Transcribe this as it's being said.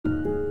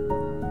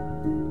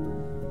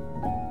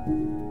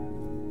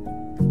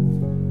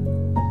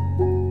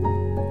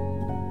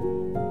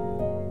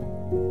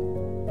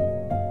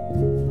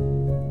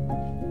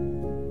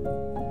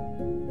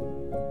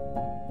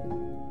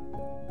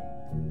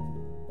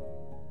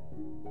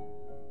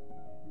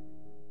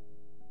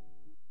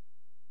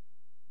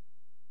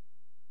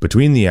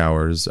Between the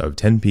hours of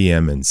 10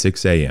 p.m. and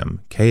 6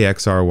 a.m.,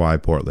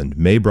 KXRY Portland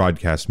may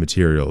broadcast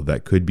material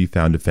that could be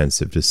found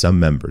offensive to some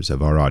members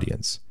of our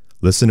audience.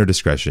 Listener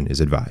discretion is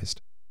advised.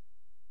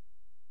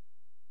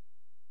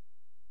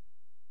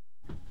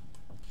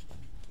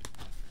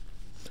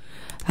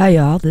 Hi,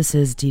 y'all. This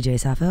is DJ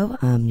Sappho.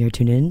 You're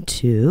tuned in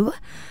to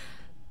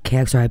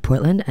KXRI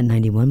Portland at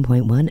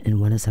 91.1 and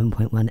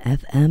 107.1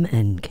 FM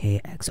and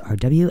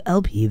KXRW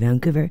LP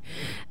Vancouver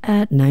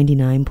at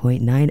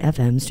 99.9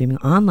 FM, streaming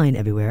online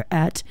everywhere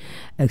at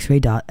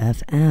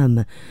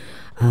xray.fm.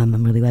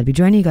 I'm really glad to be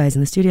joining you guys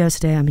in the studios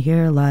today. I'm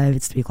here live.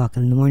 It's 3 o'clock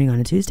in the morning on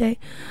a Tuesday,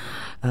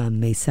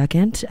 May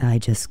 2nd. I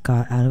just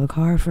got out of a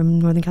car from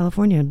Northern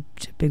California,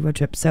 big road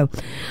trip. So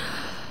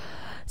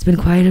it's been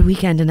quite a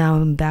weekend, and now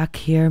I'm back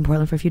here in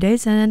Portland for a few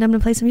days, and I'm going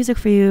to play some music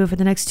for you for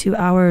the next 2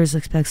 hours.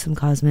 Expect some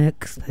cosmic,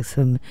 expect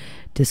some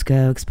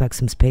disco, expect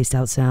some spaced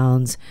out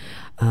sounds.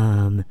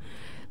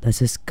 Let's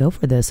just go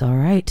for this. All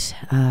right.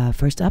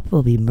 First up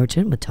will be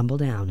Merchant with Tumble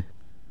Down.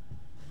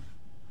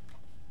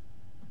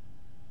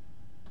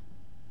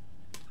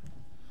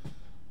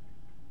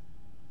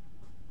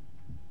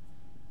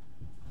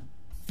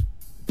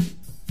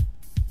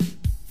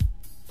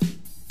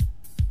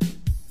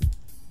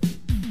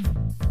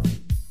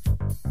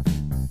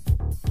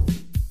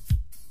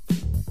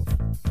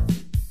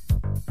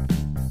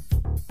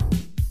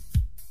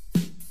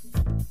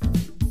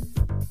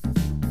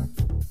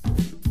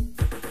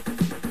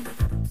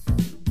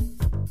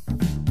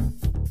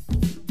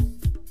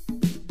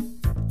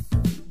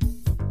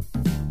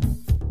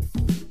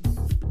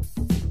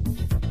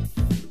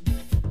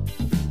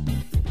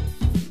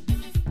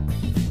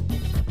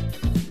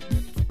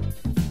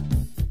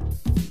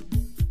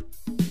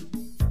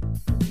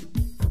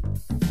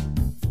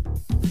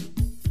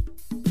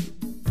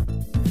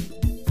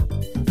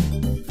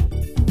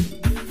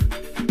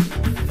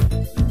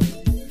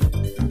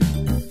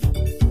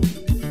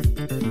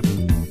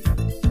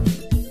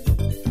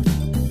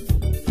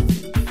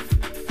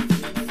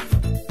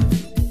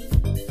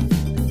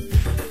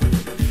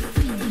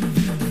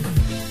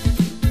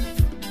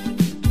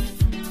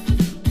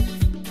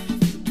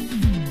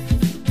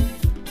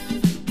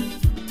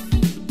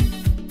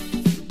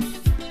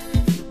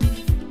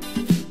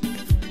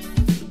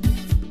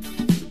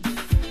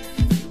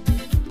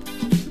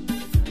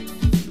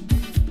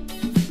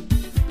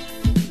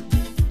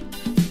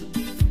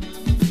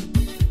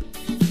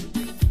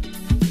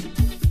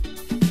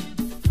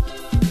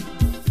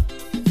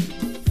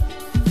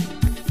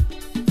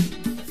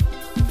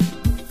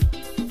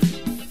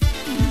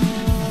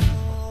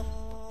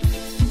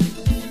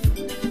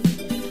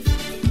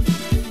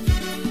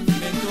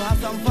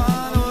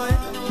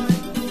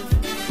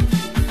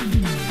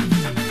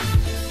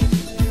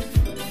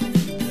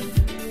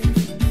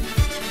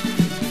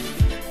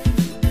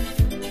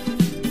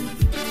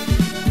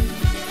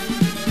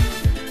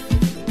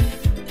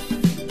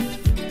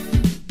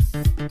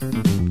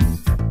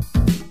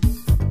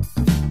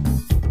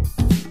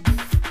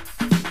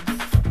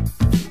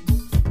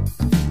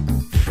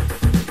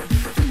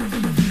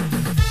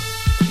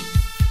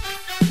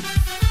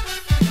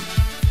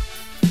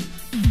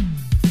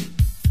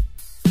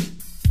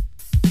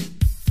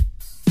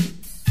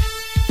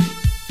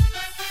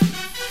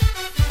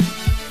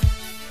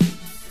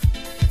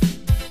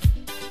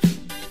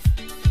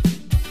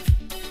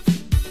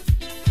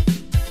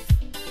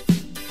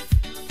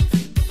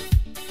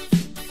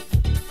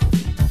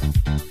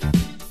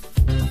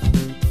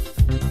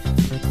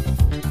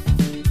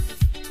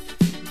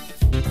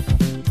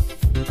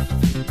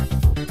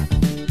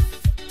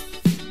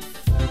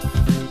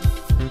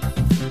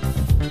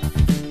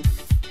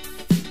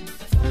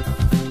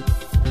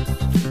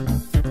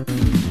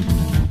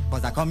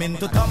 Coming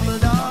to tumble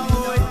down.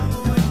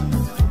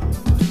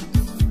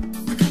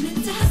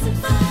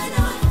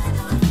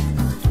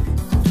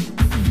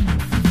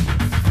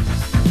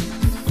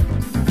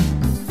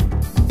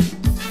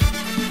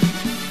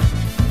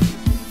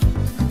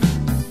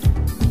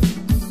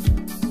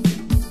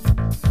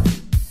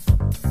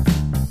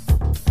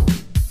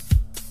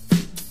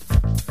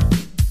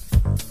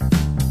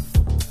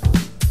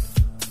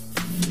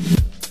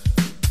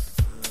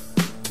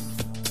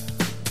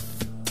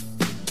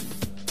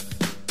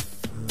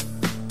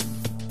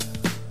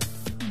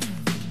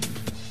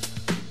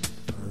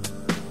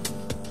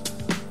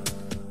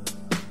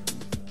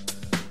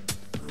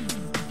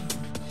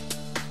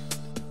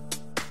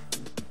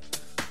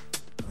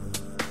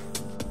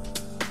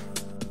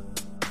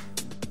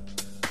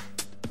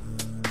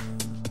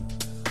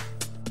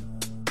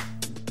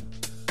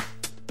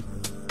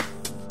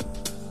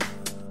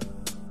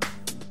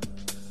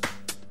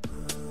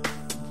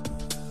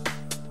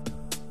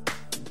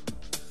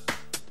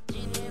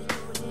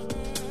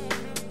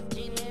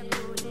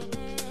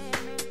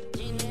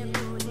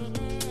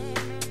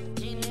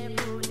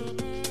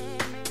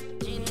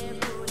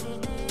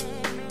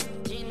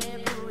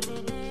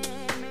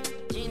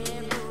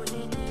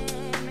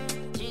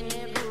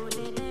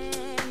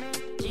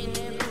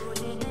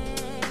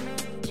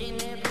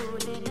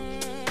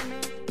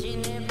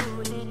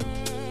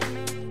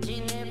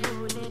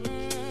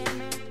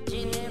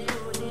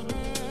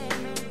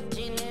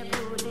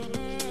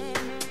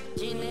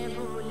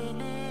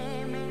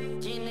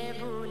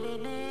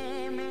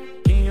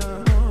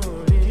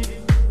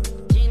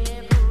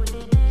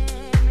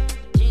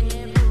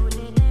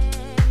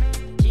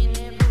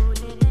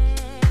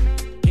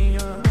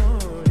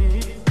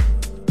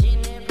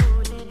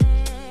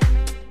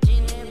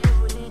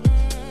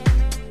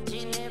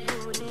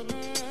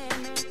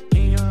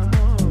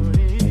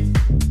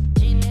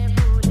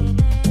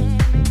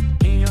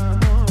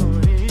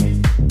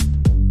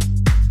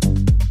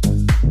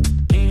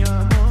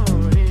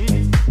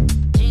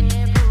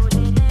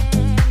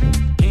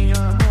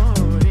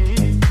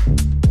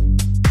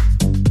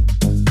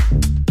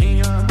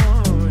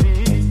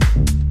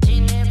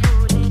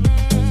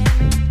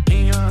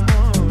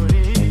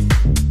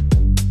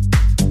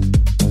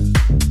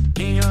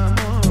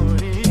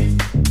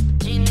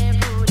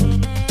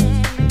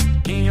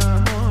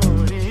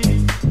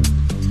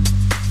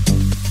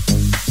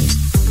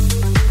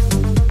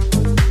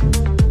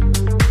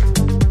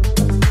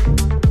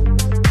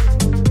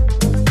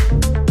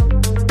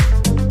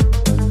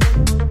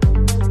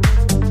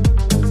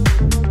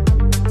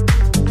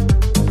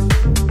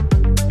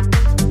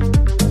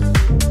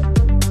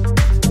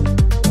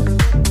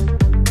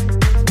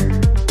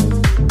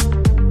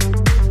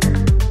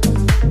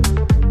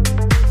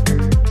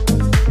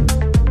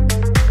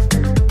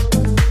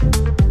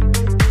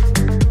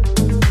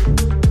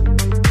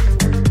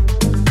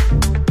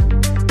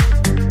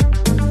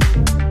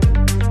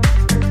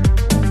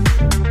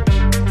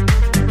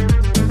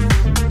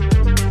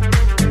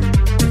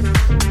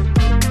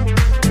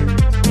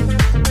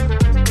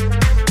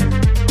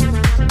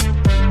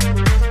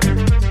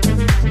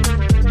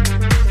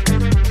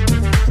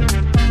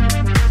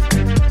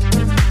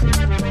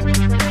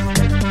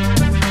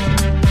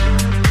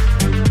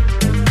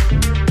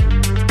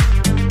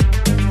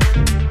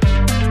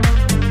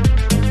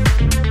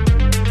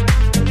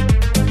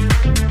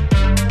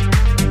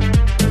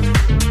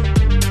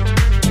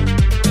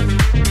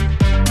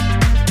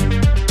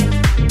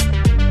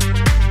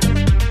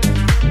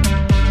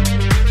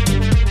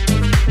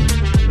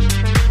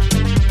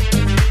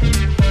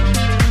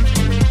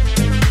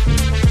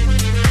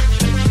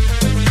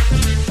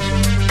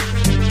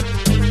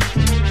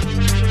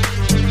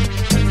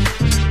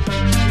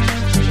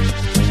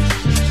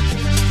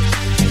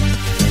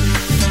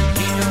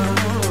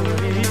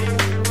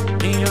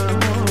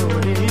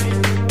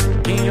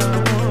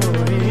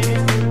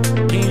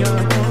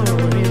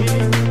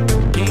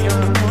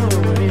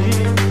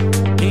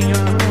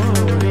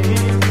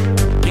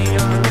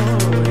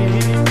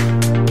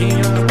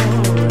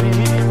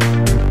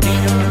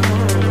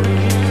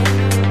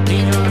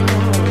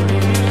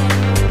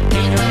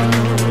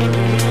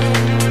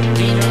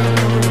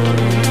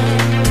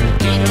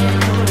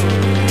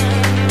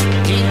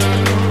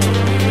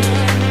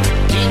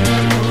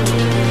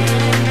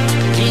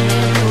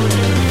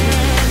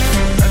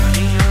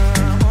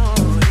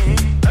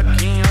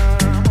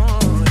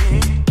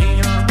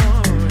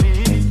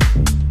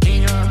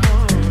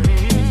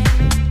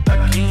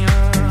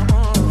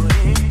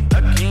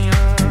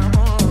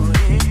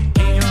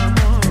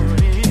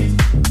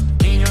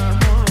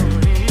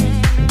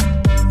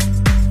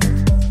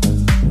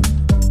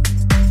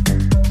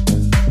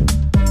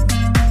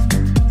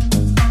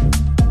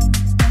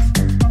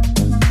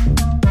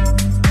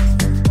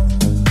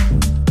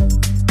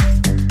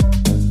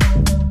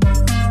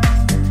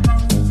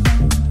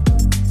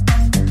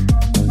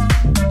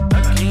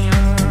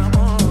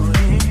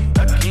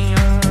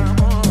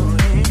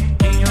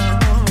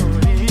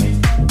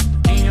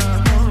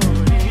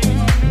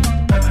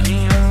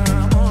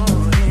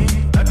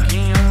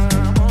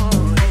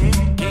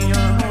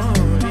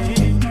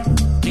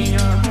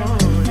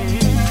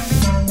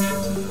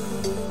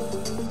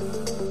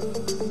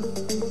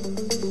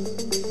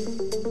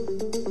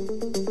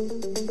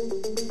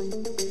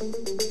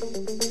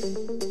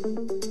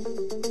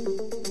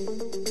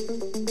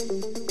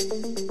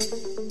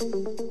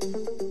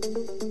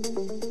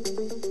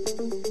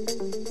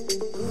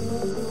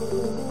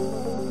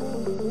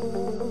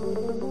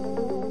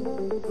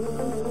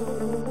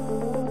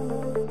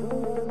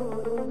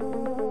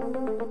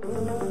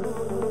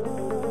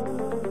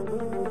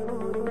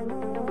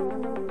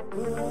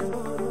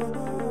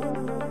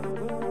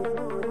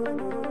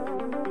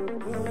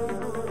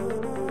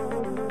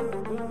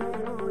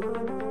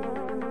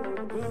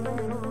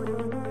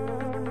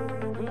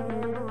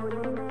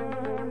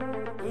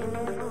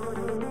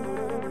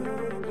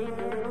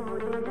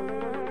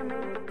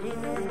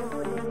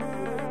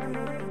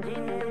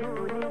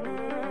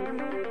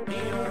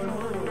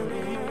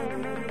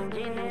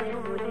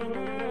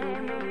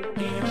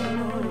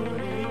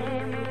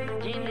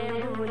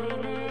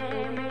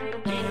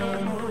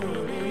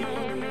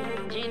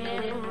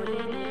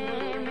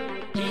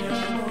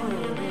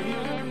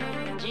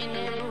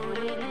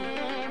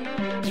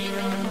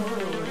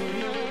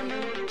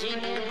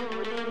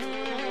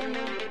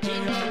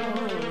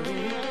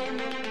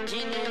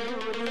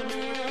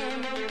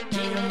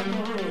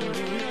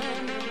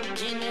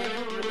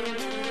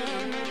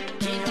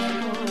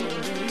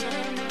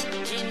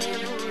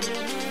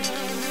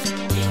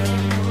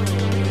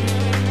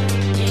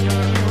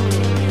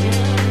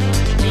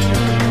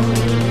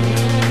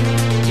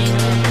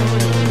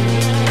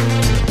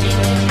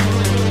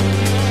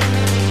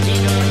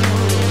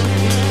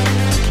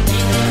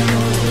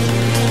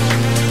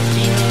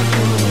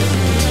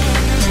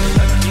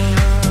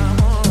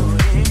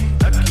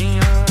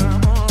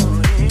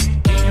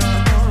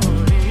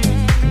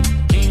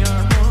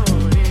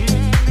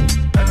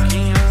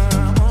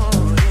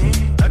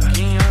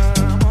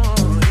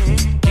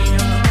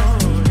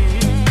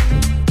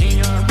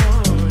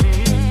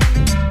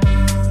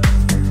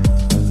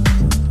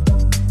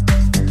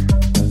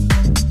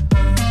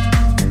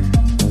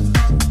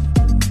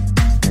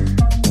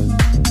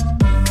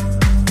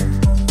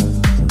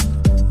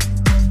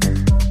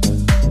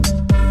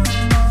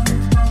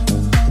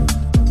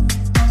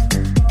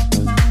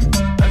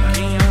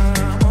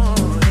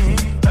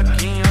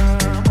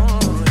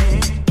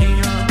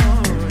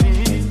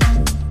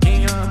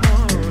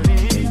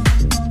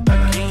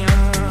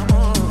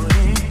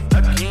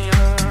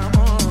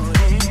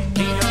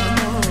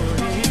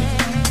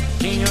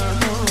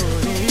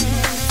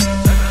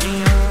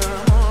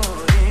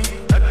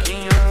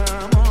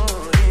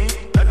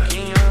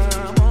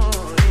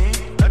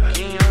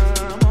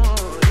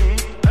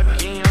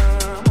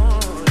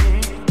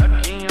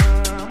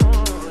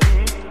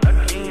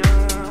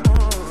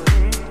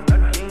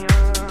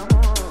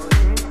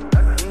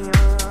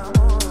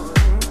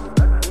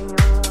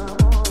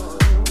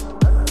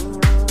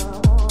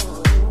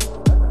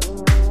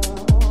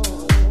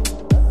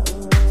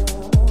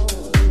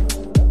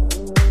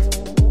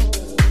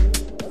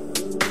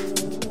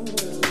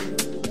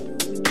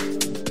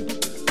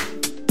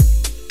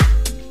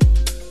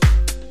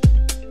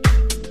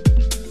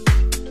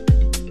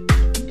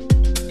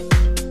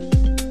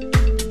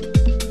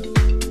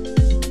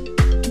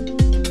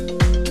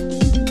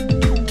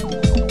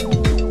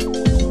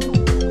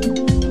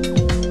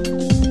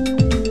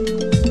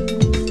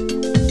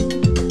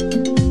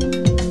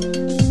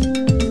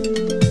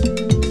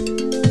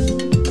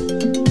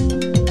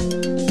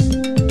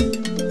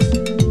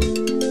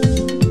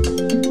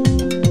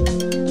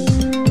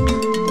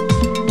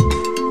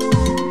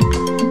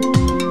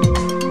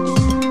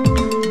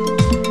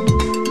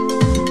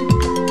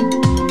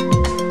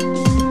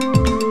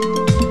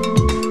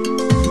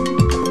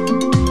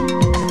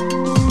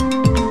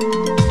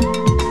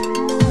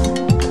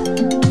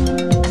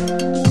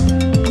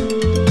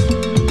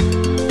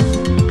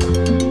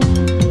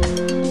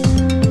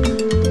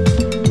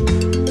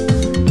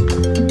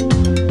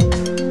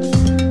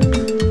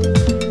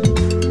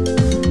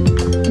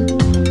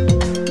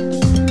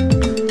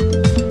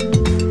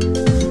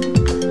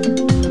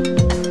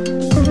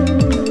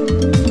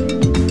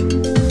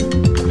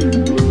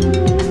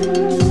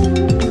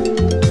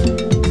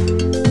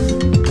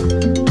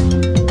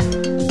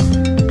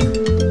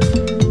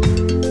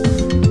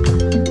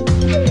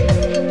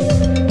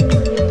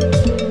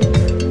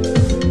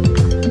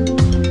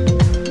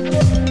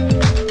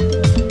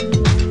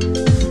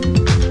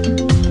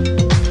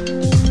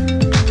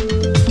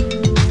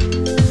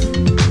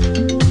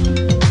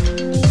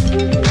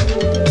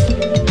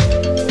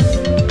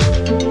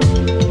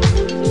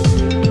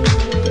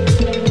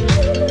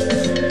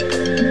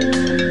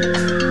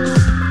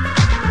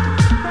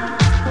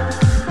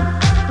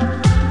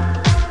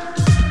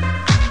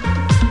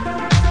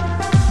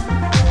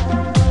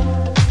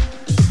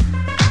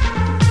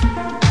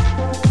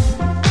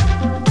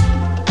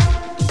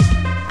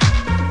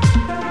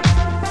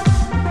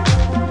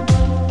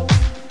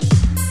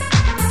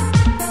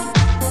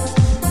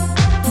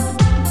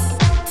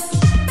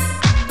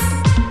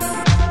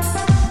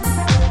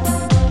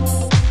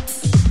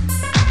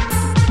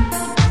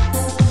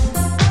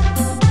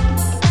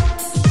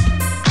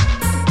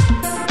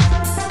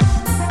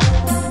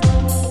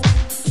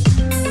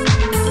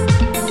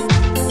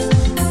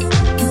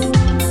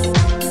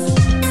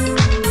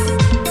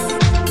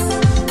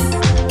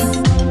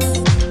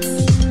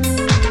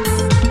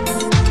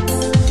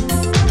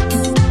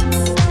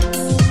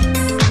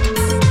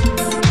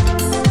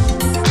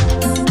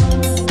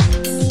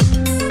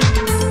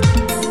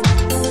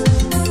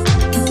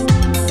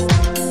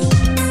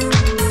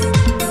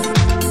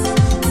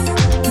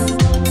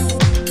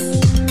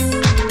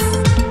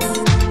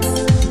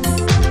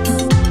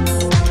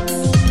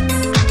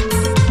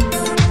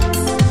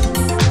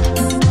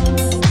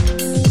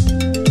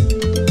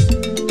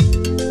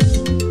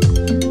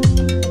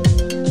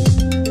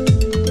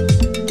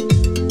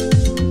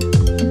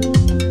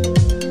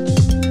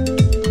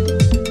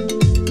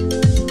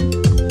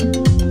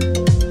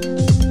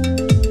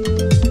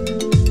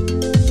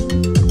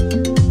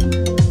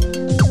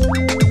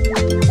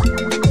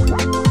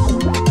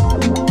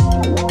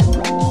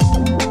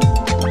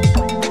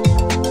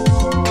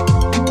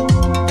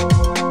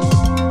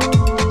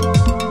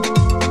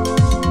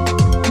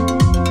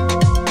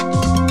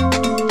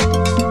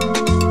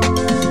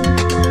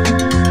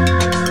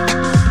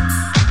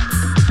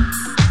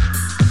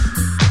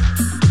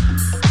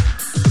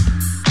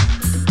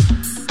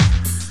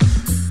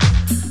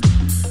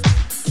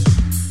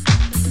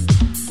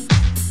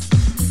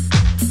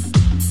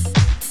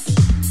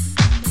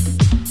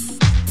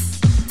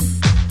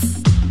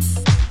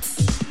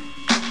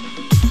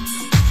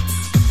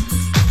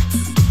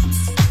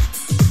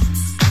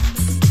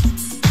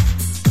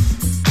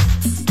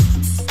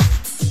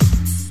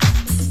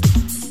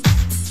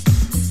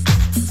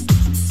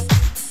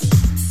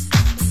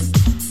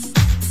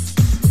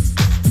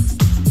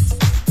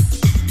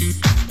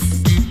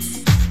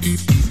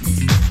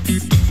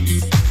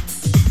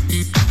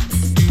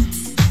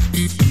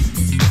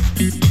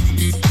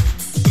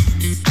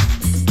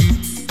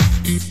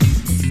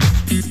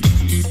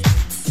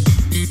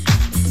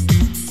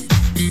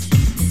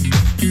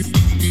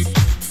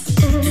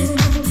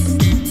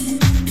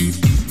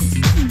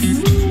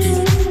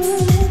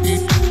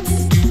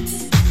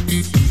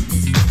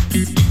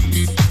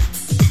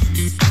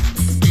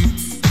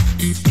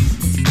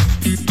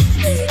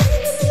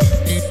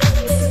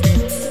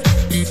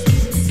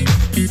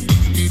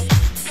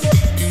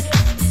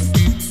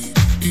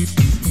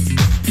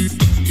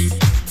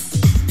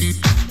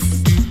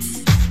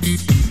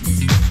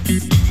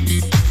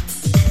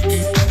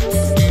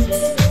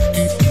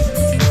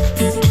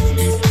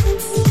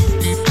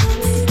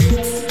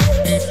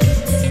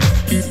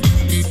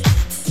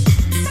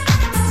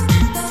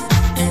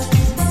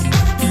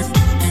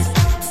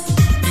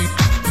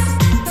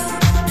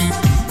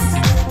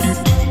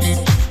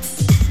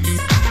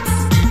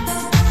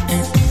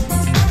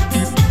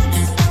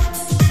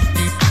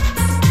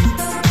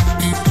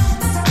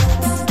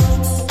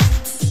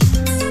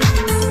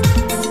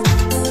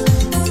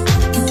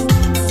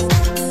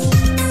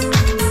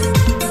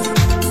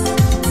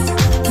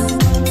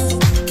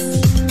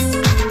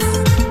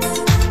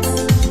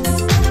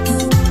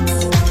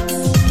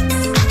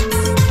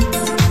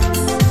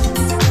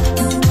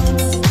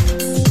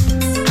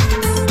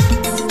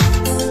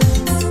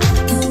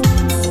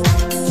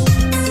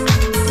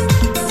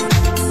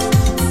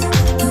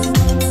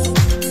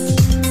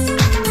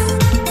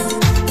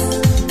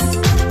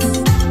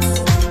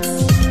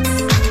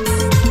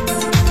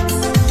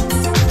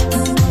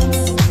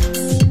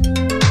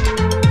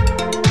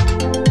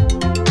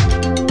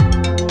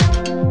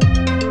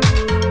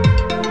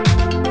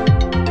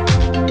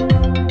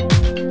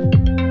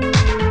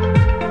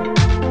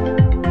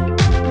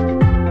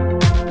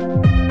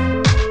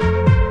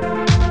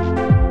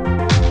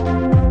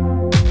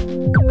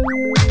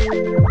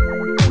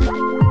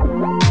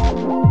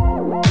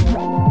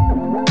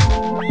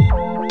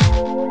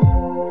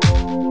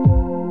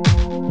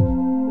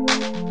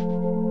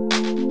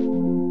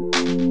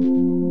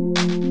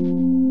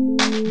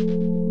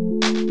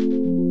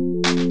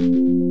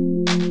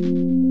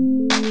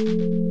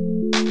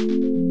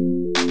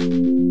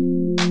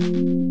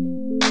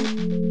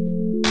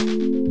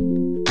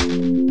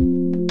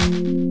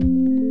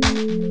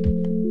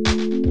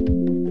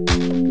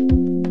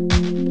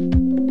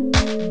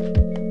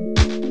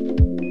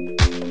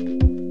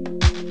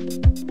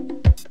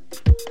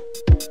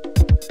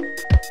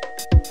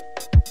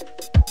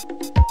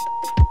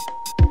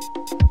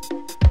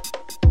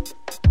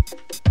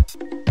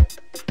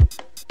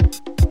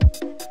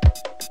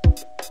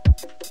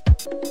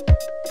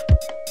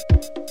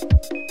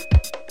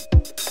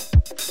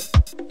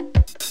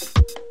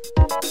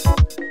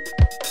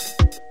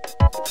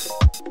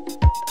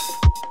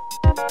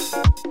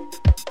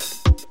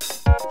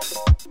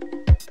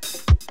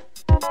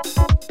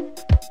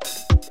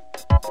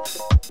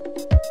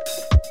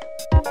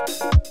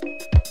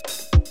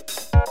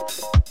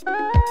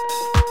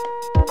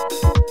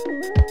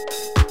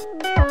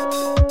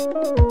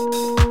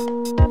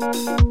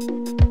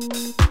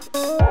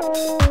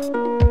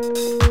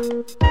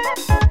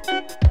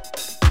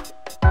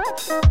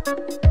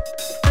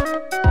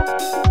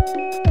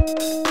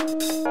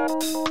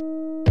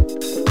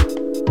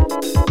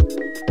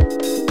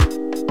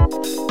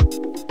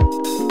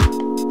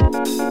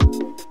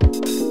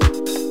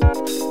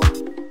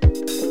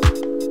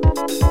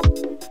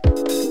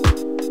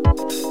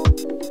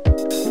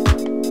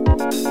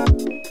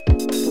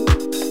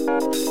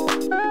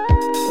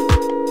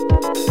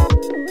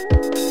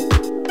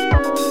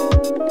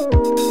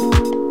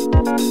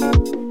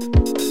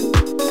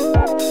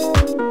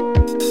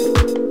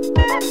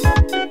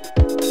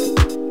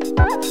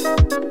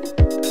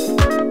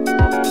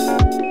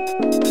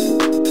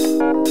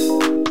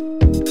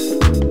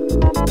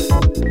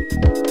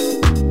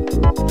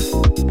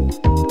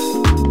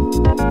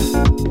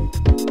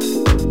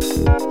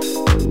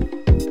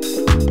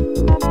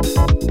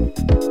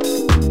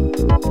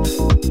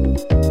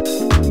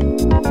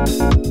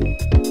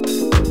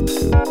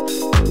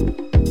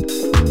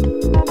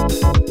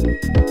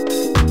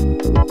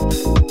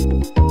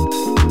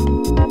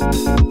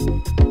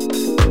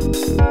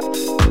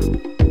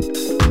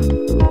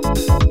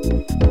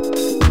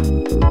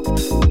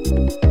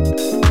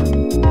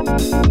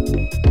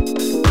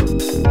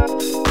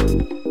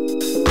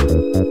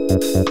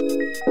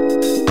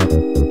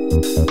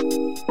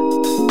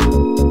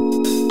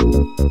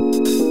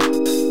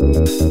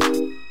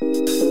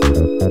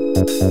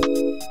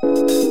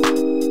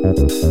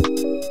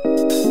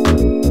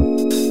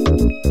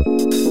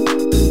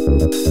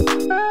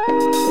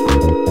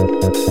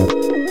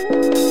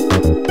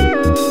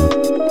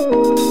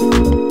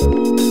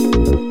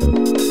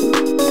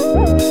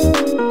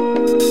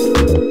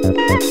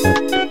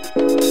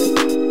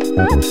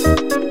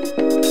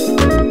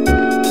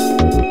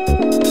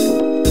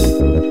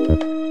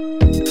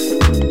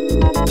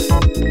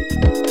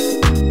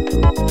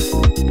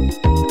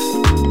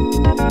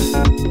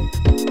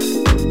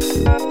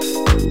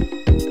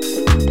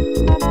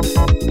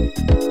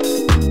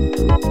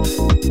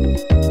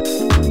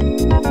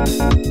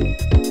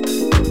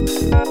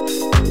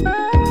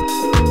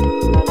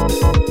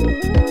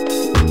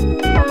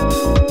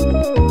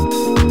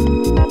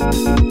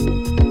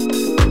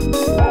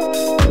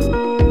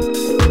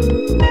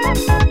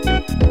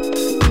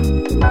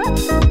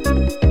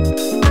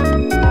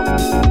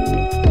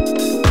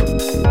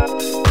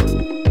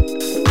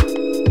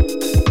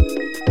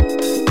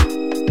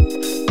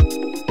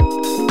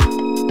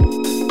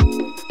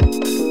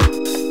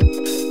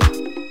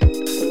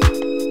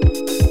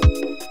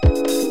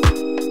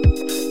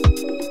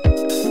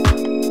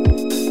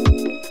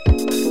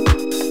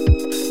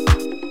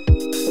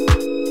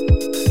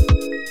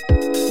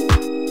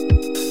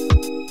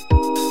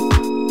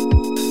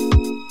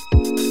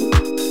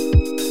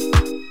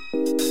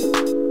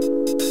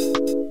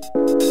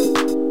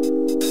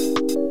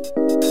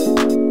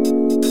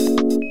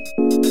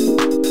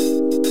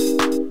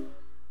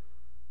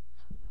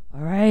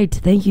 right.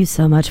 Thank you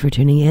so much for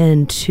tuning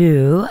in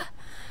to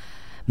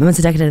Moments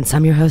of Decadence.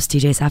 I'm your host,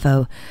 DJ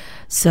Sappho.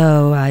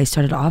 So I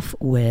started off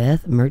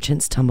with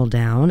Merchants Tumble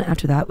Down.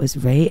 After that was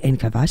Ray and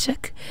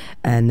Kavashik,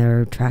 and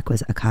their track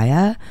was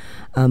Akaya.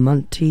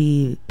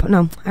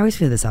 I always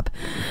feel this up.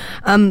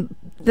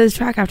 The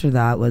track after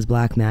that was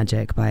Black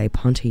Magic by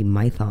Ponte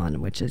Mython,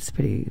 which is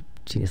pretty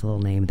genius little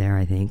name there,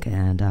 I think.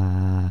 And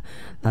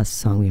last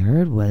song we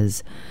heard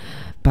was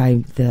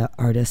by the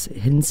artist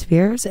Hidden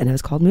Spheres, and it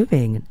was called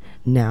Moving.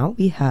 Now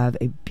we have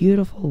a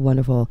beautiful,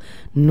 wonderful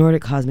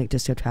Nordic cosmic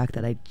disco track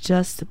that I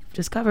just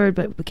discovered,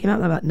 but it came out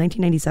about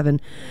 1997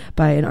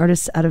 by an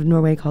artist out of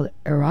Norway called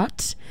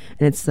Erot,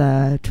 and its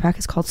track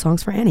is called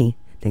Songs for Annie.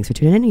 Thanks for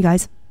tuning in, you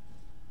guys.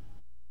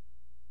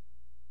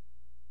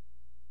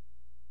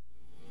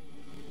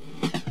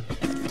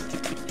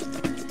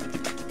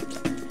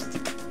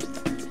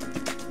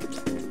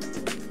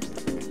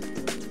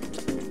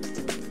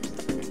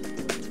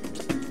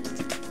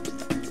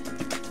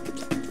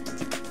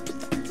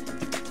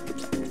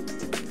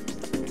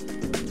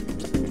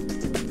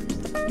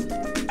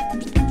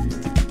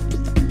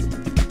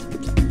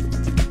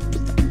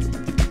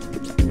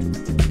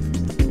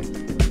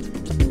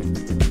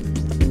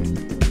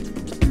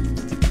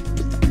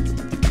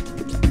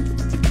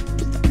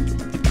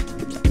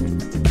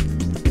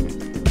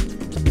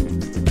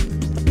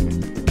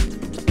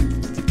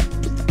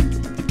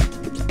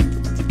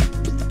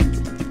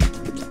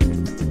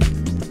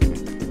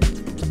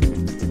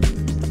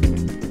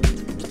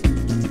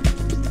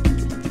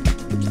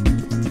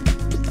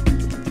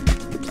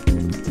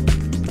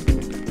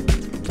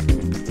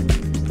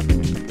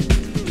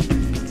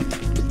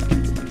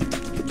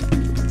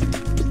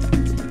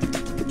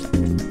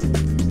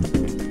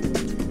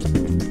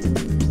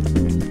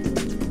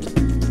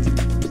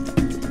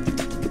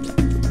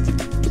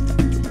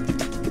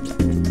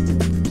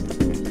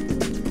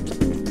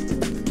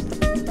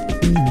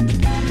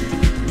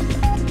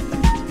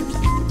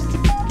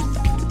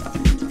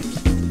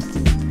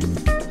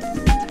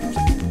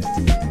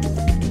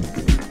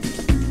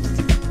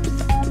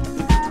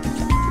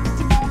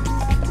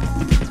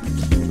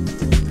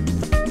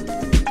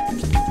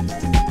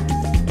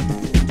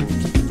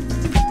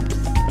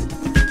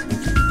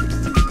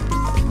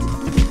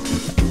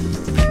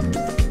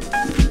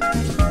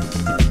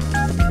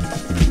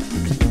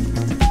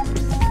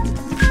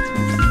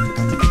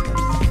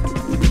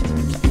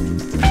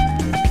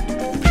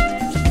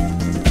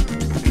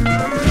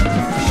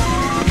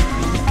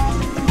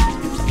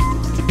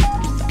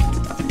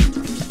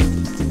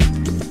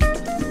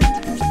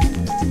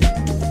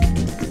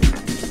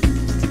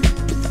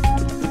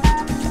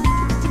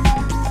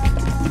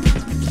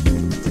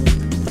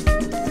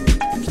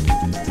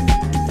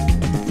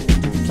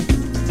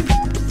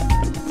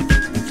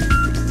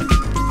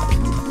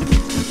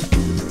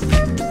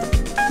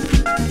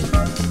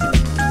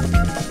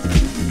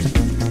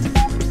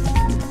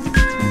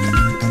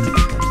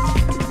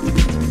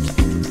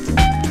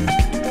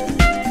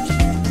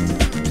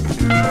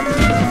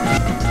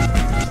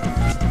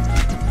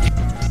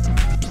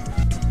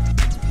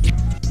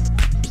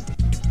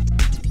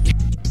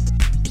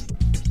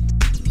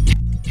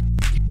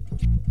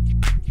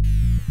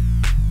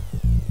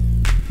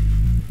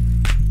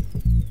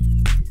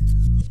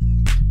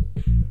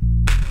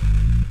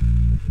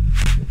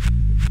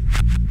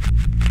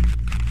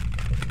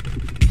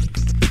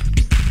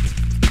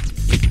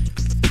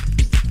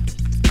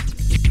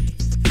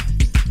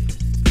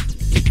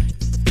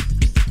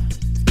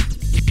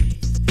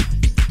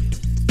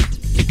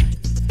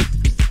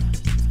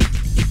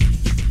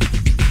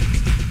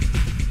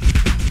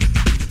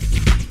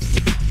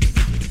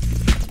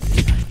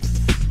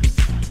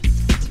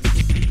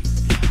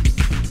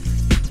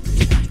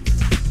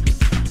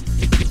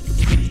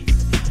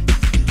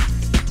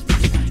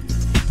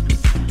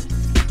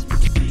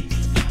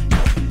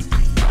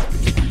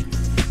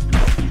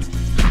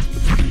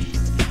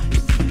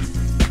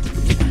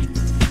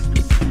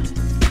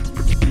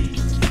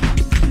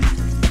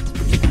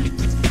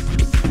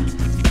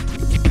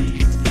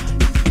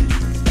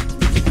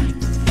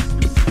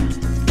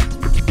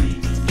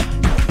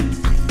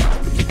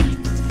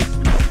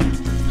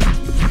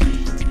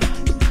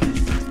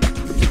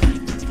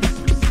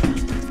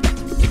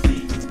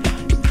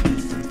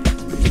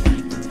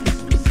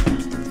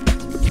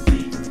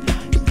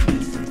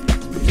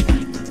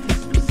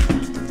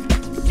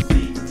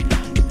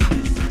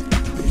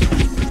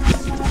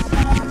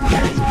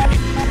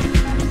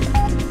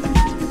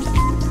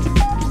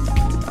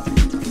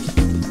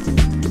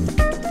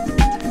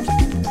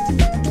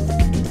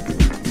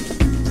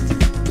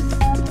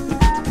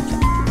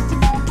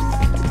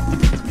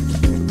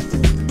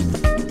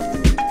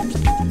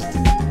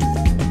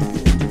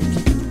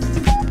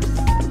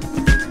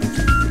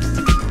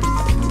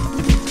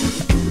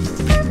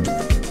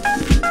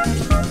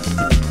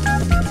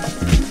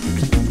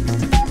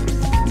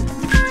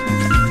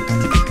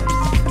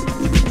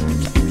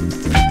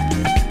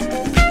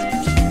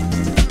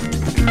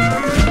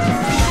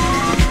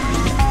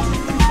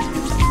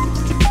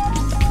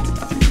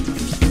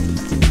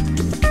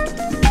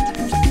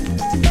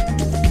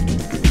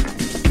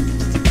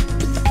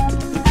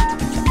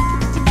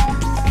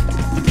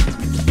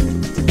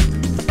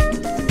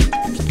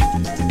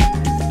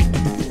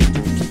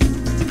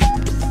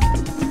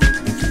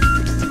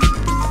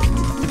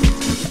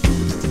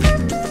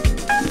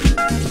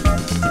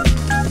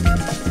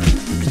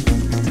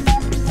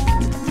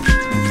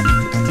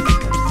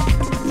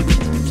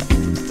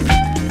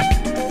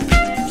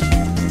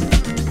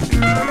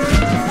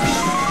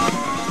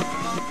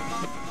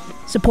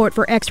 support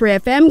for X-Ray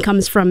FM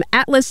comes from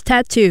Atlas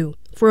Tattoo.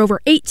 For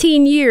over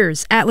 18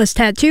 years, Atlas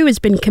Tattoo has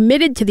been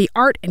committed to the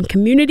art and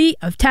community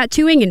of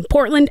tattooing in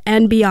Portland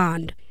and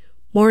beyond.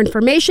 More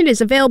information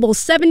is available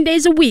 7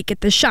 days a week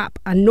at the shop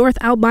on North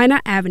Albina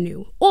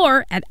Avenue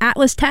or at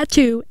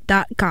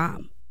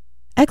atlastattoo.com.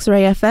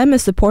 X-Ray FM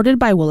is supported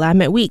by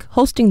Willamette Week,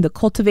 hosting the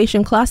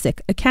Cultivation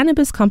Classic, a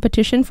cannabis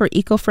competition for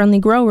eco-friendly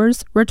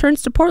growers,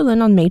 returns to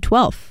Portland on May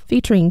 12th,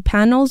 featuring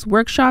panels,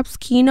 workshops,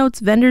 keynotes,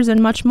 vendors,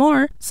 and much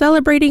more,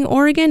 celebrating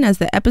Oregon as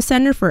the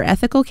epicenter for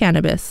ethical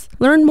cannabis.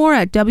 Learn more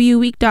at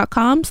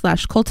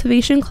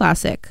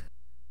wweek.com/cultivationclassic.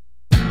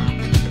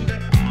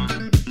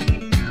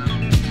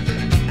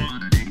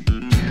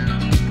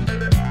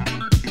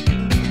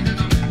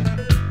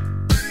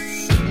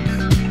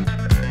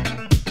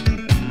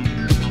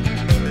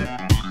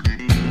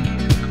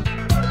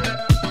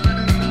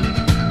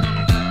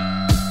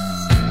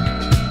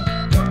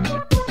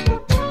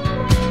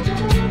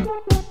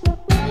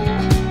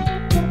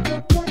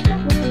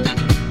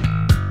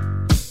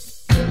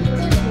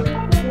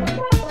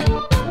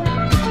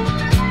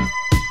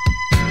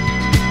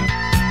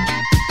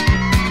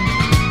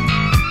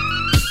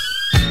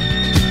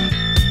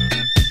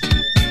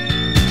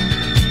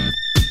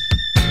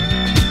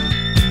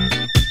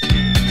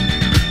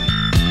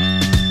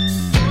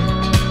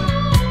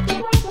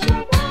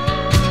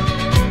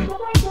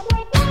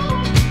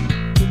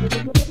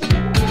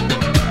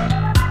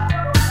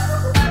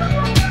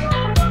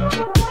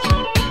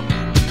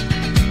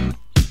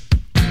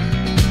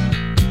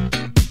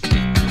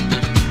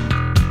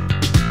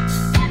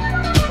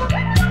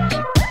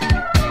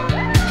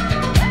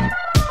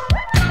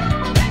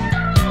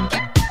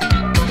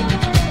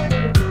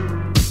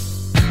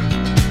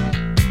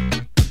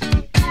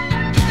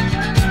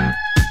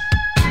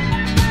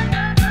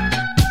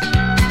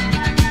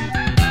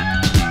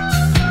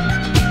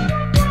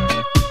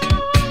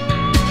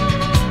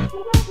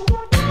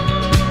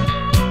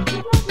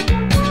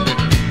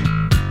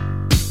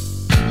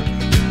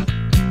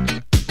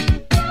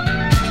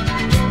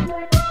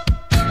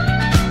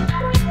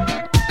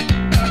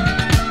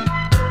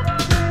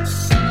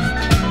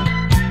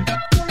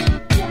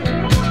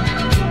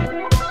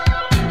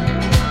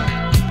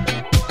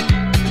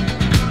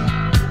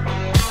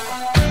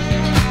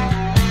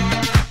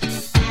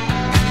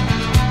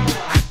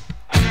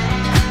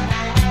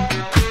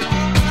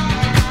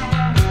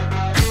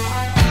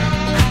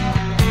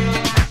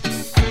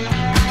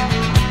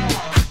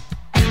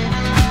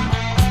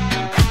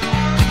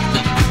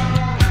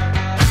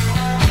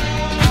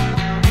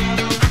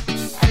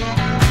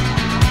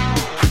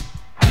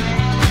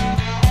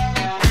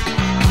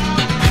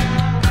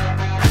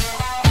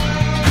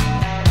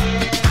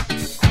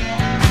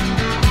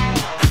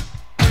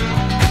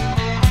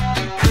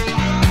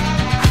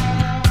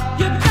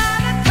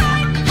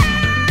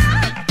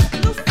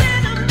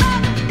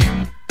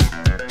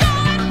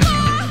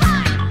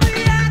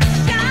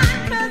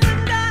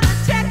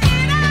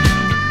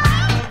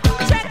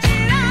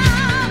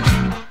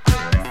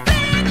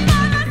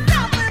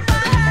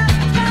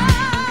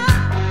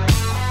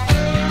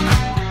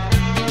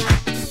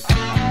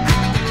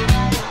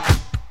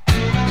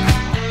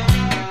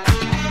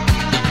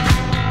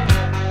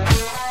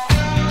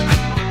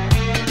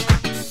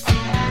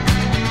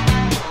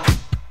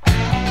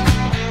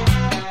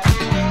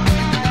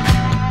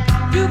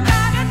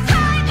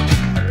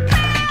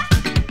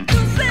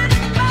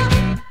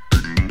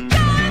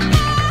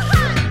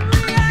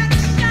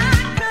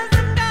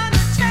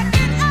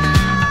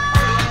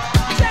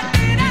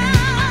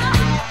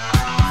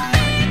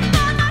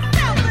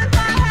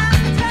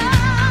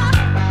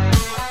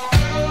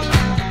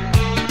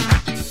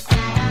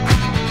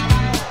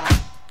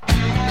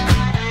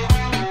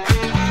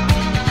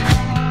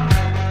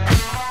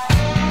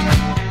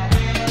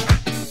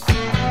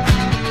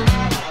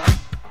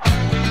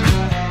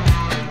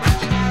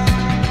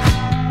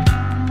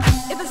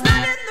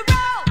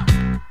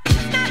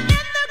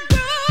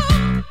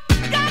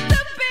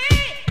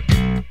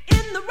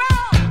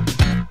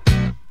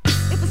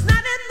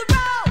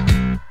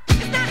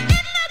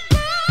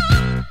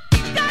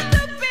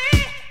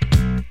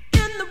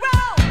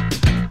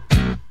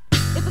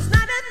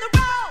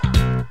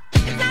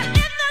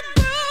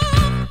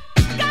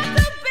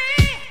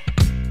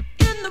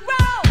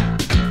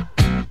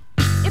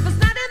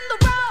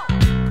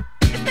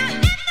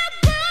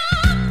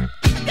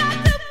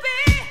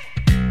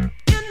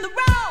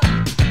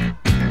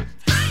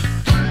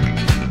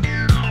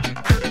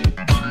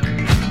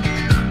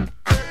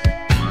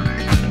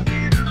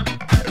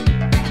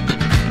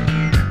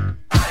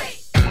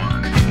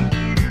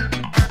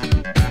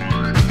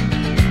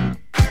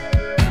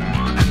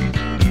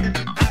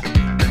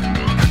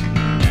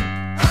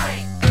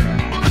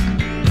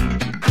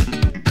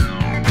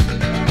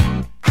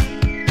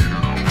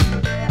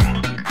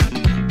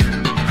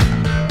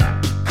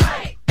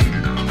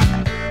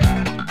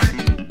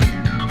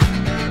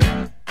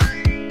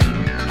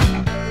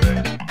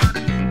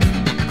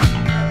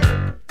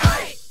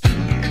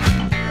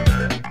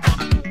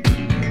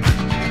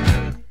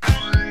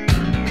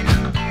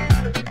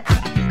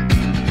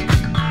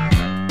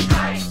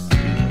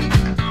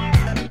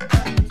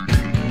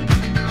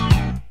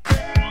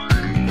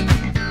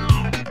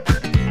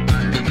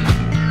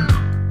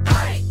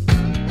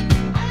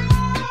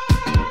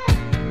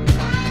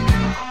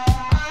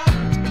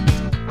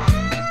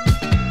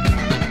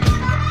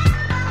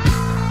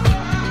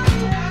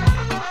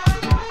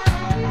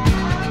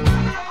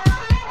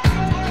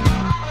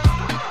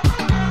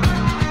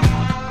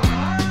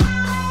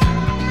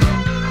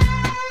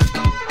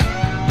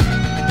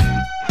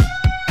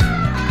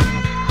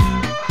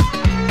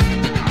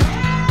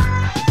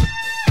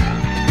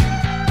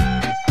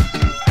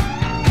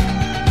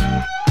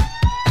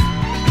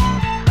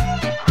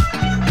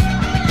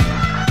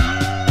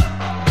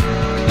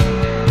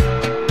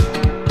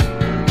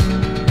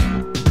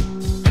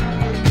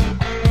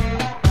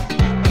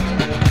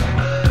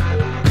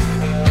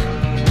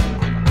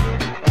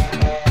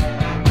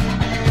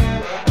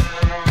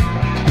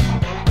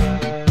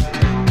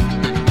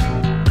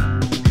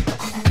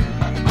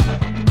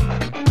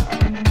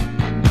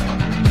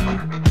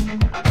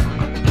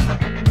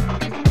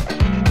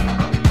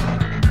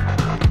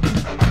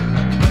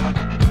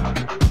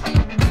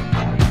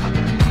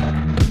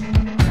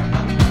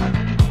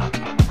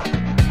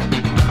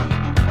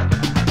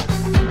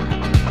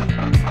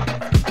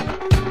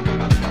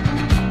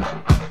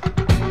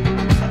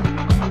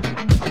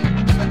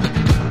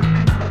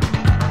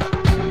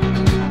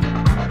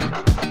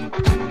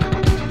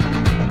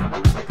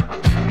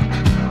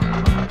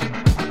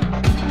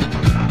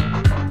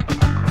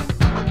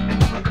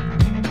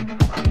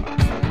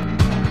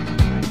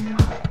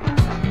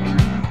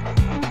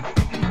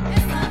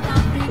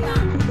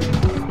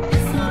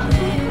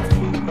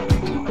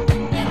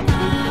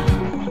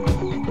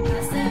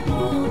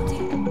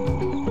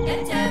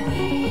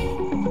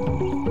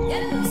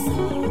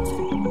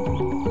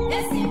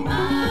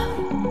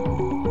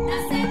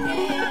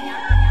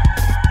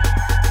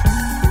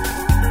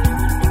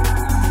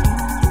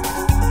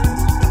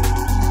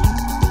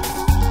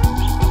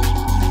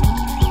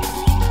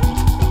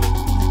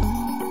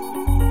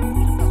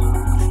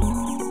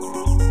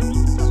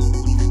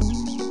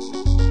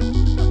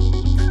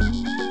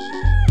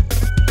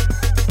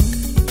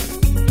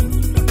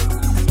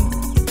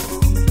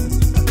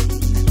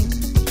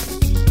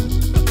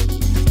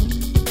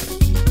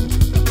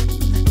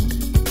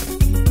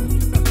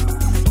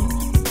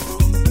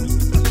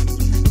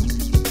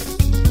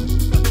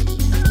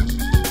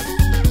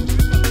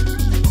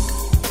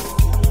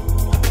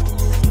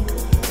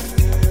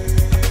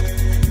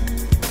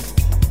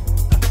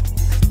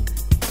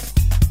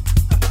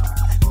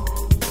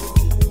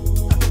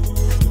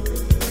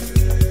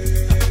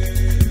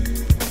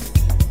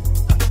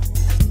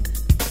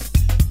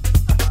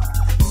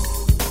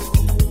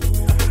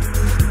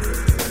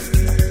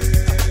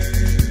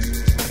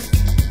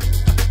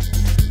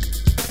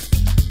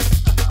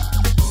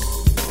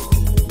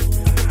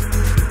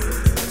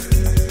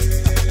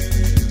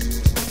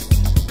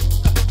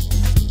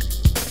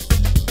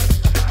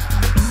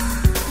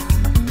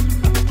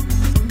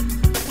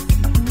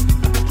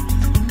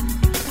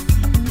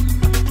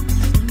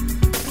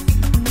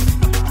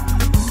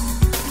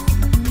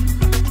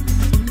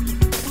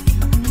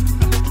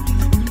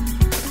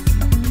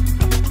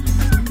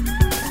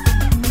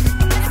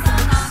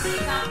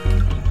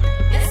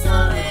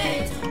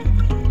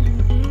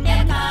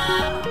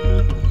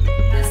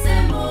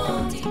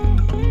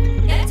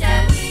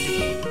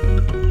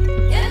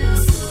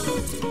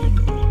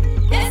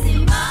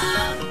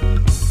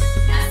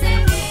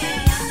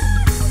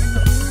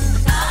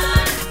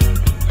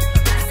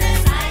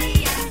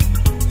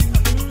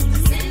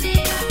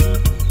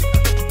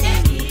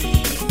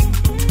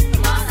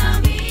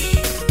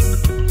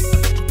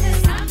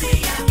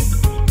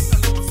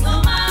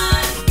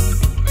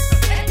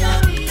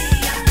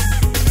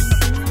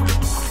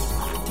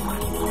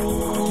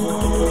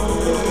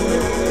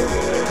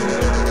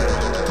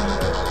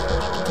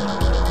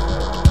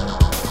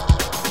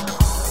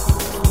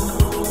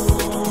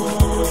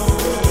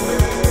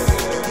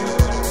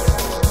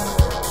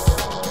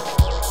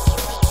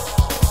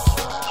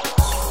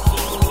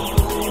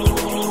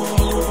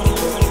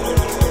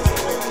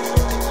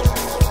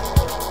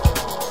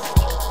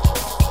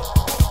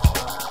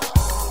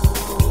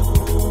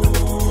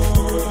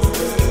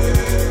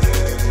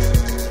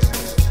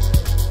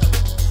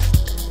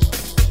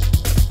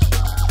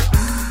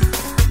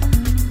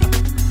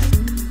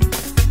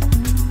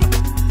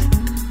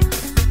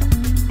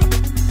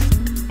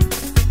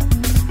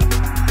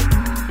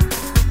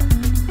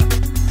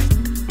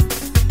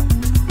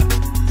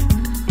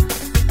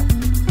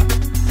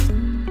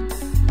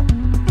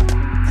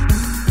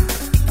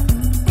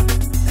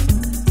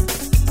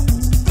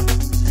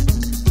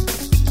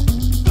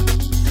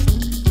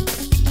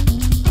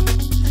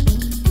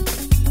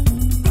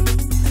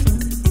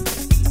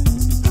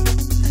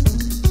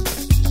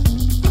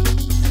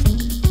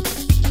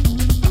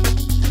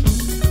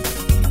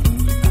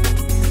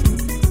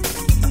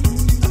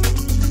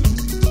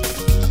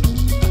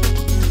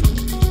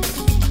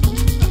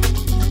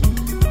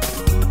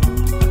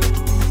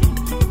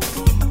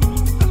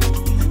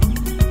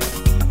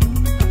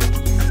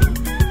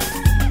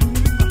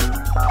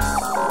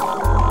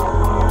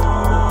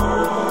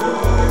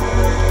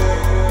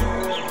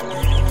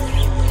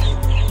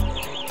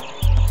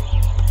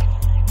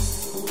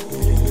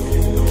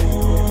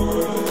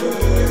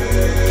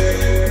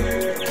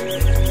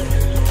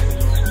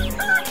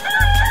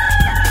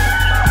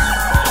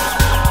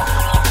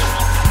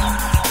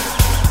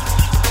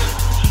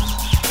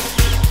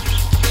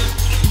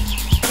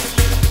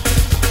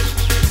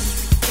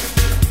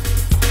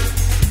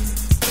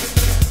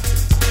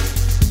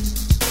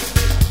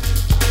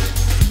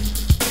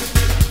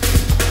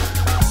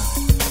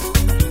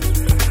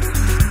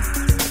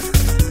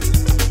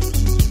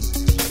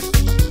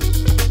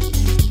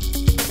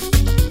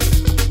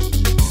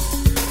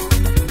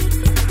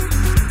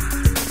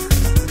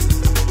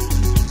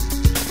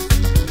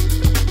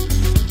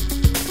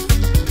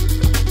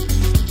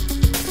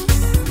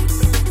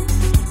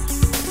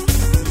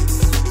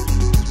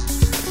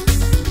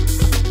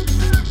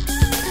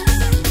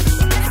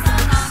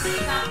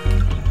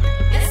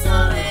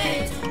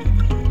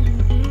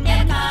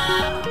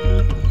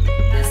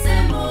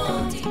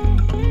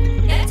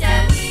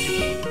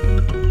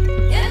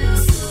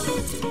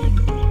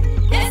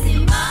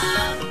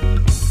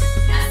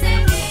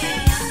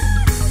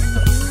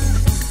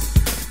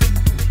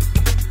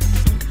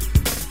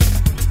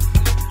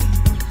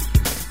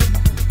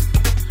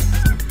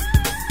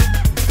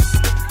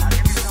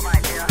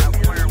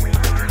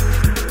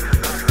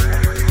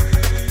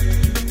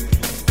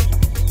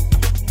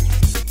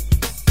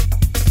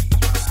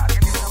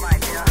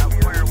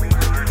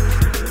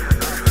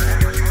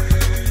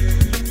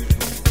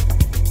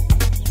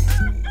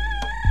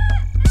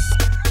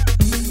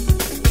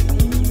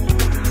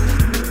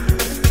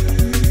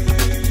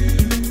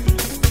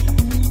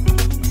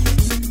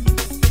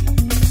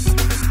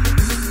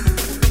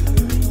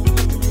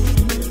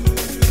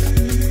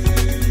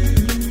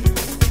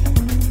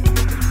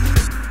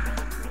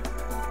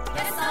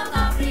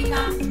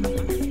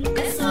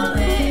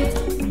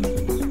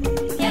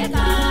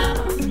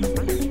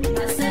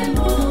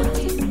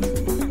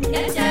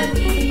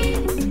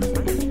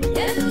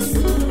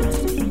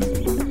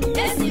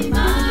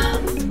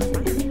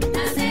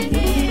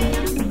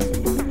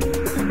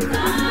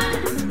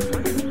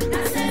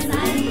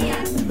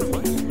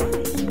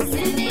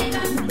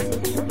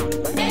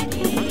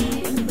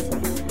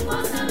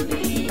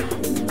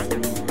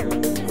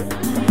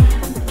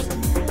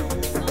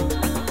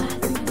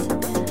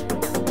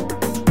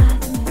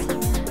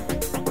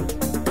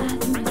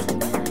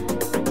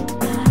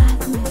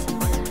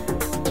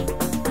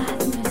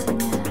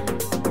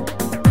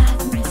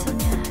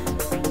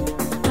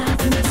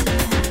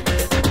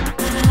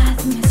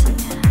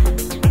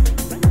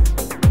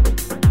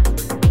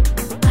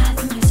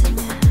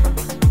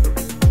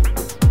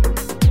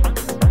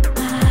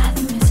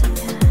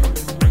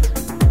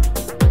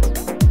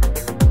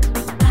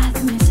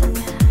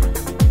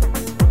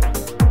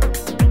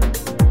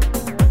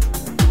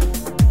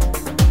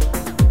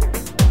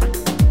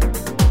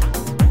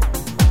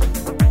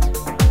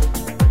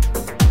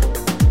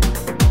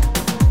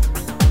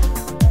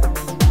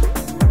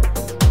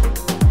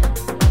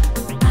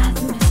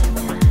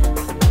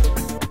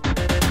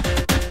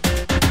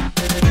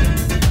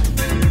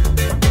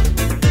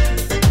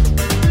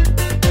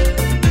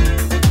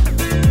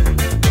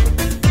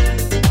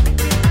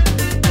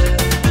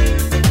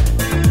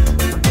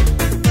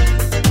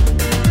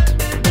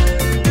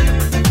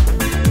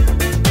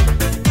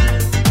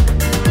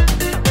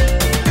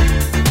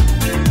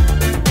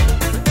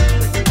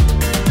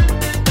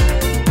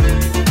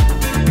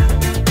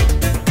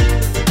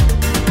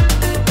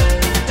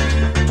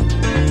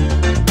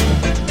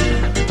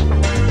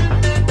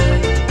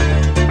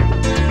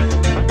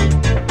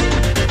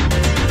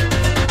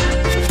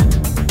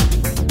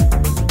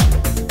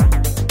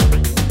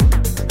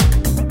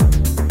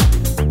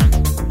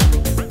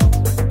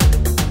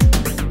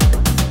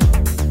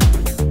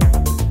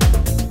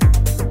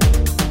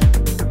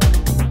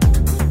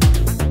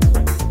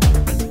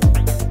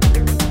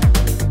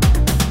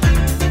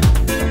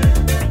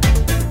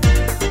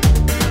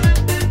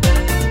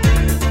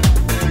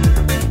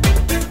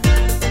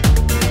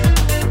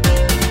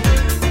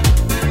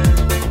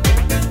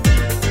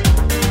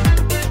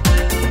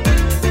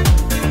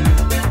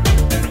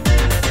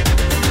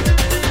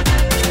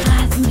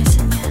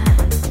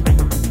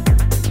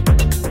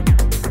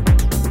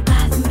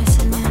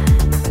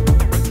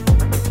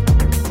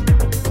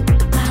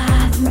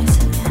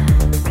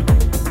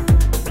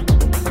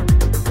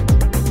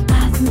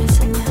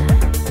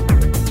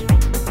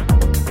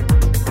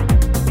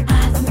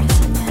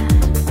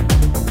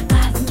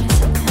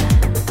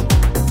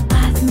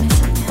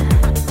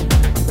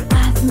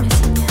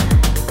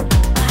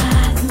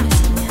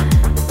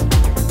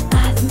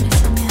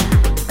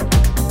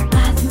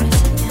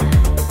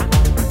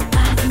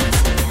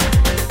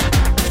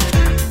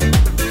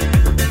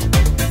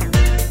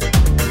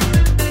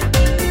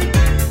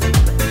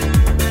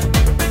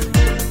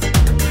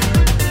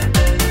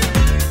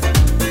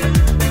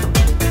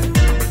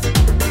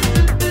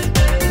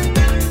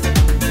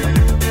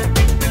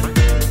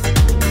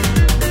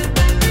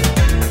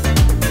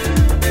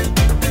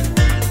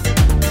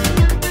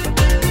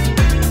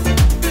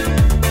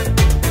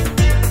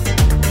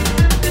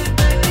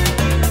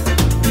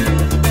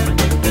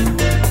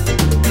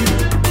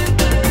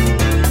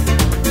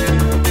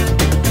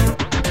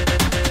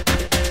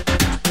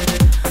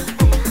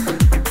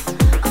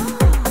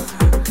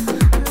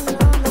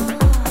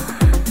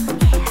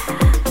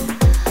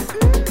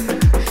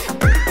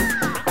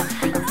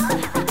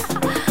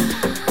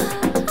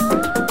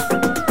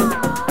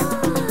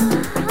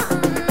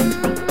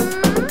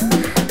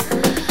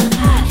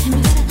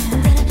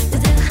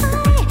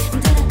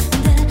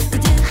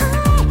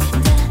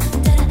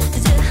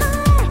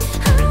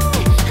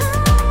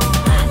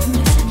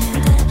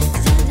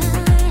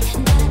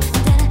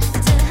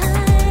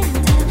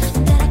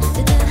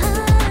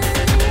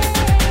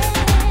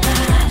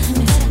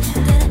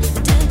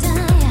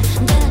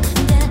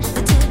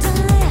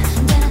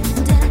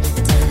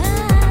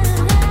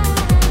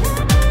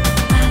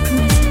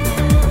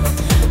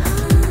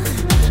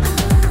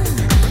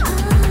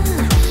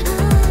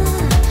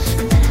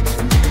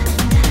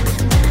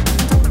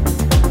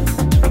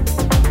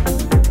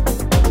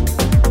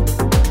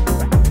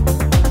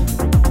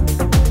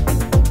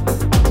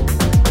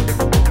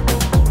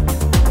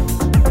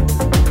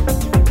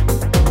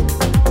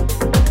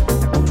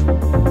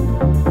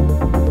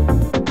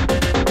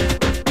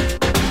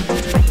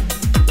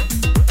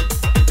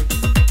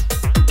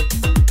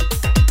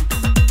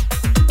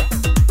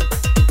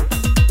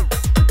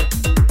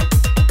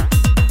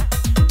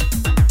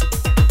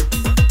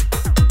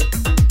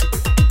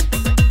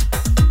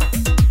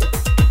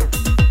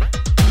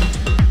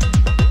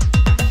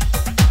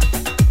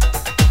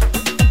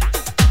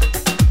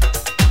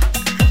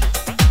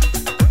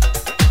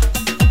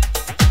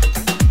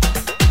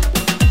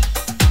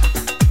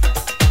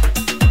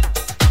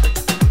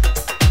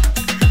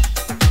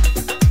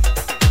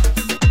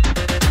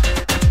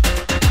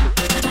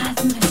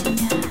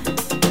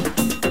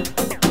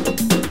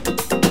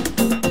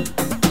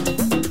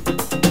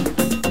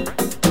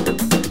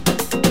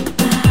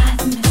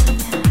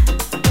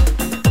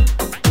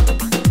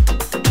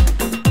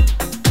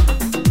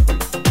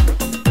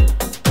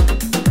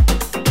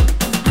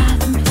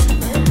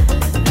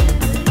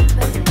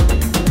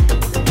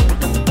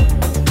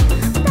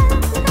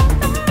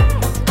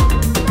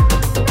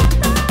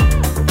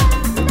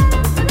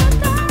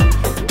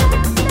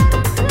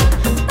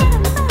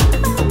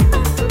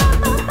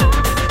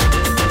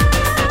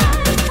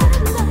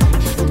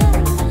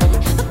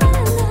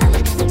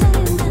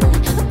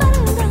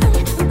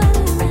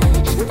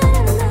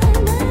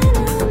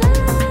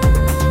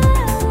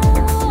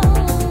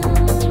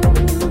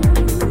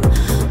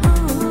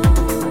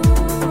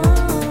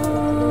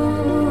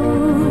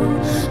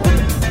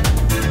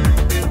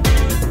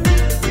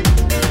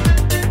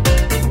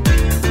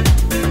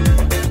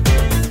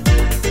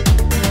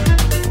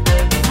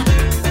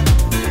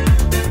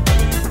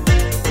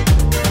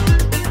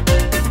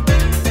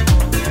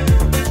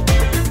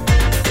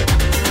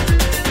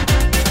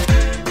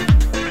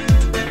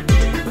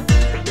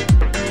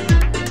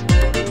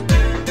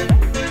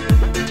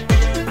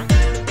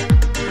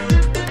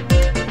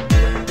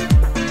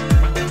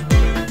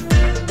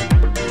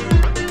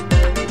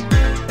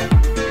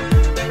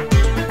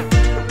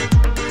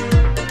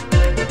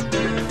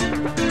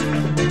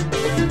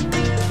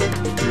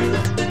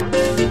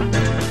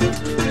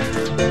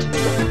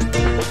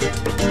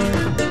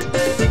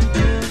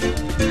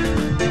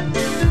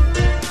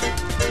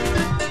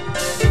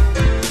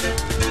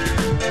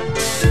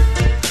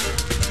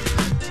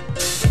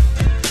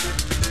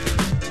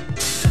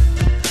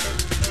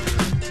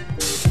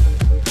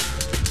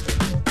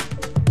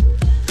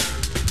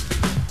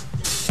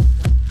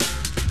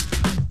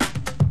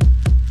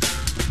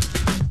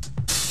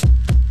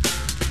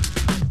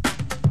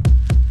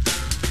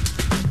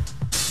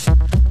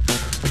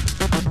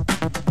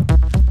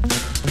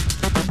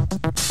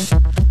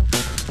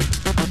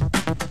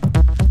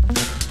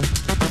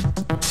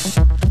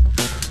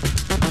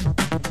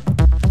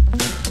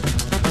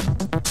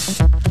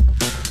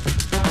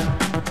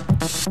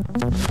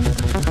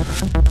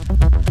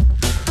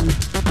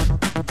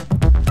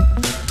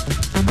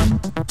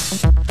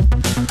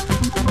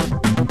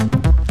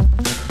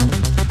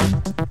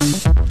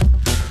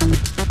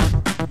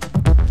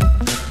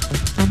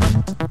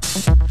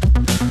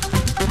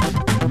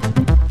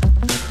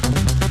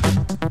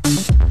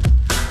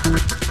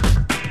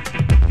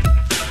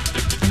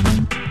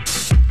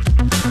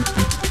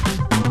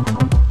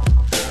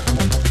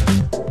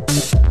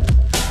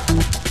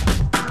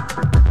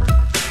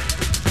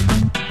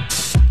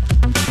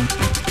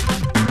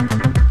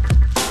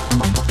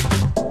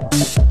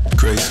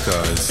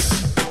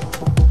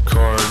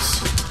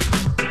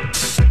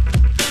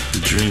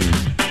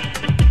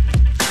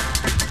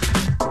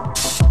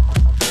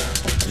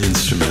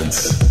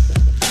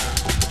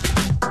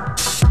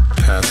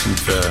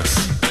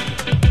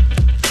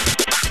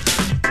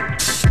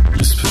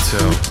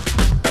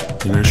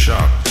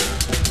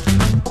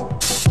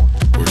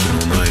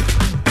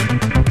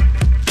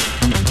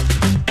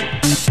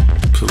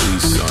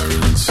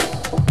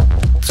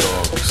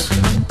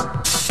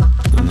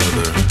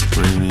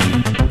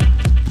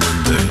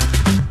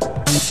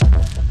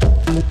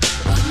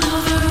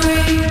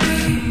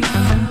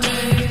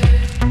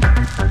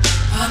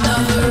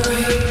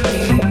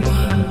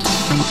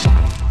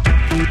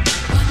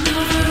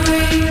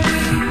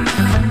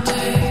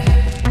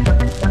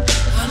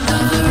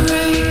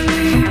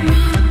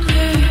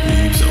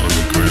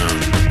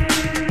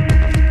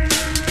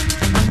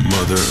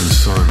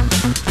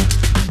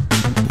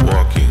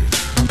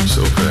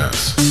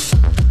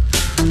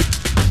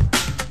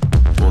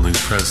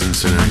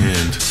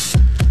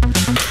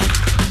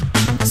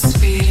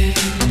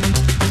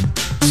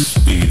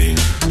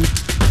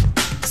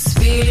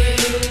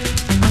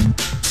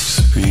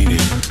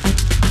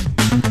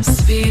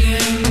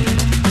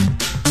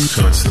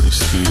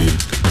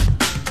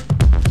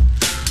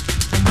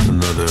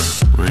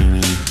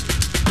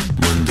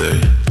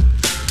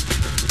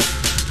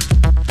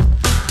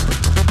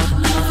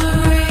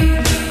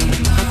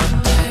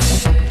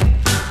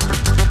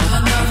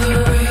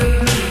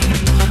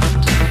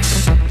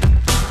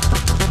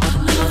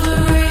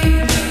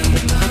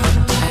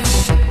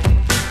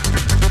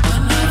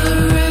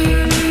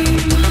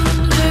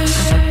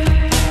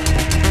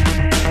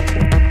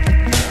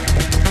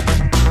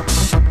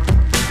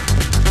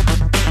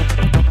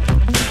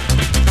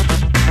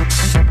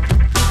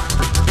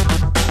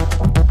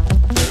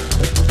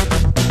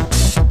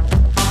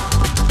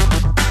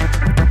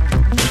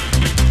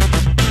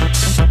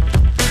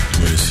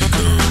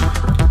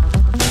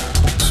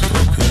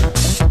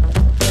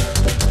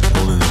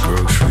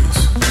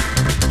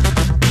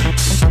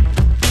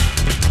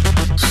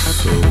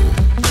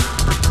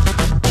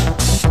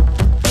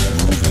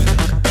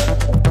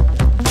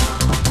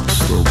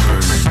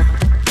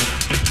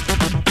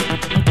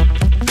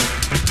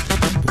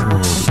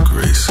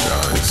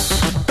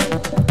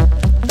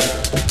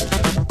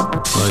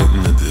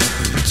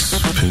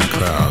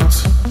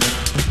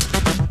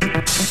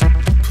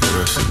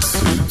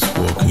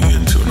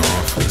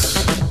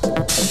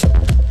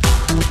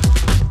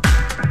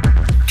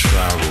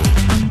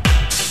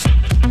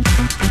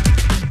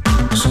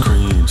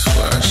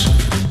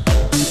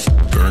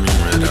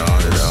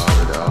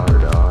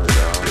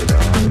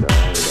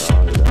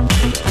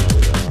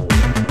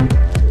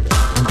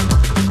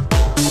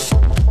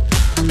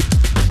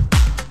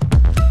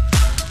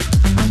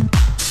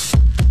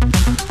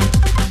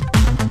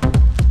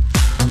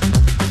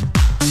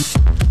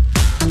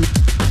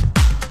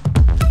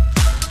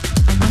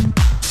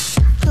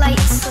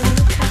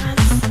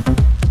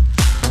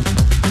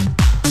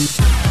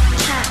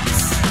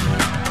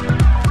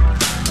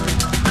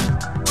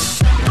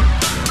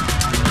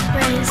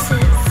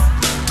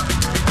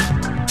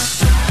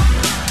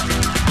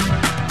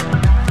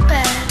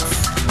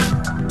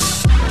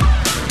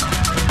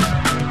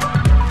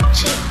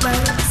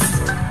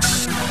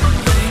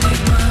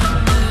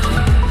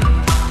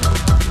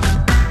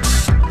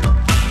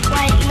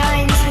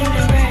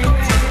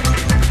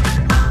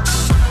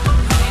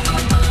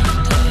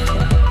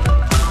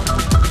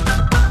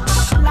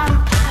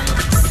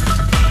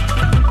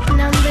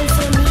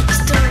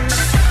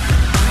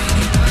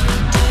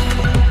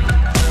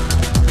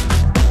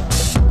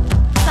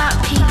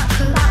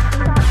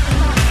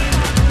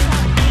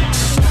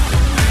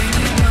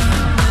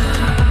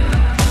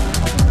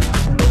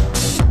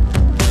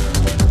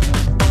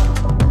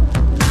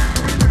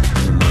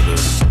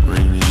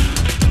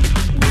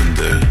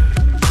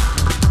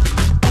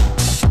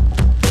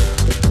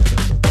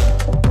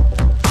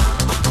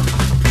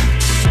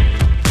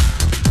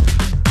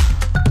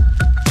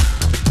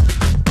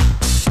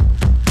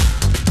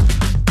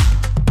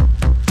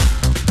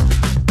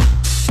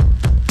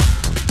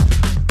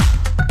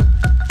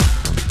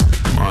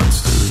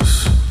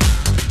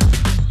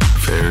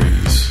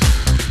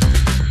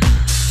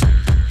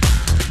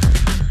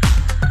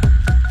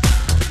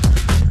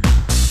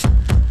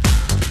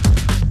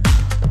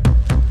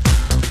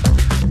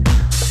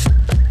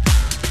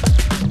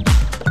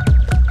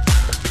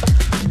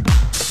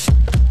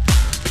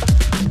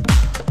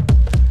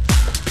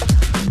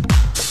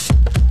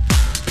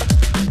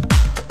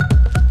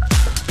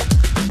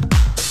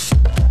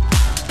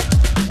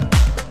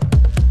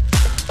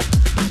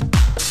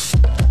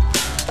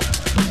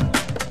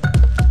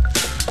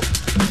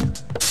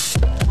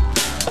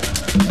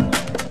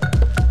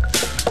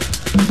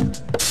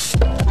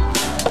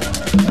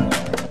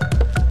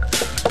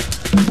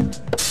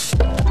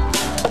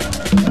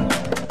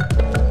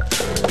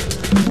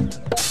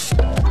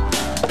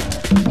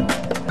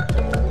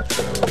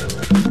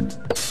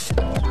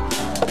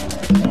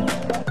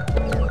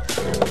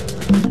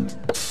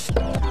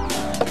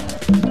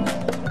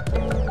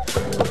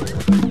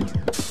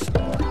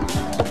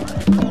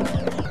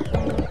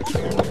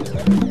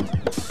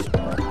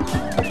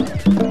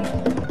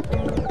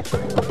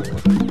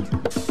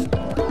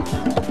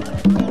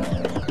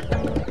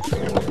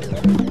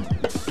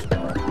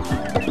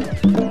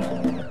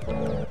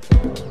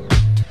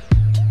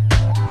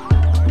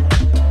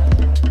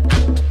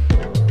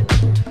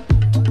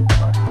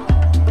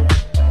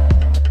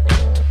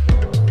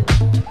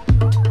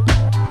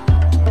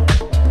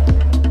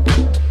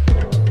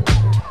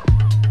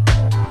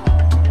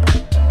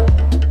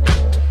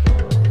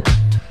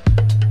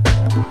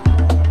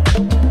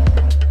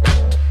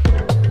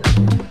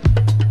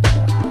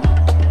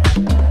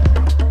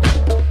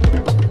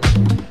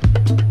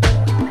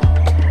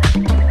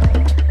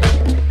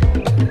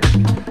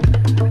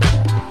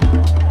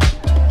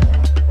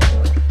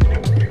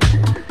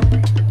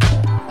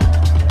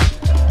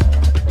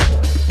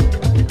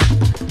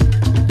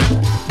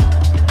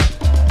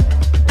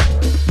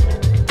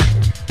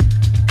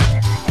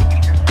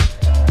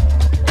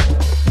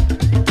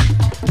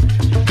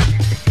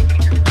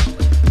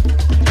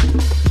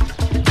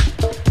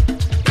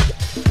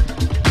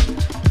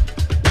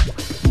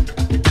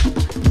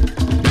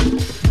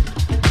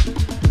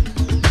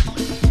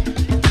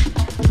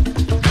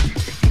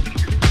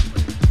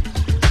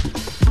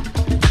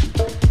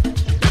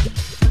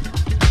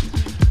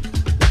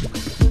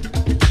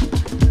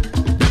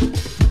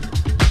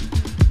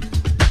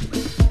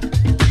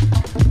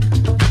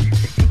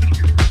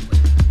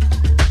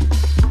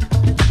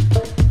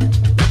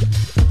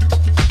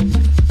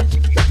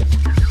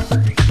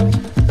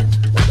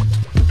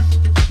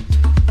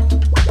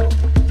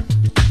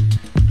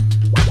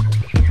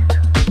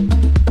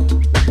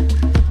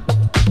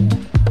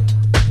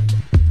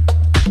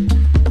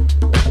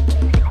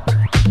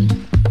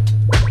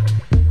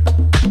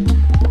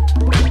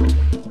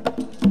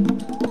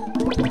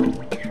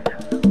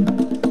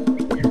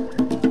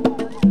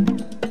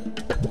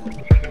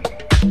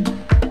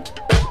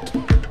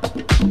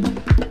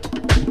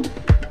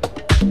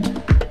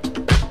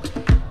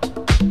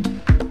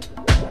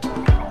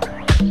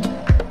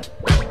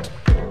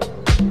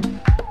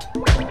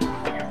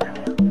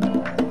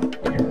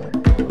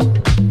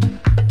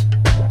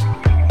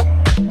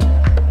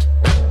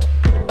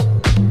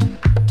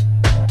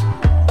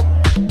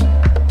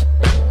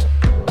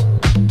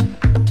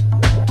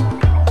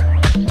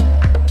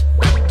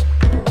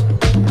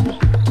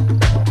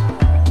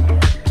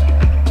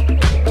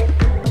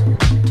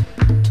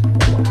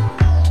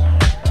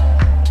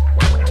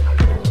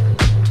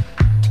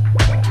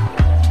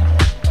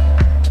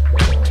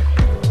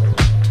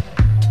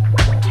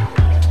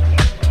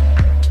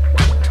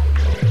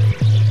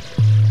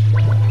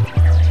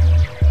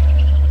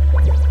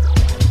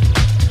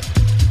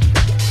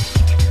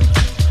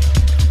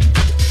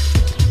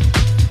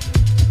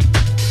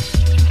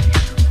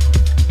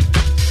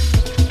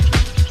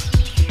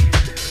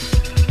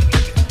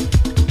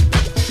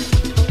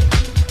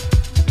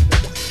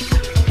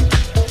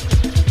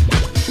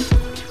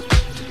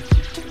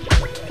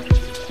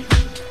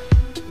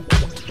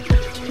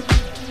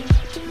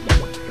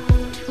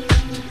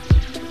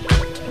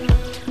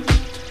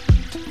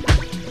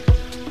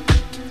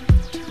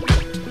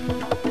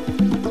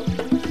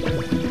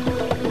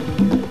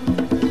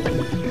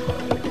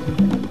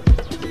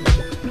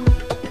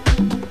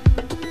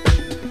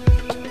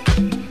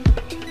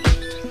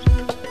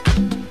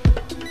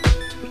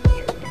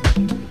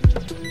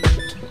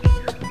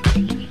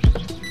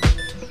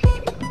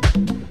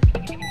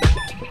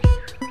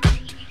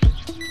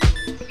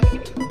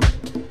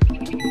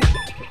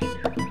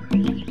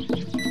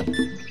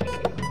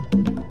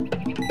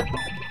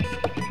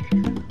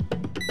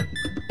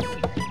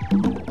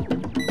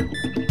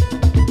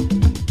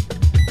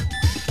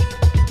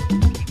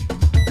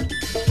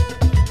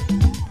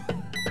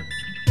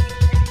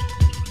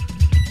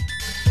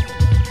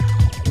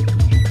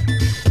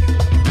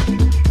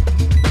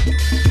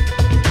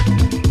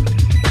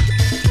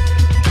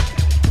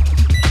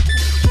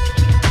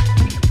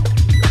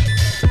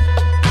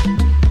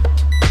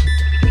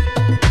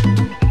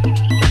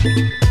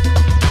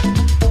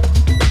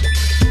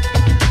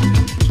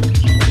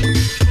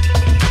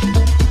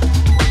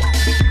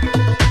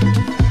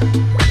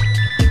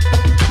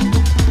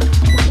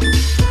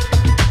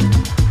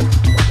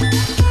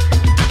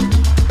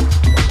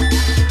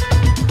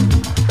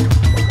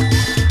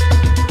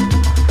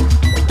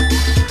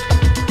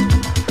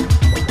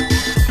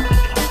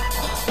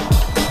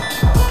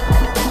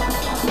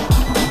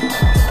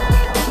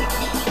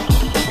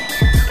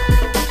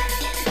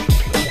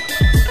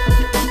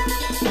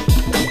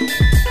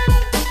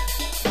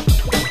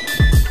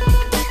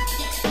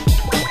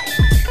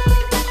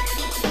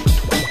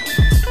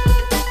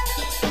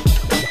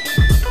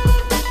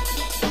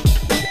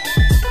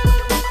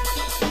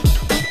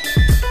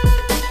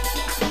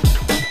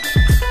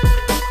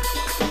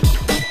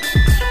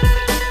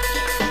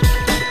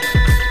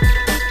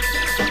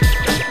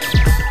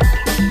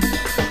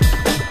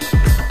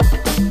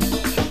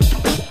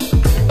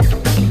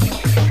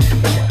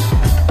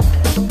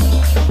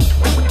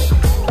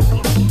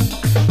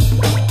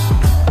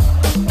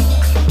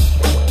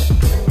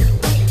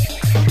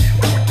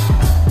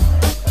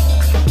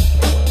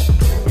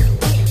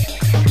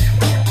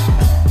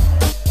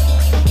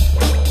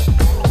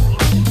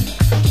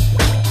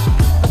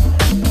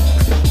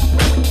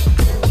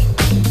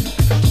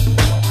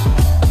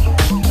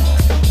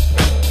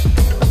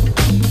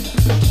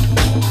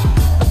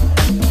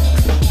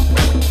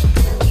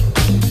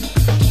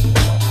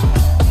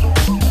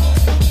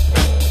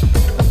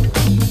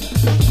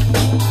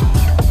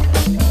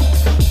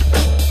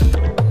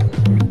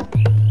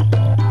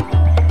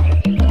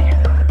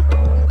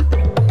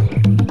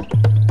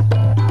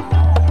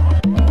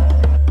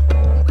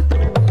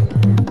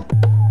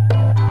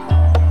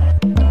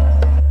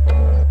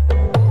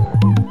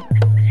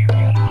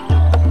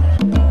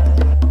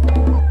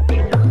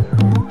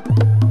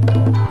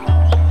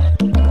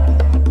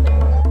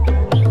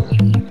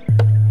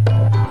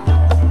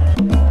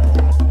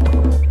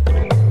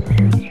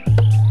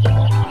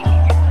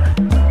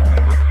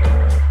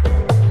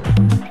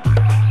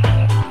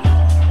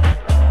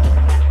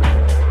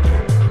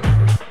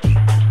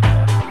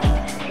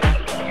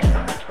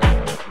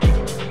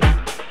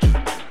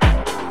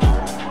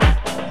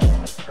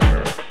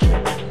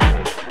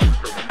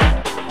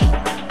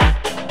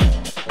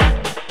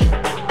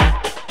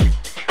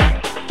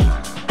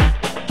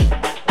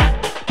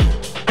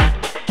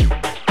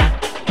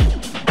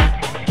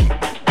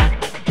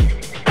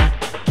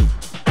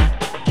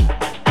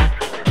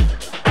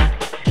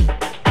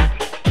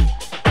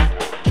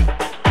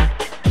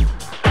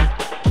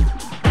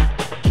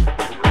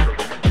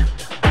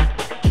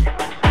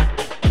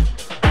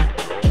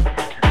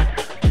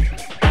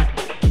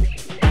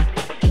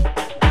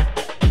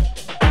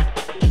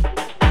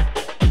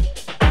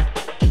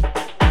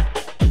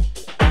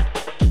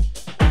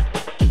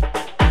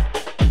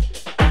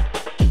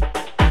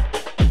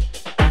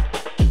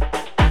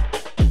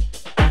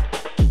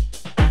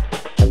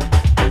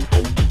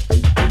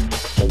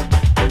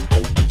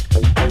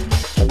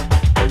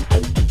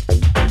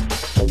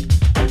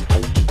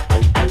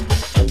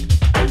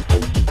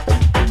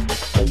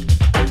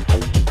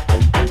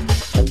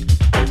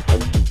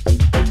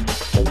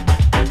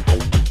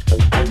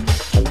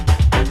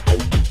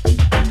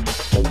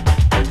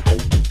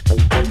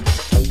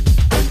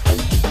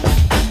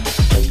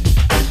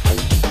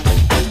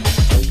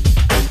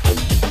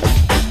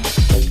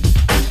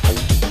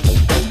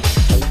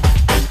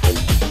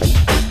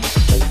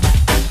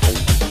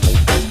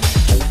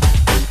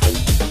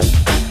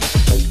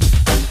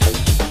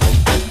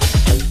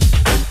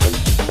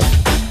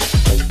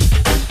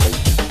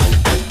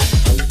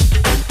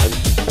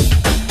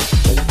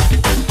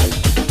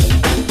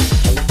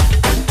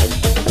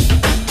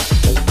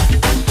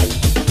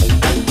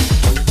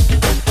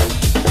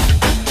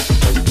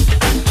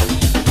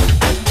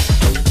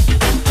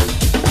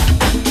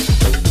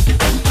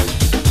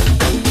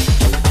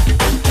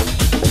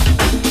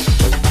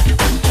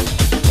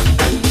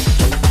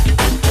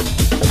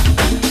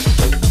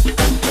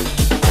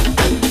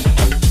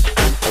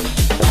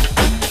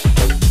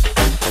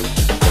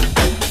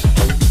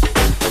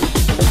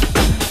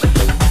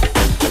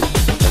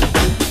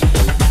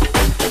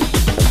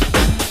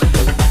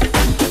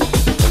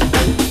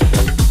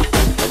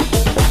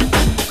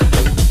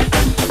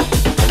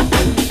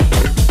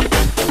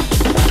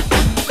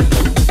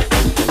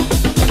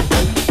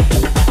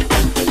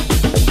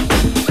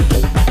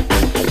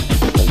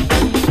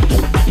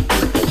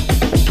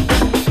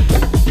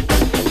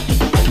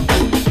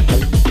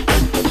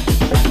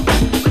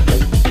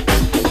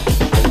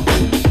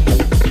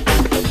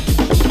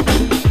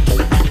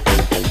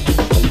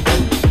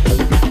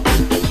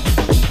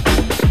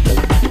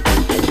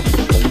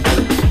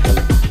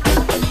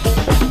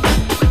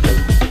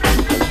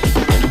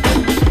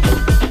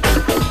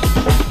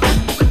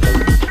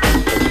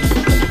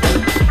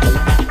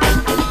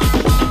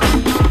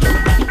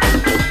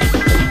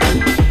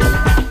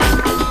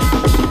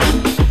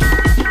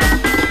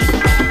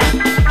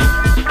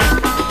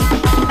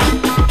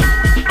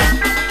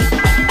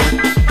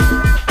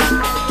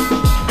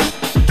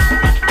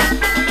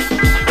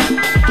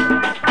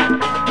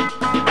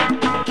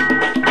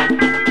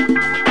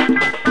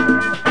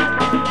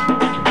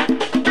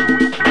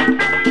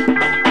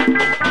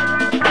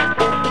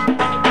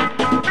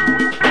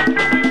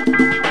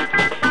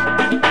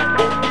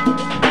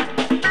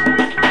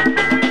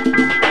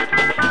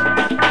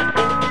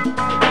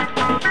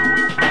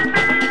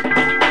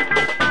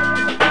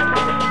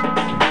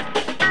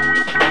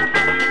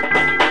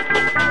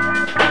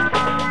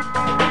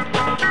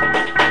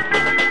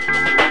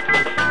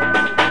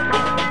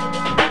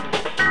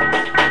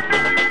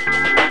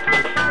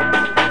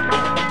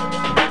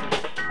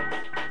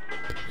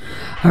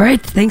 All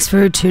right, thanks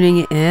for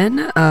tuning in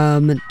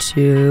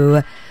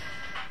to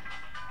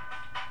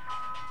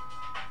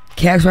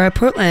KXRI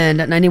Portland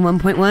at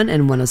 91.1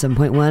 and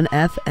 107.1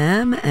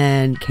 FM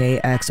and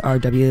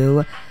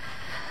KXRW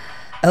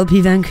LP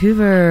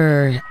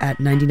Vancouver at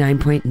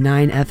 99.9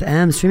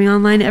 FM, streaming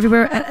online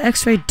everywhere at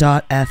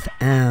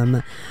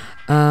xray.fm.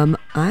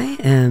 I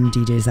am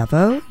DJ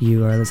Zepho.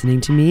 You are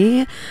listening to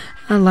me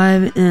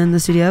live in the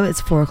studio. It's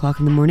 4 o'clock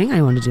in the morning.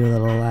 I want to do a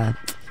little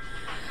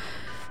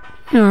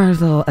our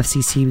little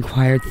FCC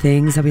required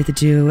things that we have to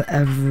do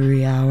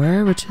every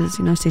hour, which is,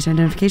 station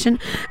identification.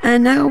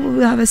 And now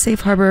we'll have a safe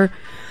harbor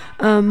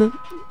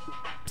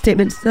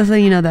statement to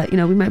let you know that,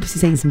 we might be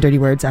saying some dirty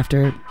words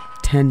after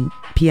 10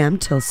 p.m.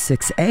 till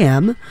 6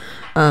 a.m.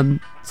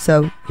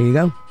 So here you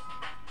go.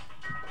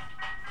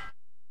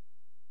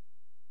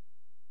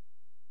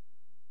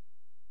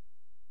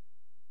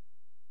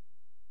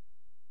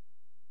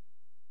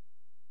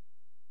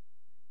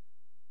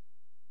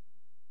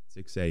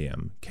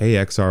 a.m.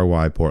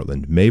 KXRY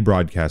Portland may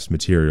broadcast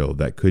material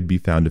that could be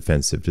found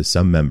offensive to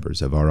some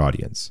members of our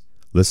audience.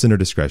 Listener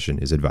discretion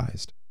is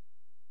advised.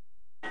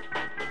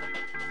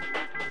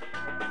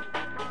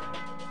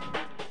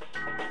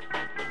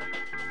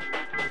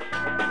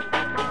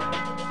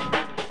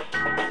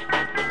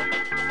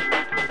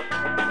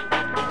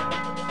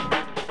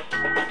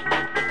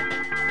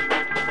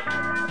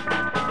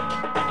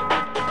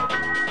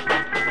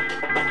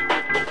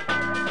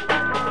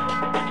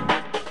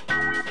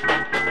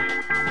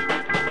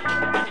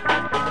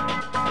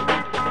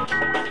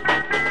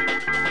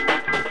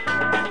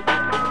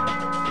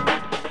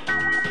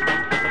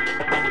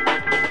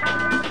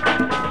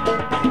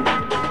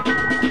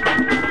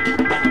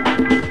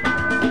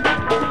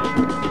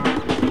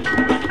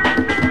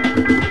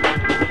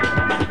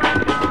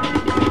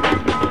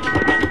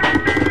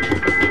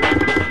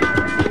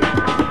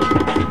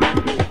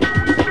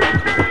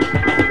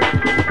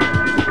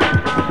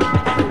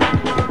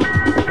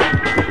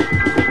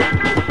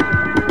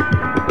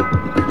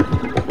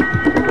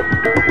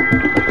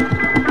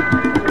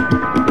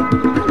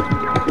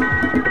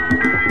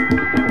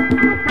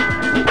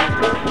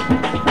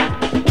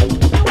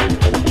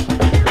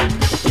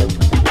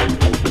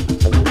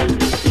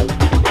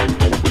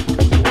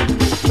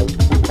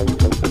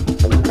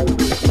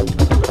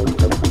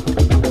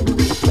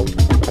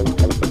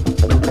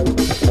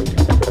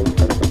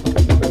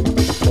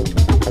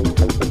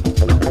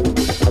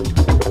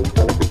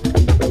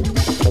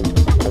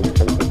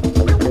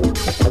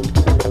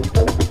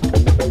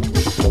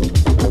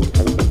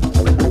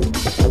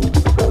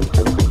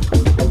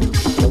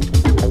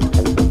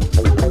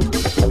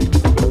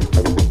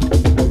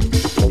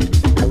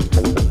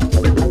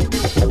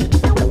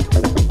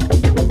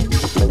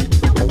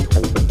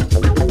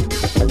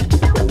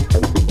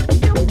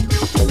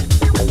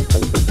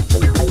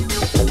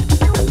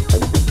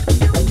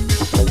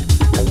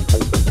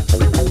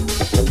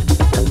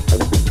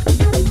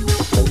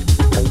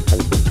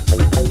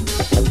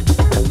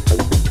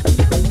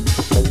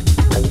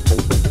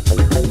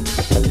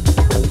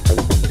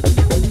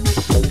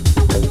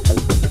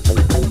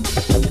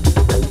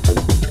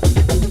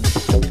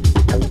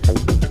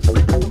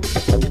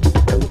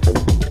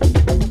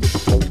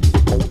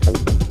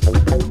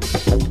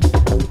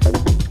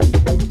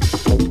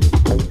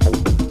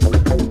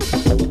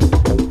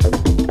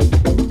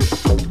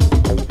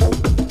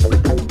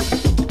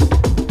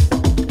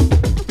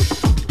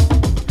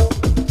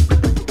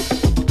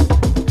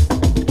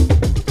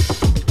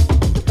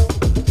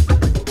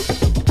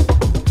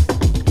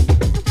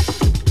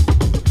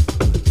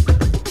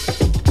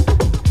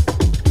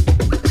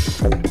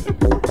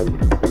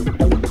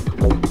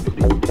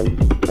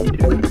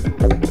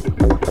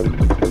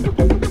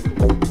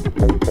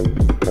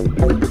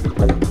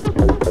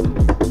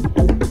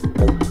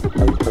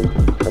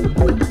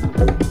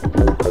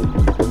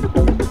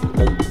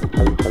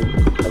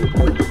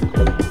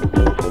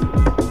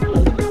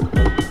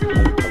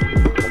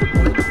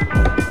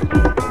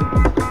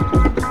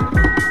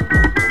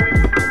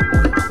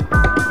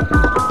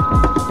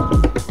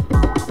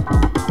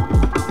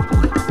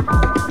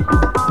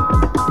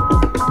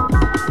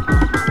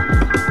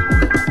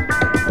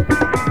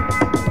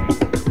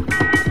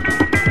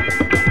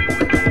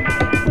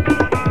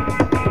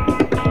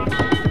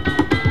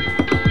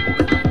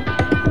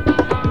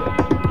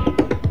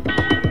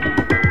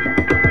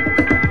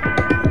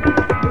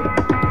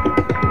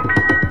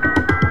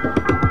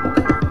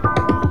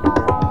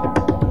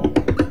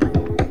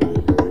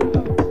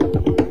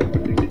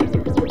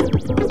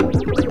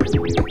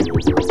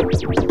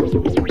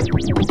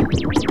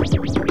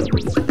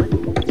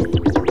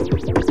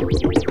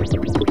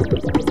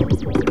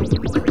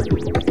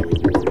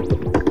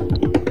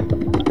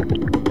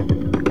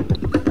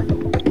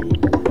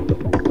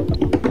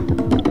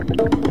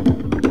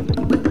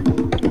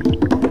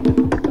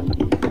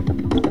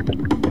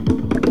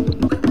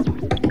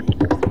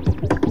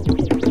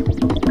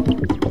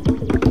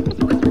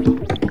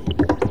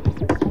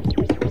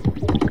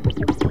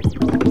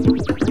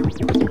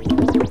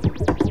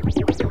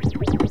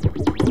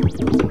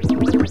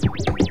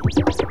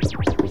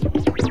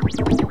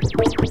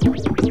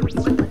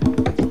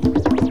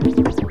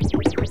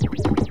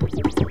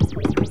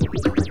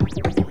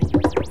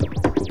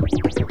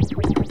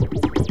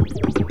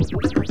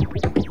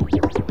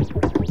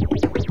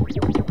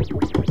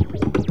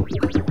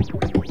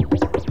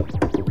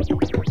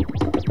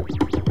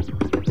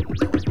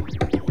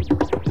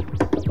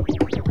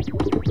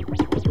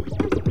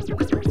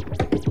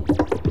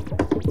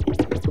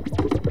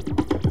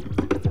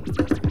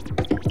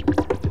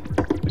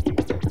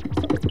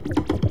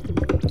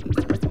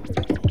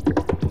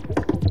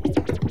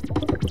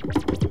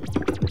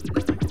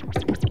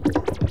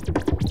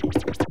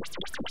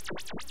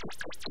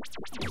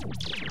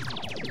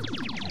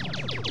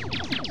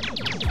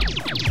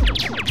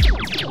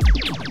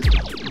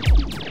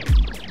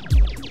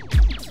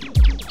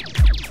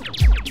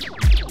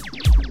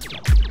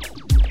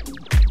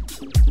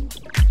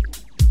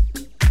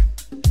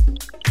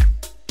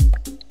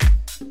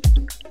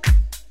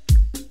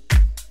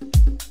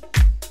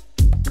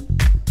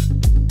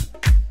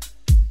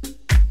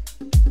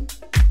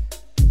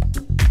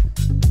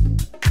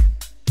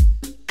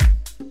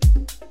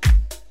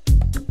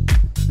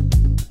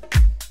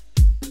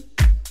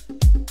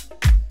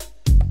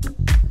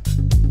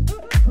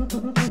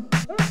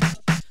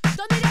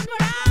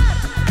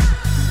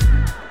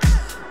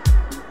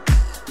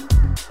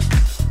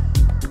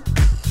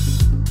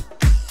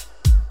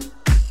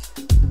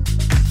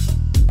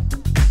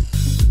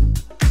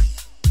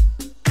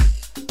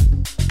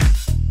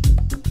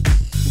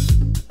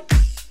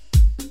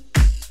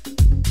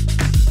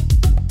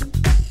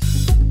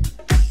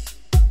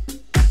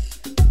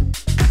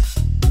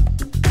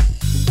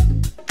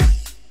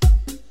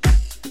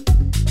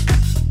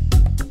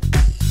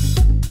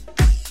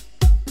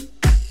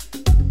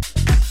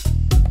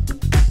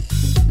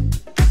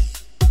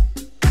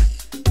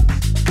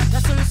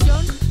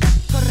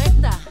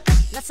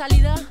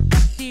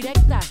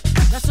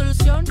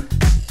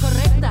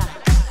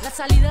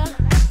 salida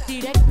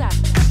directa,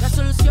 la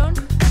solución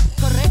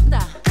correcta,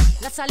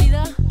 la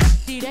salida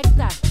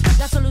directa,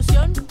 la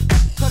solución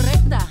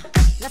correcta,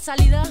 la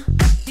salida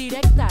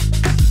directa.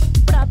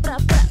 Pra, pra,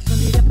 pra,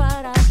 ¿dónde iré a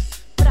parar?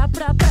 Pra,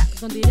 pra, pra,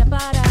 ¿dónde iré a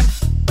parar?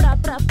 Pra,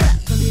 pra, pra,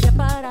 ¿dónde iré a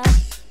parar?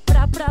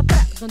 Pra, pra,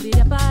 pra, ¿dónde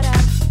iré a parar?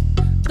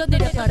 ¿Dónde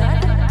iré a parar?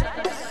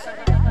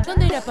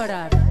 ¿Dónde iré a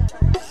parar?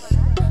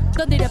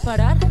 ¿Dónde iré a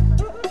parar?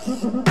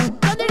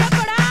 ¿Dónde iré a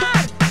parar?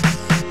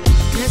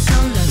 ¿Qué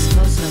son las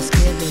cosas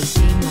que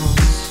decimos?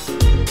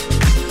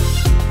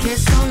 ¿Qué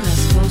son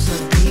las cosas,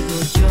 digo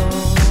yo?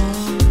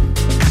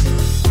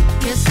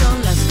 ¿Qué son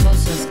las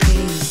cosas que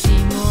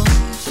hicimos?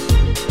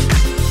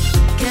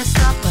 ¿Qué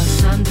está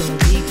pasando,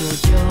 digo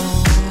yo?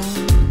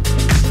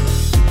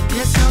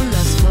 ¿Qué son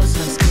las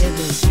cosas que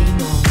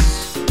decimos?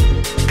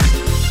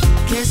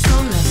 ¿Qué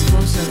son las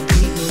cosas,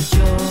 digo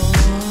yo?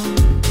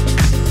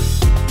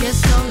 ¿Qué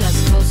son las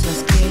cosas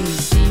que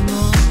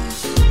hicimos?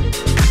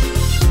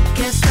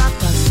 ¿Qué está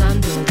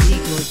pasando,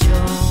 digo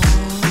yo?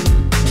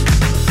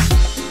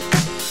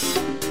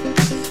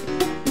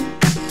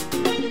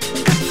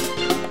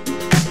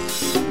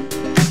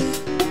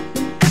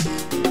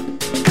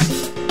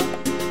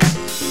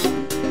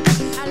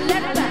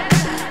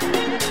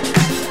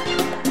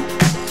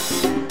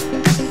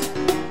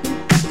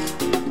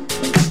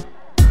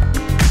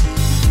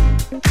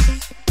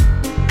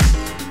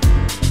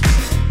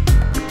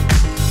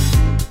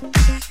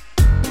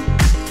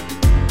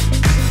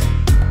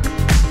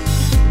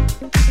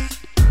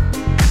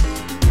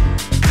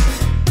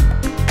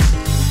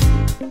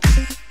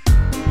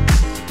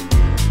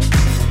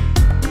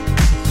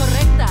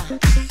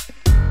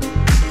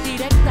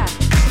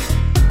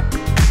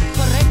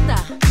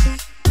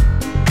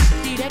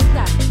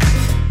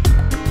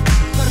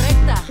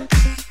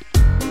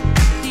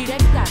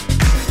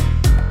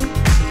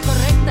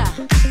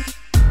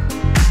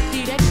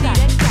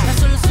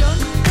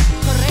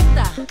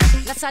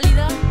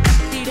 Salida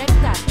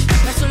directa,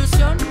 la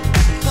solución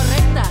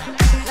correcta.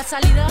 La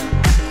salida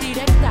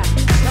directa,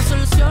 la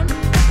solución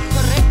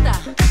correcta.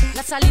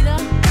 La salida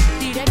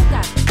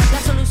directa, la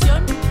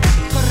solución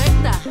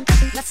correcta.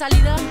 La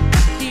salida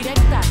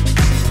directa.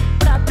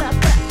 Pra, pra,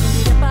 pra,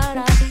 ¿dónde iré a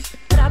parar?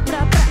 Pra,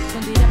 pra, pra,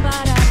 ¿dónde iré a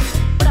parar?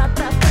 Pra,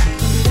 pra, pra,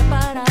 ¿dónde iré a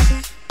parar?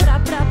 Pra,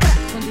 pra, pra,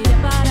 ¿dónde iré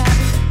a parar?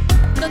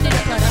 ¿Dónde iré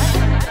a parar?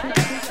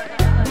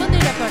 ¿Dónde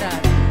iré a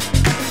parar?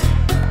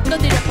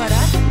 ¿Dónde iré a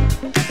parar?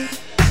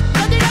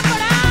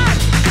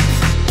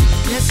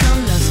 ¿Qué son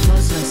las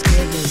cosas que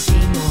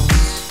decimos?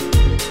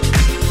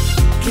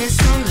 ¿Qué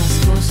son las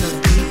cosas,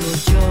 digo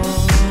yo?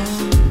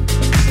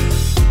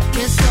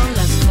 ¿Qué son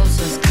las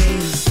cosas que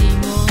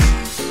hicimos?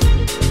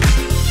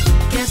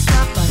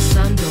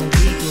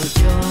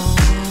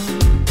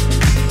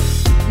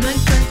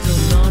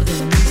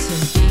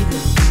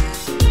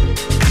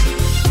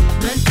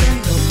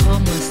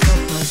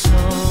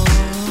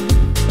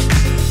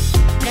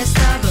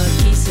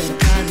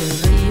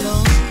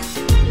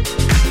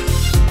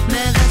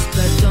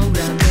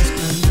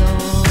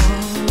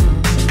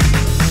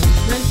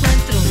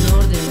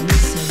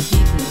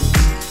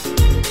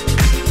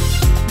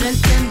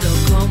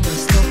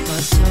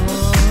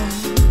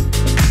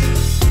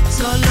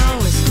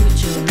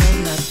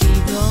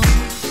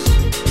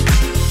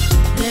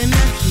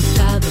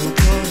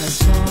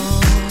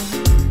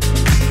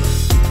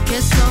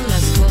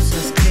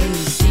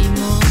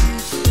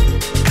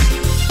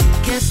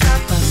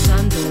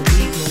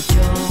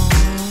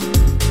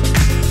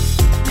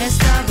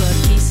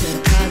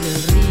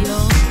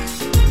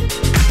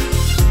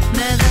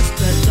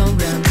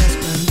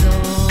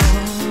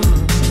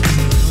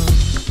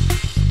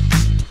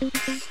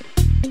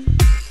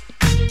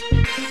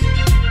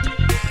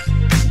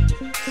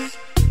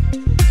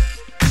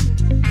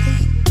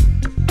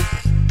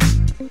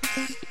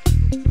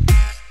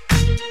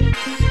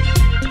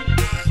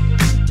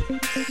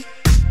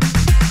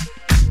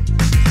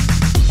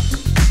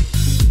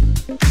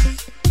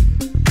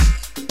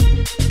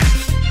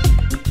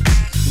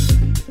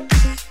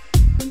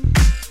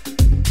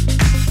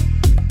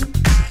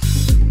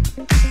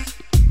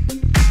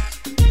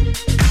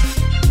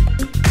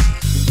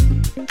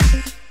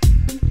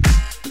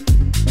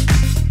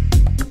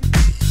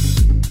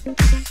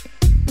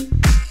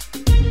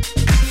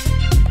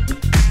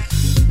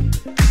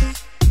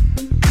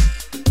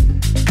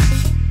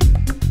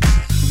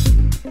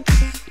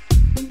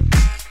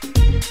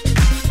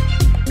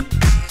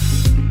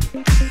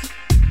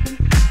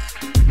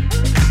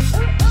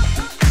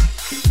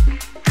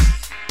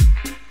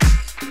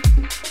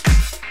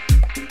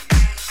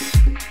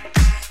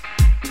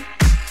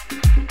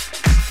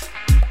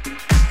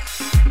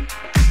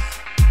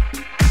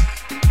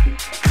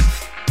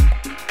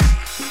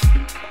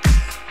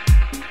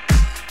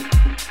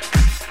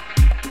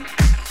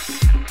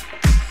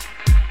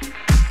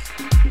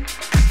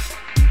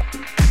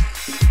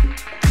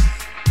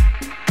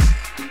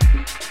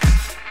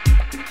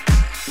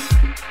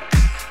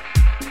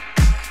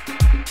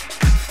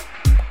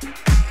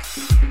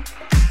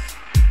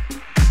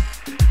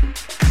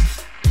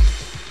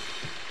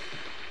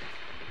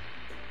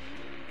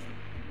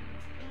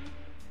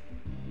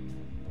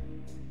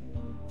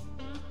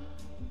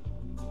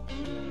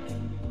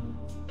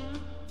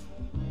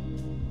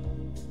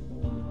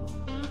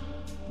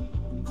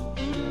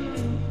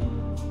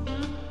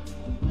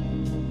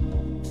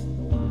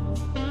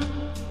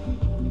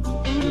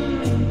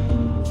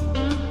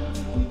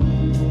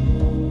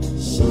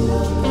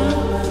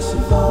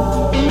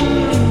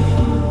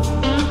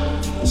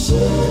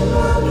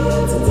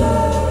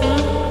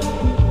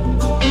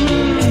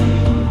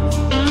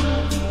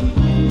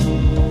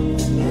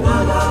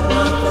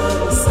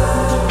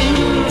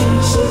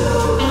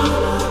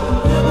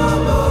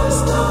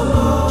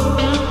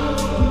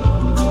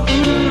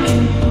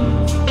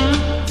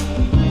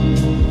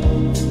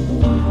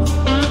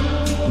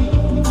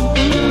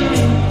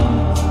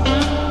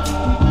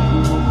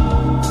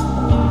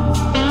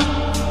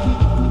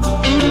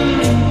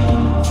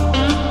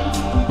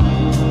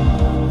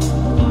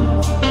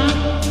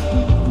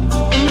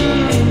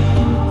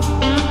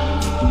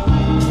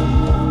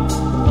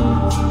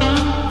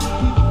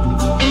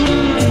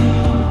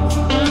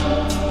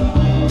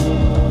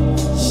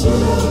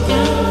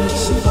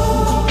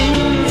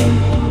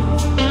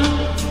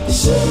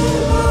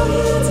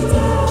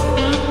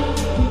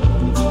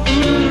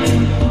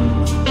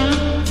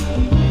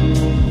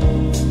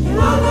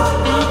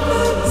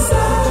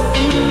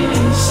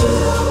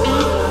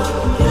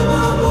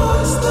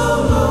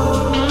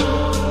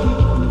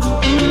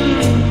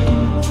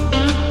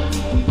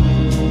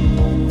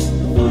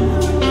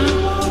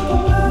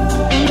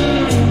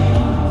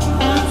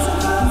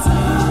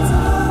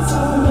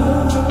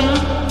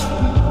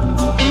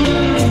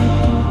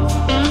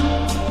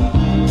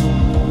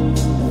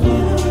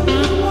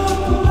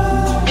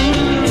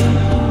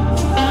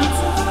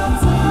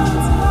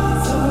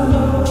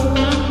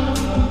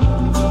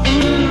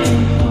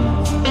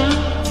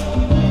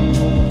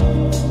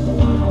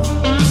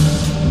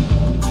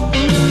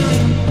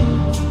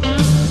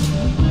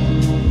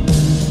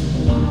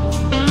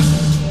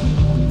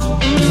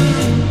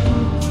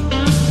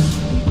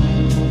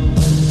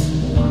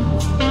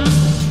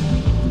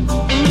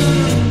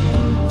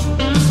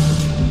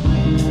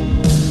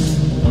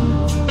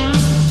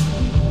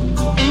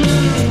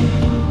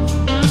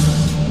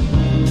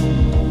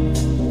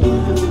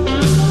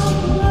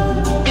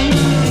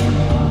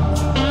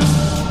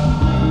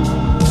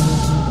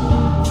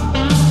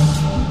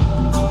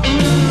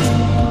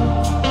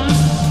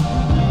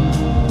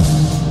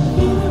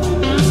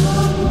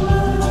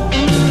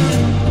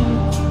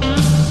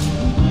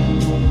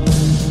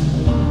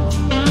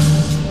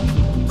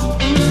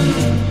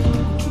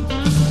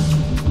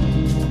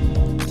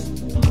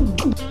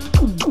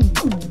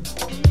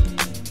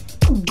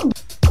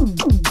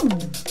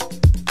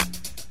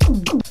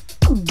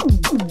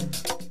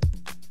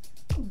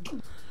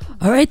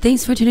 right,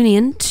 thanks for tuning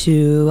in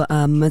to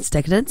It's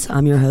Decadence.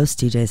 I'm your host,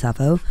 DJ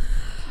Sappho.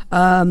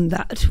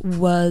 That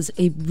was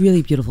a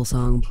really beautiful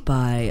song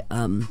by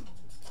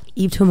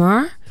Yves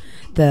Tomar.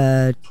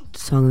 The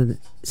song's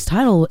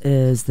title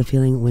is The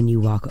Feeling When You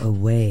Walk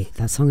Away.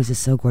 That song is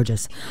just so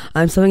gorgeous.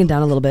 I'm slowing it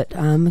down a little bit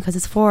because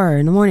it's 4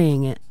 in the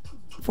morning.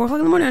 4 o'clock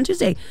in the morning on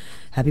Tuesday.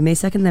 Happy May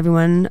 2nd,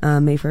 everyone.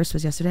 May 1st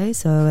was yesterday,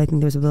 so I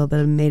think there's a little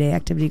bit of May Day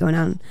activity going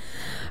on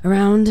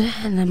around,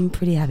 and I'm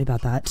pretty happy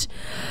about that.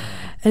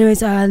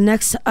 Anyways,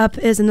 next up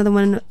is another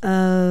one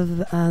of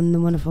the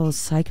wonderful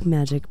Psych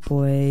Magic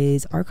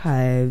Boys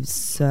archives.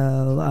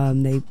 So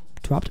they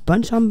dropped a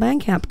bunch on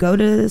Bandcamp. Go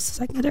to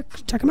Psych Magic,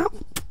 check them out.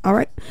 All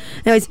right.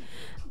 Anyways,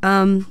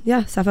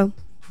 yeah, Sappho,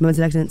 Moments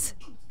of Decadence,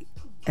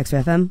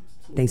 X-Ray FM.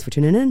 Thanks for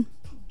tuning in.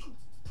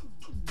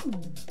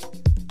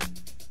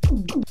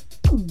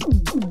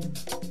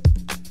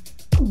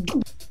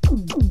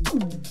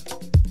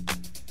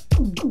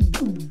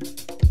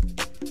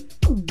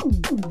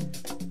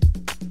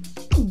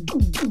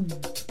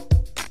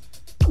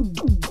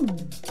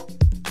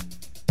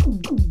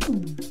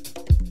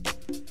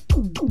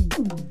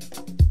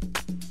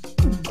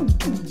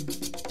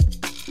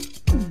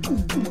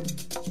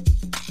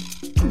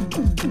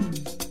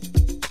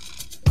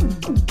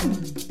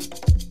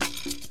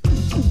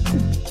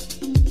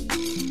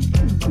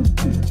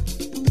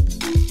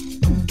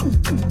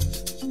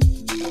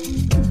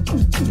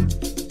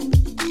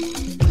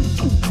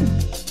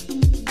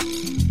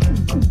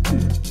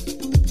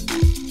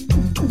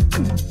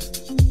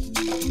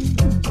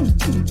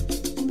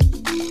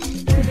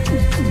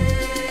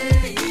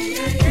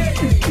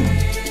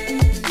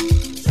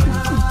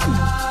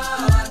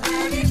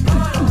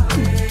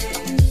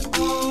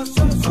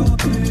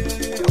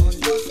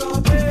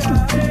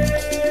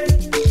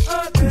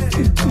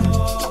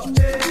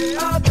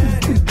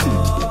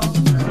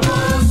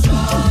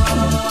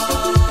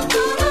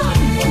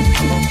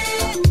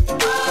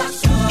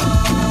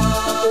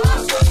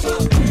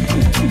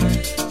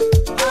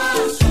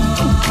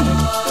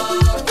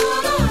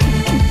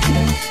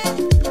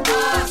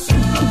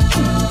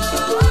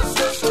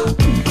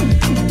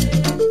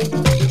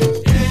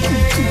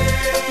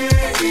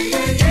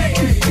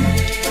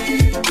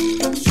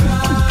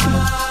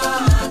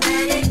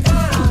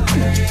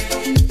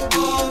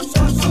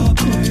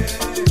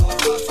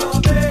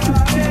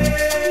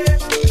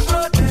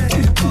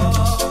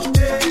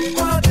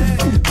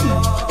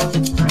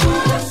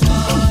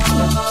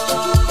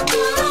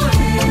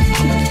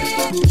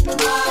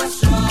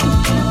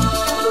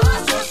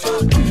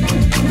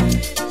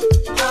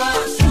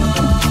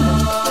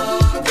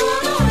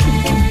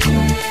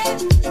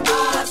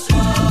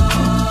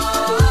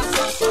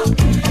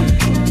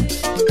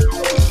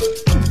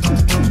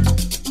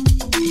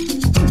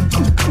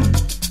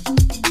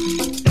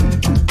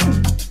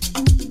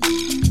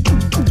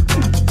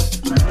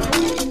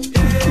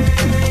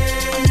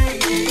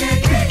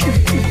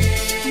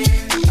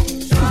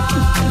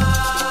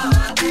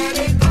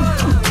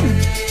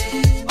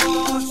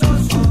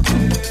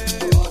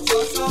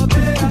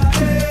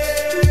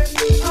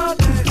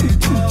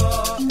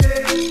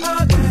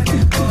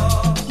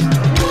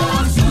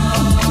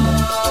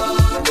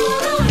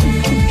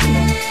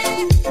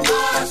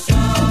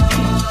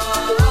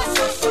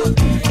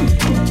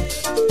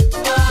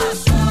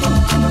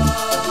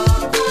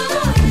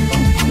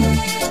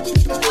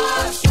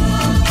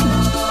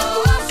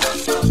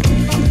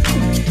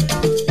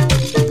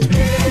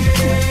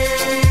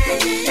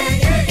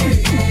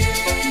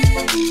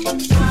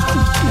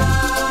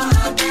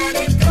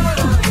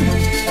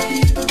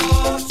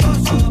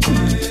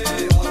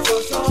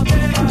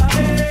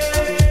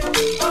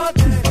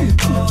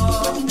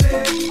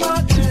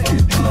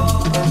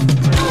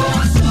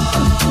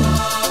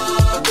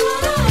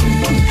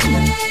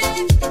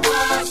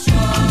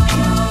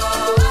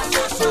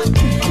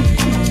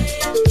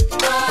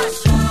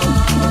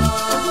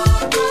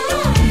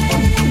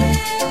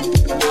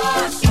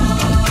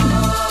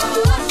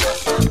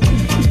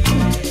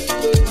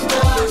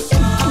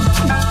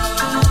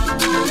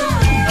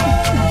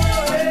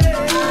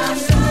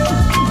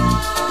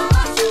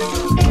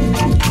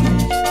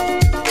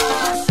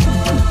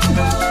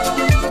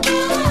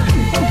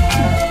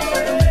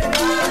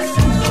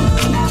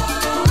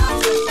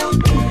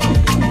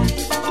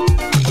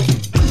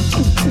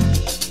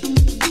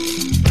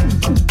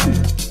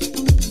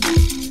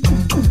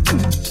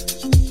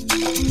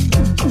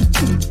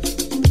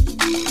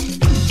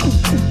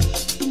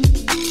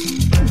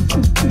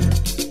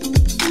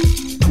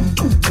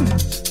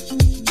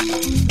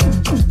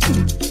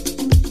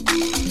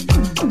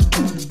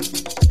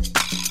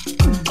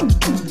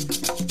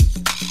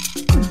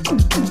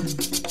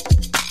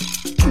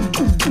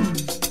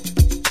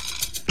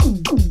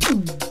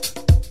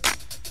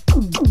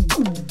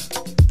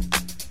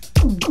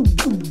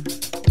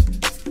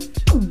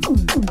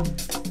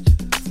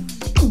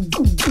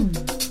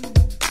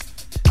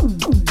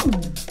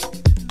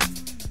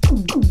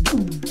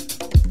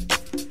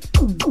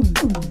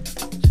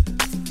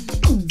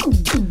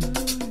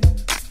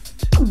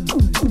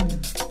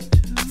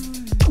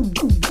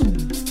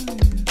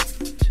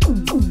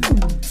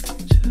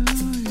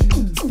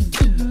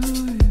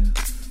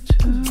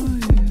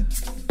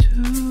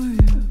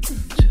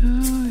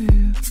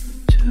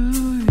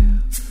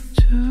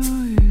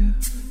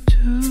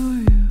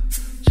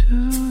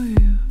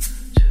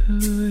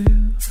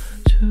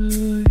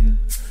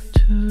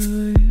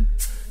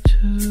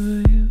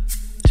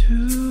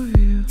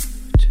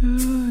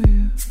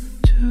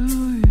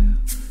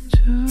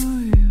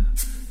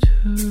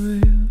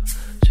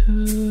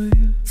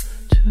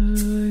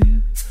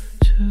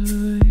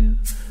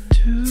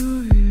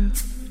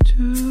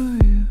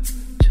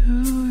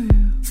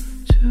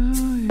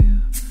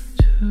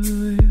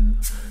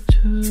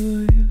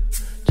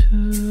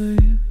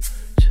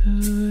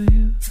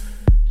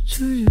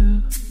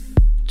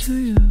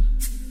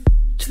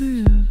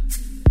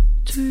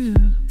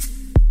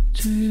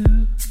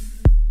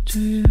 My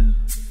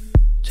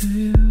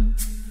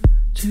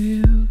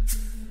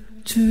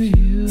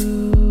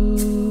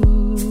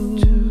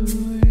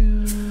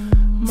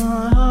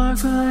heart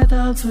cried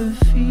out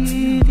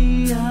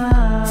perfidia,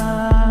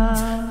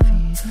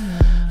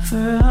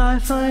 for I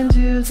find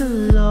you the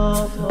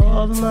love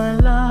of my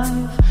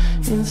life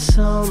in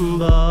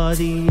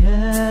somebody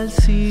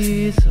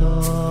else's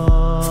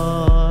arms.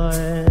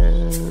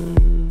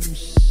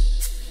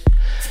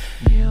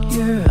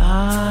 Your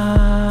eyes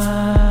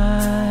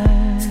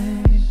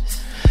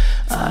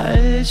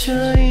are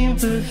showing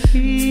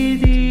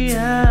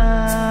perfidia,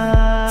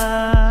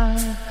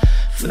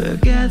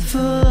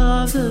 forgetful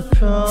of the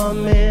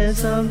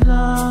promise of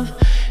love.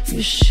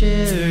 You're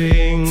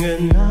sharing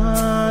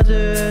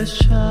another's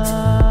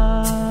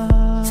child.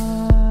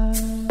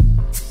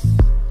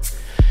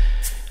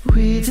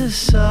 With the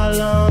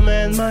solemn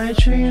and my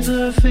dreams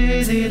are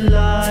faded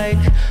like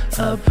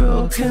a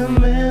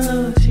broken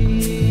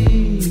melody,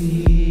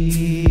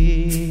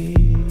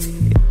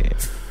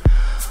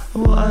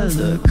 while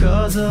the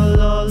gods are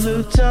all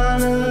looked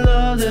down and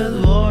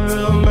lauded, war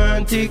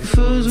romantic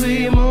fools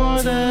we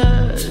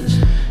mortars.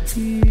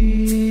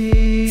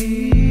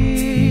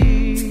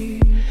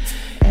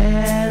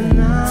 And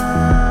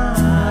now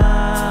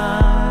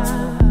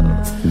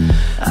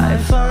I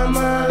found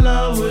my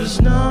love was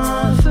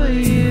not for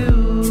you,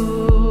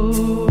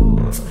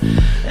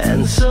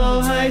 and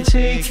so I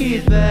take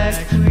it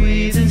back.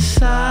 We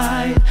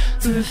decide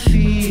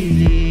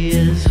graffiti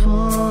is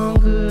one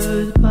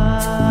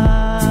goodbye.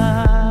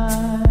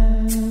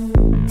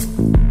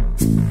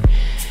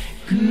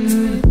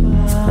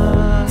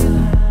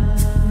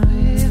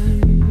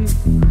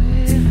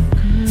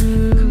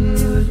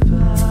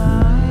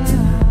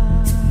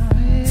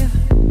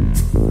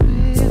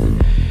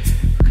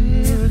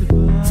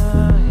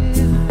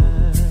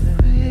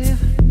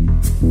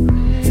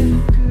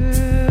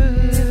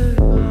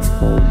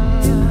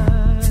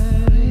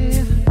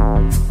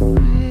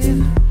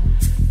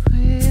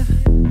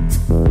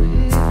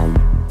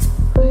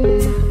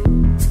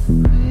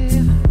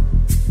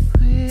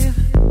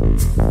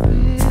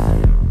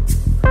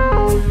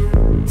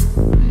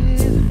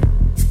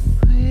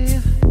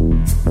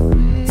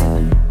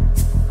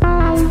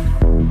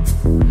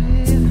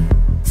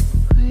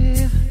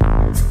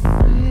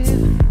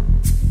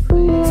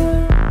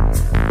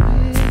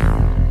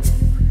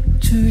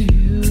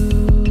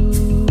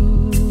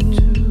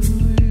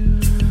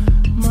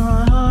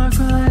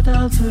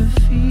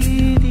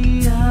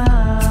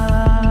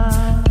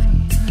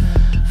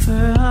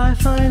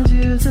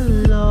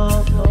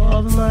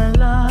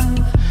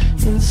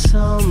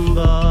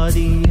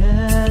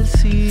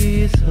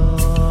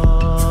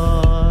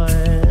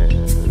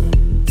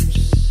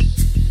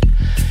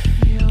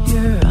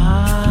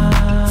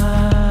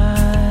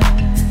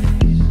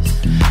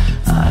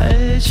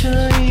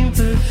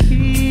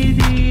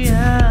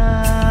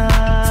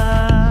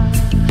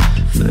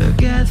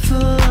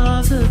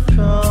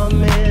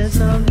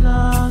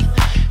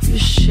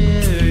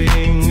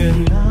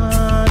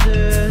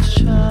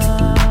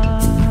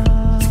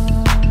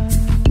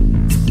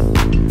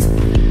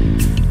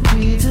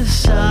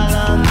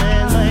 Salam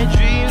and my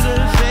dreams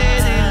are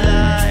fading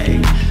like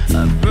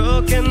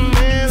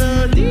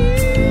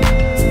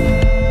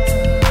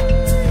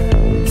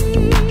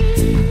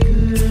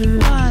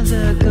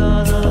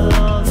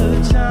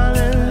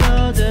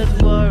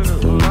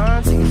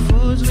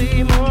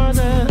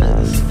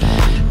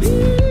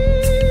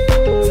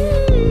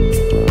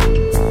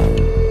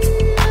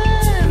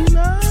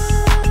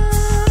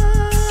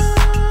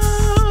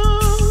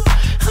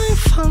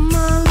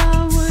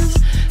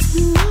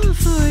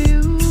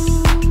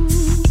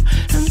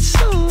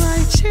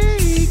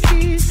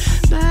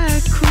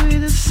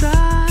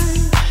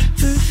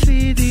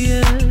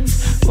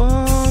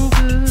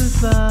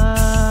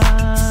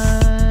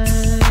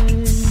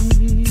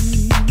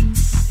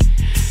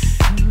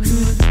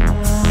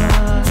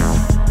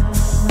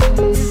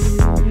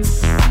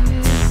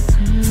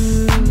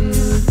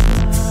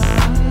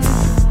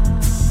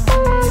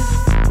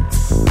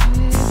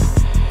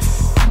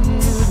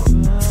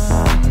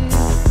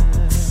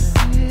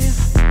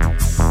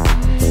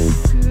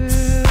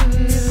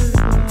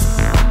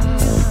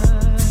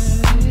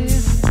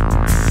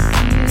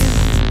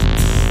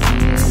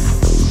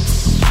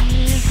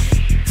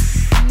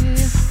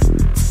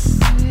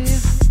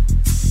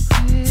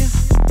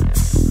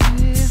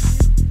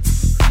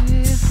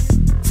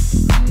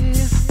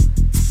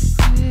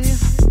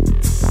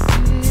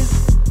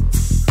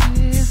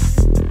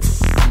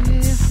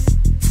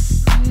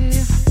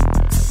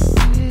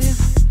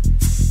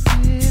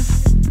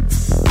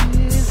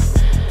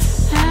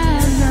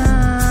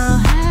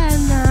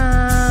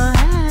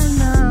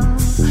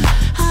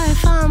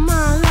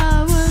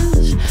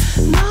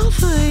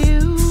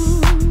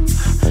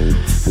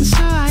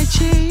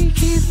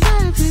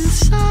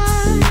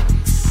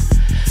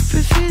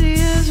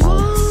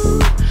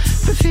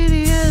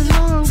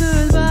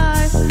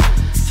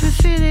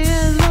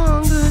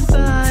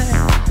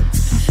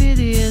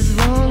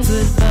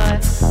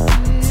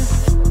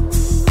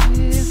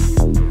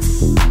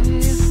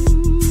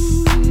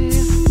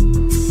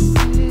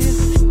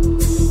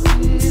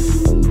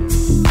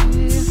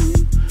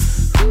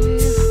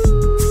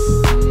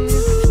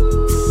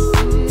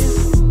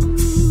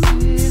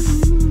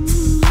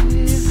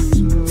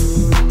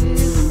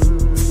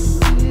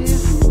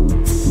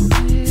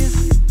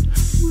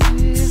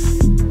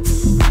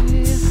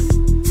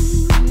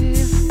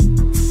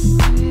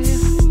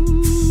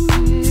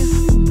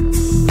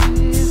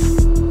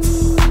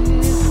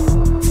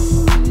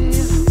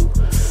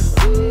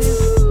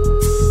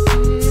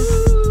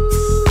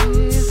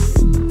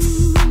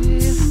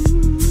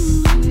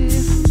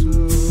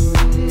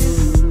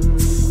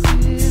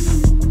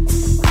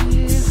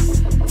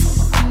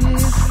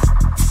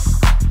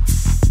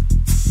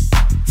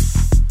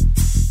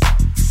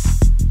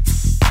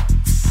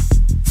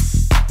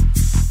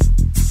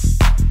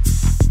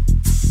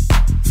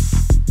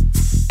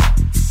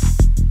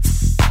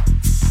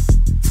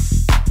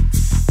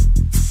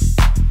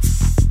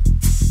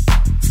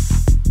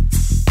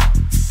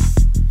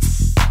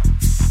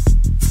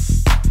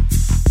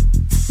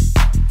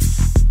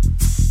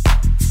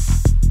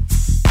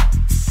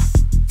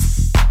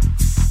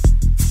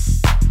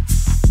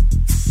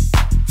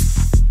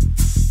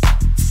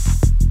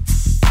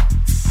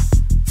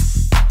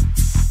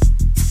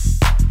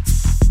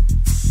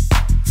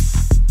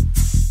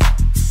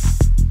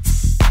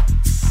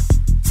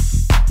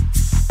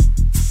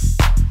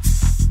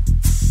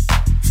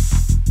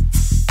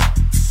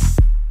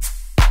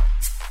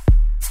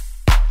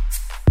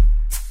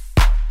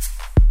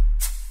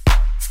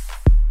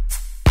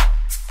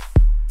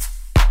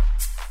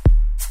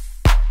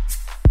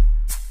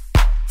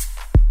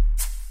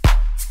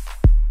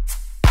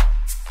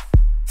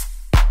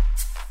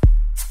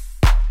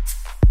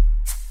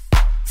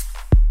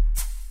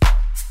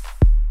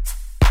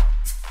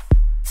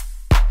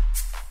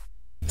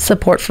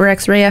Support for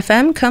X-Ray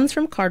FM comes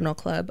from Cardinal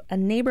Club, a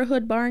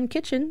neighborhood bar and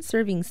kitchen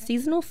serving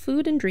seasonal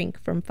food and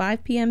drink from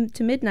 5 p.m.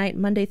 to midnight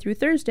Monday through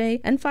Thursday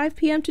and 5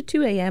 p.m. to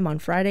 2 a.m. on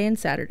Friday and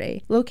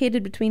Saturday.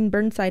 Located between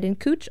Burnside and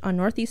Cooch on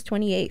Northeast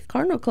 28th,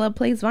 Cardinal Club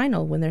plays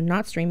vinyl when they're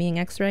not streaming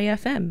X-Ray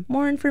FM.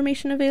 More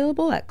information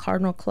available at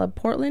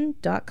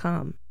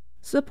cardinalclubportland.com.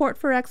 Support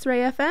for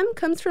X-Ray FM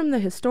comes from the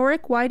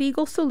historic White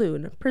Eagle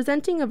Saloon,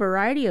 presenting a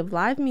variety of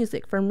live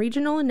music from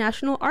regional and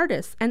national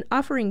artists and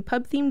offering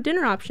pub-themed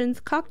dinner options,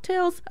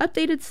 cocktails,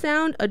 updated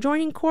sound,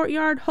 adjoining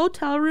courtyard,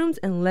 hotel rooms,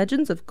 and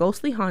legends of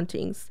ghostly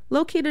hauntings.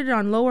 Located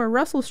on Lower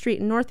Russell Street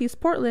in Northeast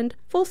Portland,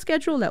 full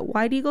schedule at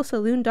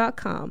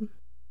whiteeaglesaloon.com.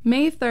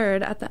 May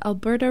 3rd at the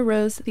Alberta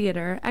Rose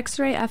Theatre,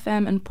 X-Ray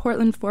FM and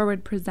Portland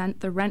Forward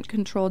present the Rent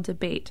Control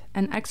Debate,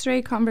 an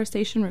X-Ray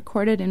conversation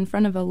recorded in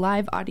front of a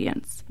live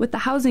audience. With the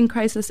housing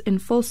crisis in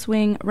full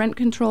swing, rent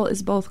control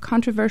is both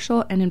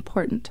controversial and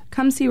important.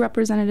 Come see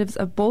representatives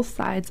of both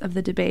sides of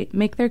the debate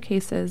make their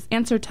cases,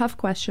 answer tough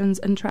questions,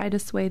 and try to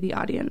sway the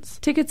audience.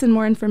 Tickets and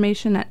more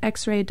information at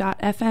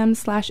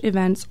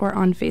xray.fm/events or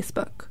on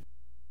Facebook.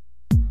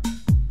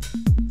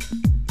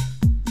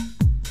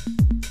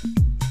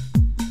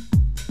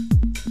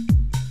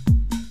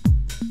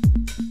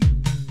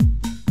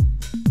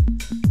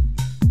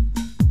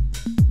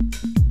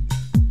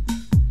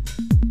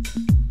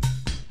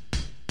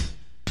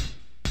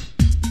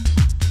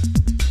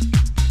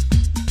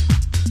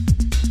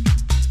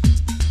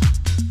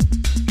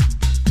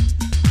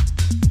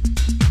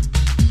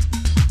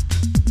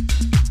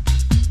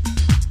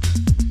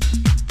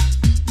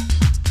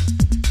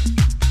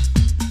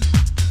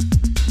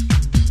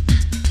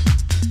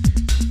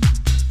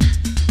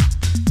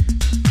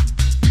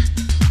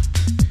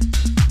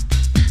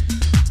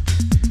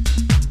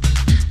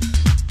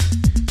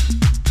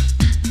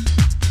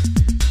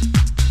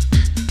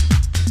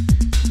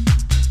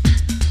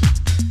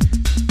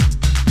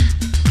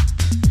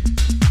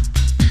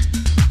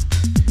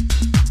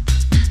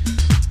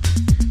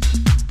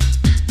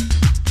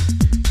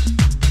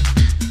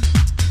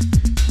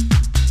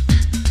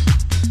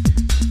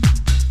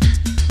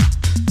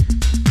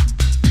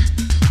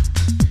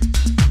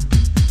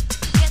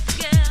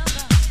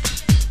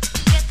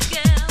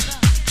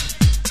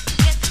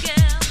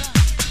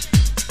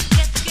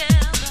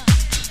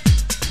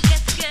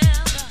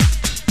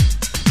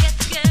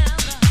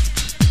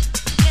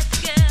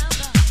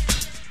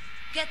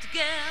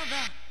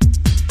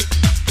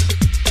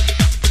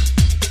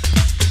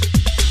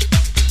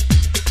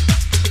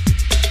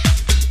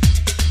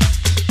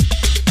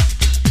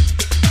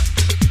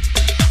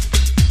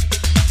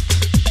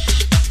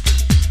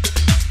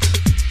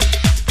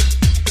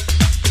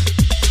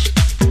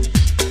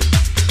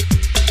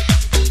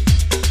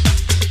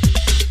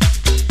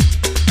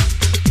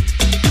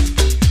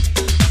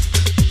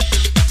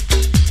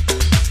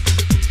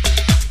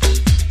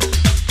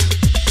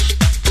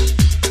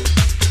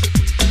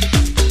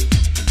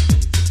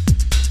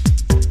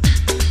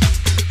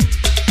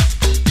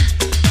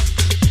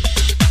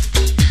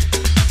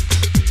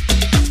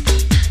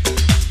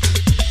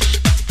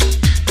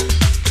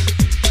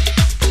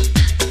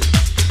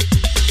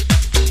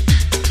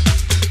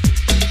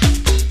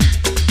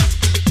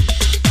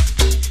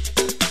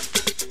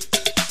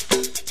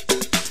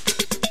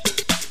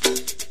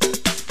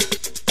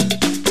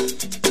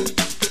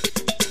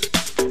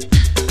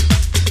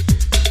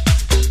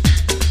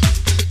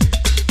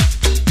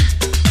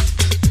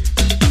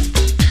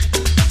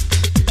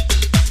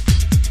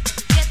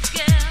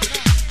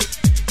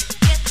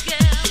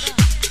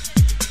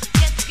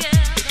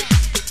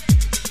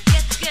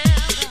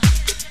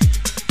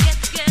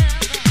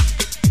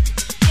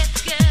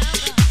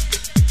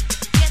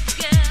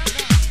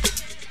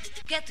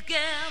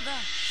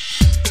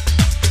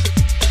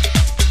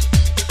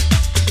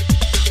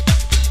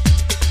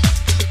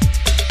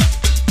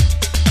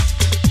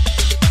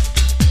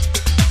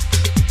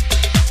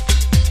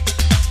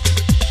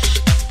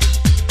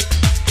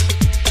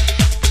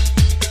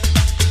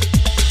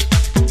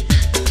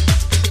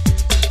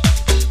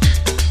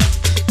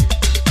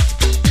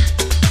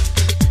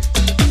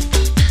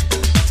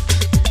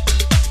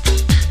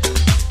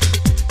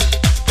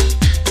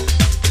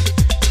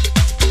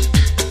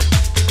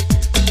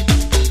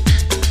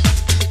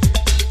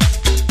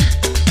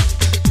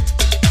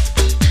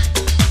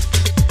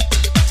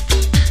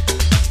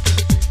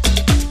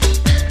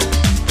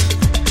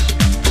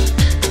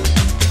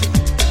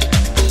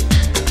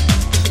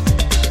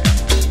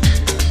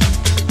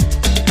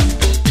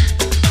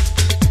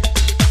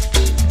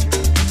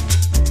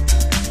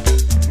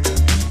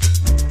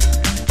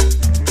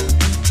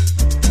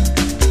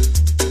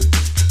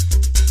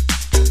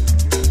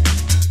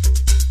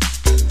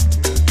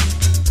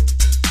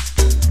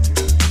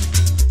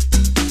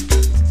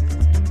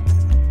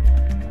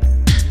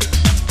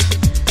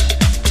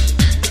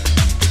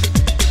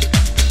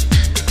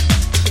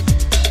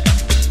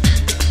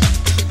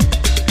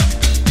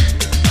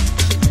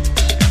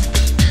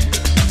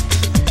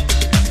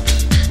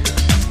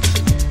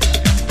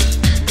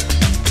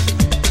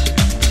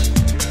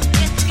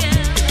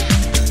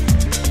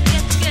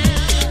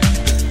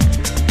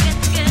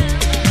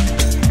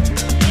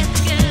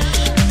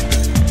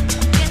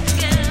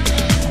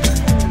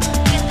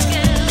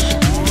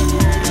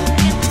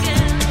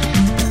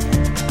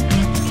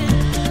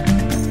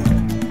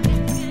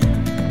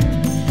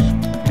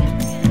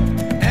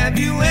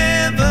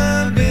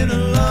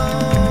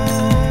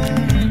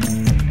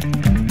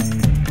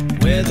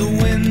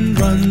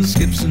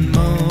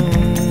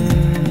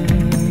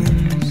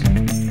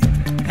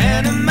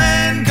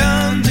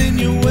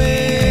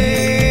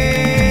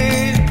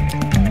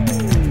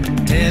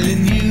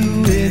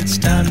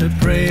 to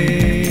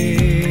pray.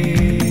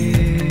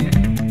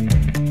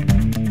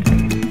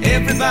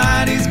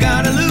 Everybody's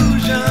got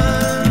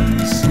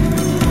illusions.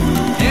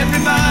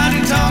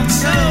 Everybody talks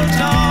so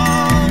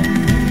tall.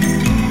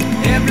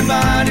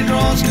 Everybody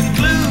draws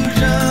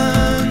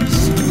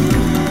conclusions,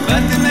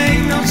 but they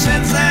make no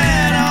sense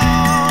at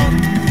all.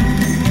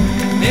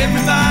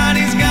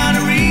 Everybody's got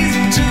a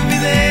reason to be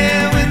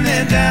there when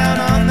they're down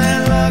on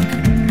their luck,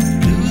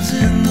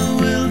 losing the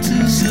will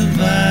to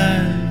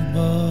survive,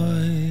 boy.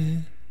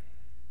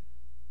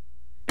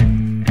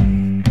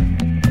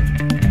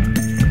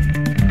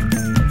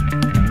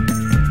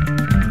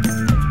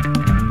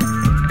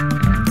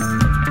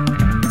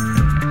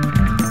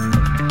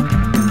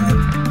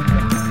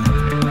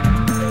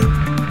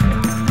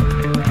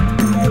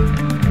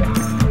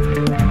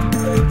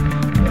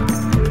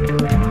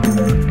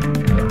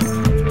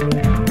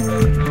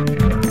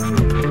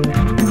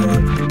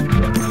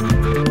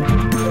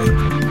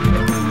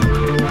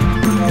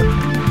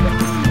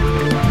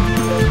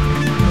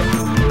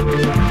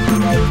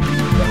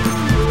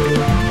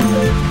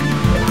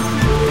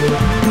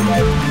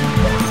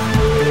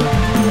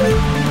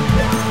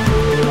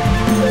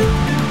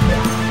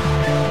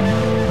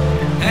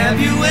 Have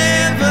you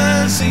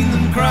ever seen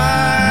them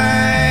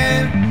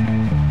cry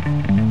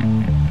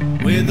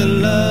with a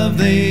love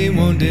they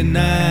won't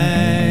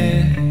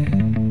deny?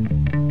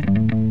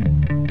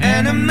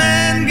 And a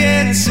man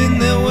gets in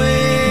their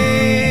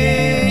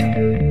way,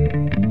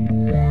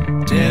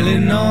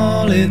 telling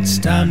all it's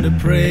time to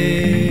pray.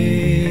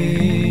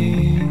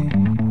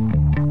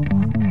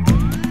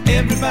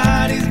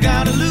 Everybody's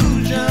got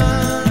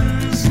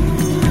illusions.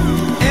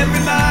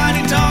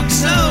 Everybody talks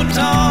so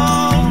tall.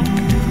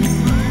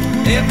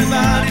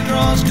 Everybody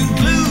draws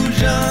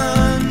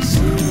conclusions,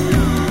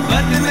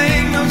 but they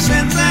make no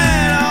sense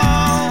at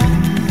all.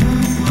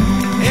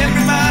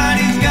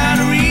 Everybody's got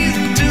a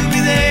reason to be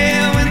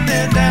there when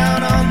they're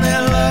down on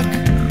their luck,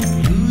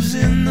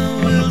 losing the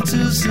will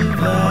to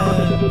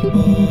survive,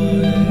 boy.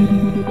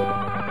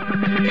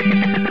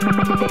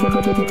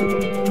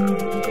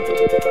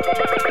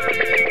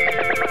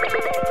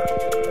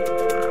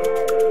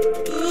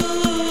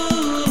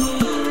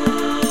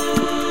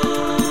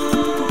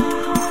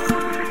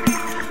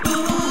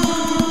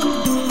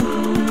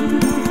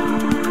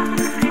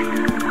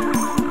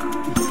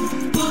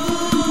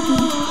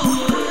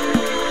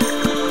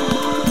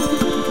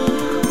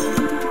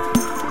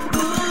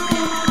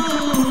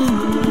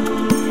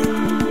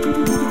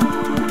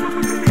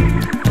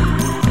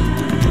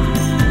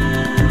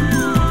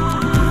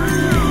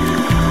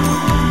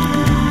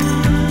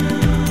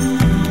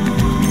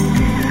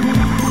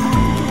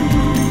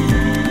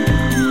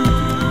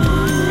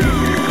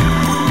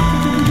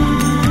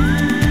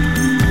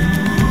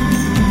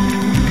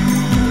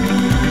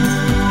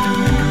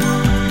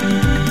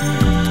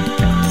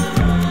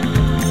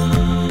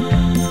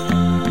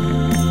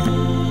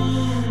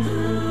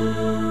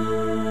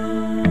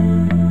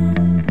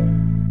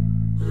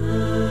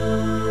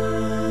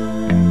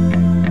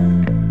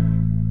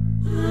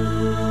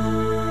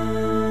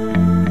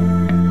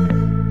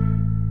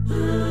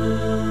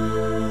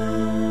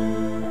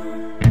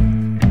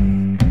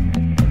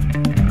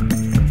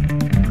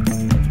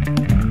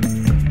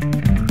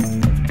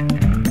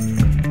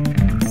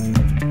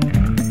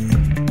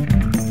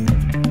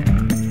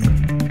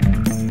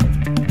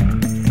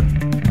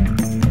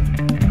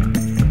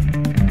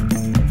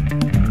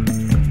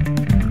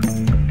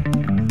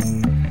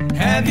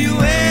 Have you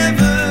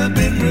ever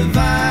been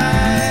revived?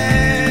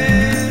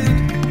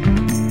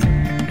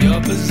 Your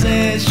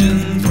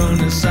possession thrown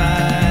aside,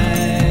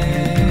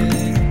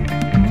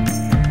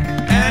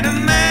 and a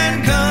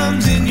man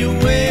comes in your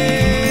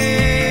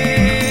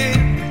way,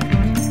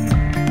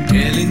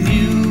 telling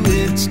you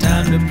it's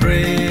time to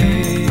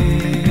pray.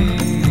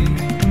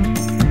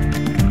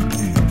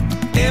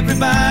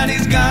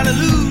 Everybody's got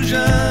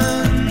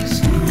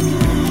illusions.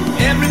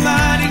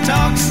 Everybody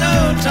talks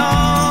so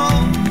tall.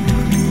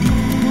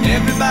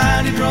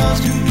 Everybody draws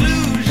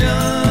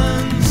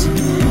conclusions,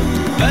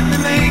 but they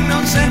make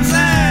no sense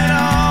at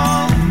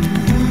all.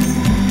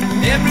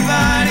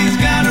 Everybody's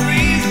got a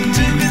reason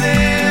to be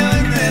there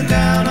when they're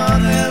down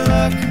on their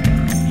luck,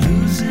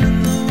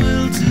 losing the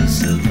will to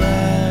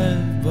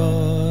survive,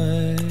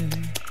 boy.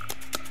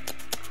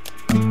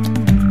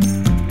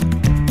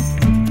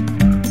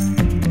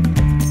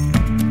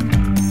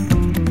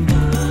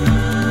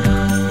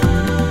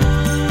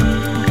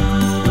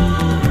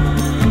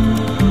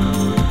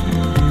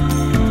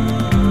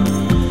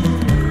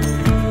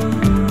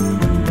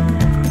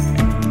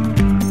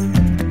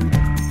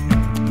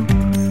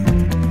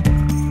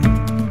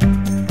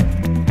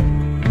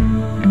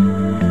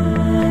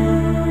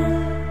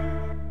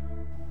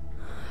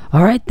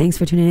 All right, thanks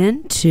for tuning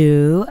in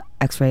to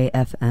X-Ray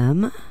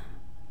FM.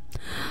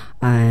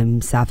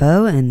 I'm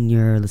Sappho, and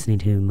you're listening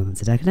to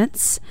Moments of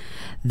Decadence.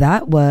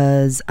 That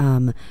was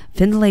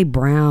Findlay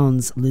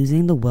Brown's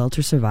Losing the Will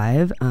to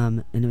Survive,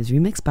 and it was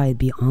remixed by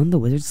Beyond the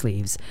Wizard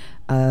Sleeves,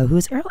 who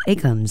is Errol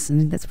Akins,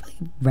 and that's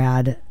really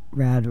rad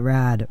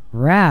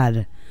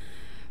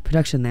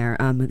production there.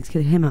 It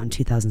came out in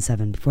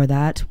 2007. Before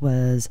that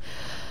was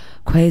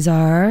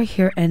Quasar,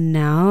 Here and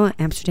Now,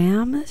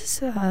 Amsterdam. This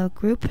is a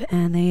group,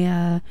 and they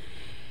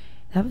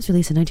that was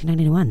released in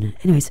 1991.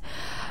 Anyways,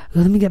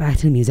 well, let me get back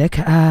to the music.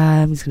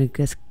 I'm just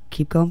gonna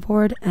keep going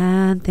forward,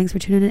 and thanks for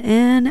tuning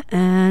in,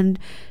 and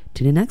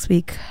tune in next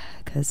week,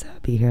 because I'll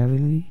be here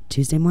every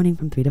Tuesday morning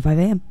from 3 to 5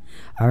 a.m.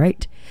 All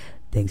right,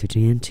 thanks for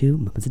tuning in to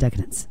Moments of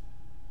Decadence.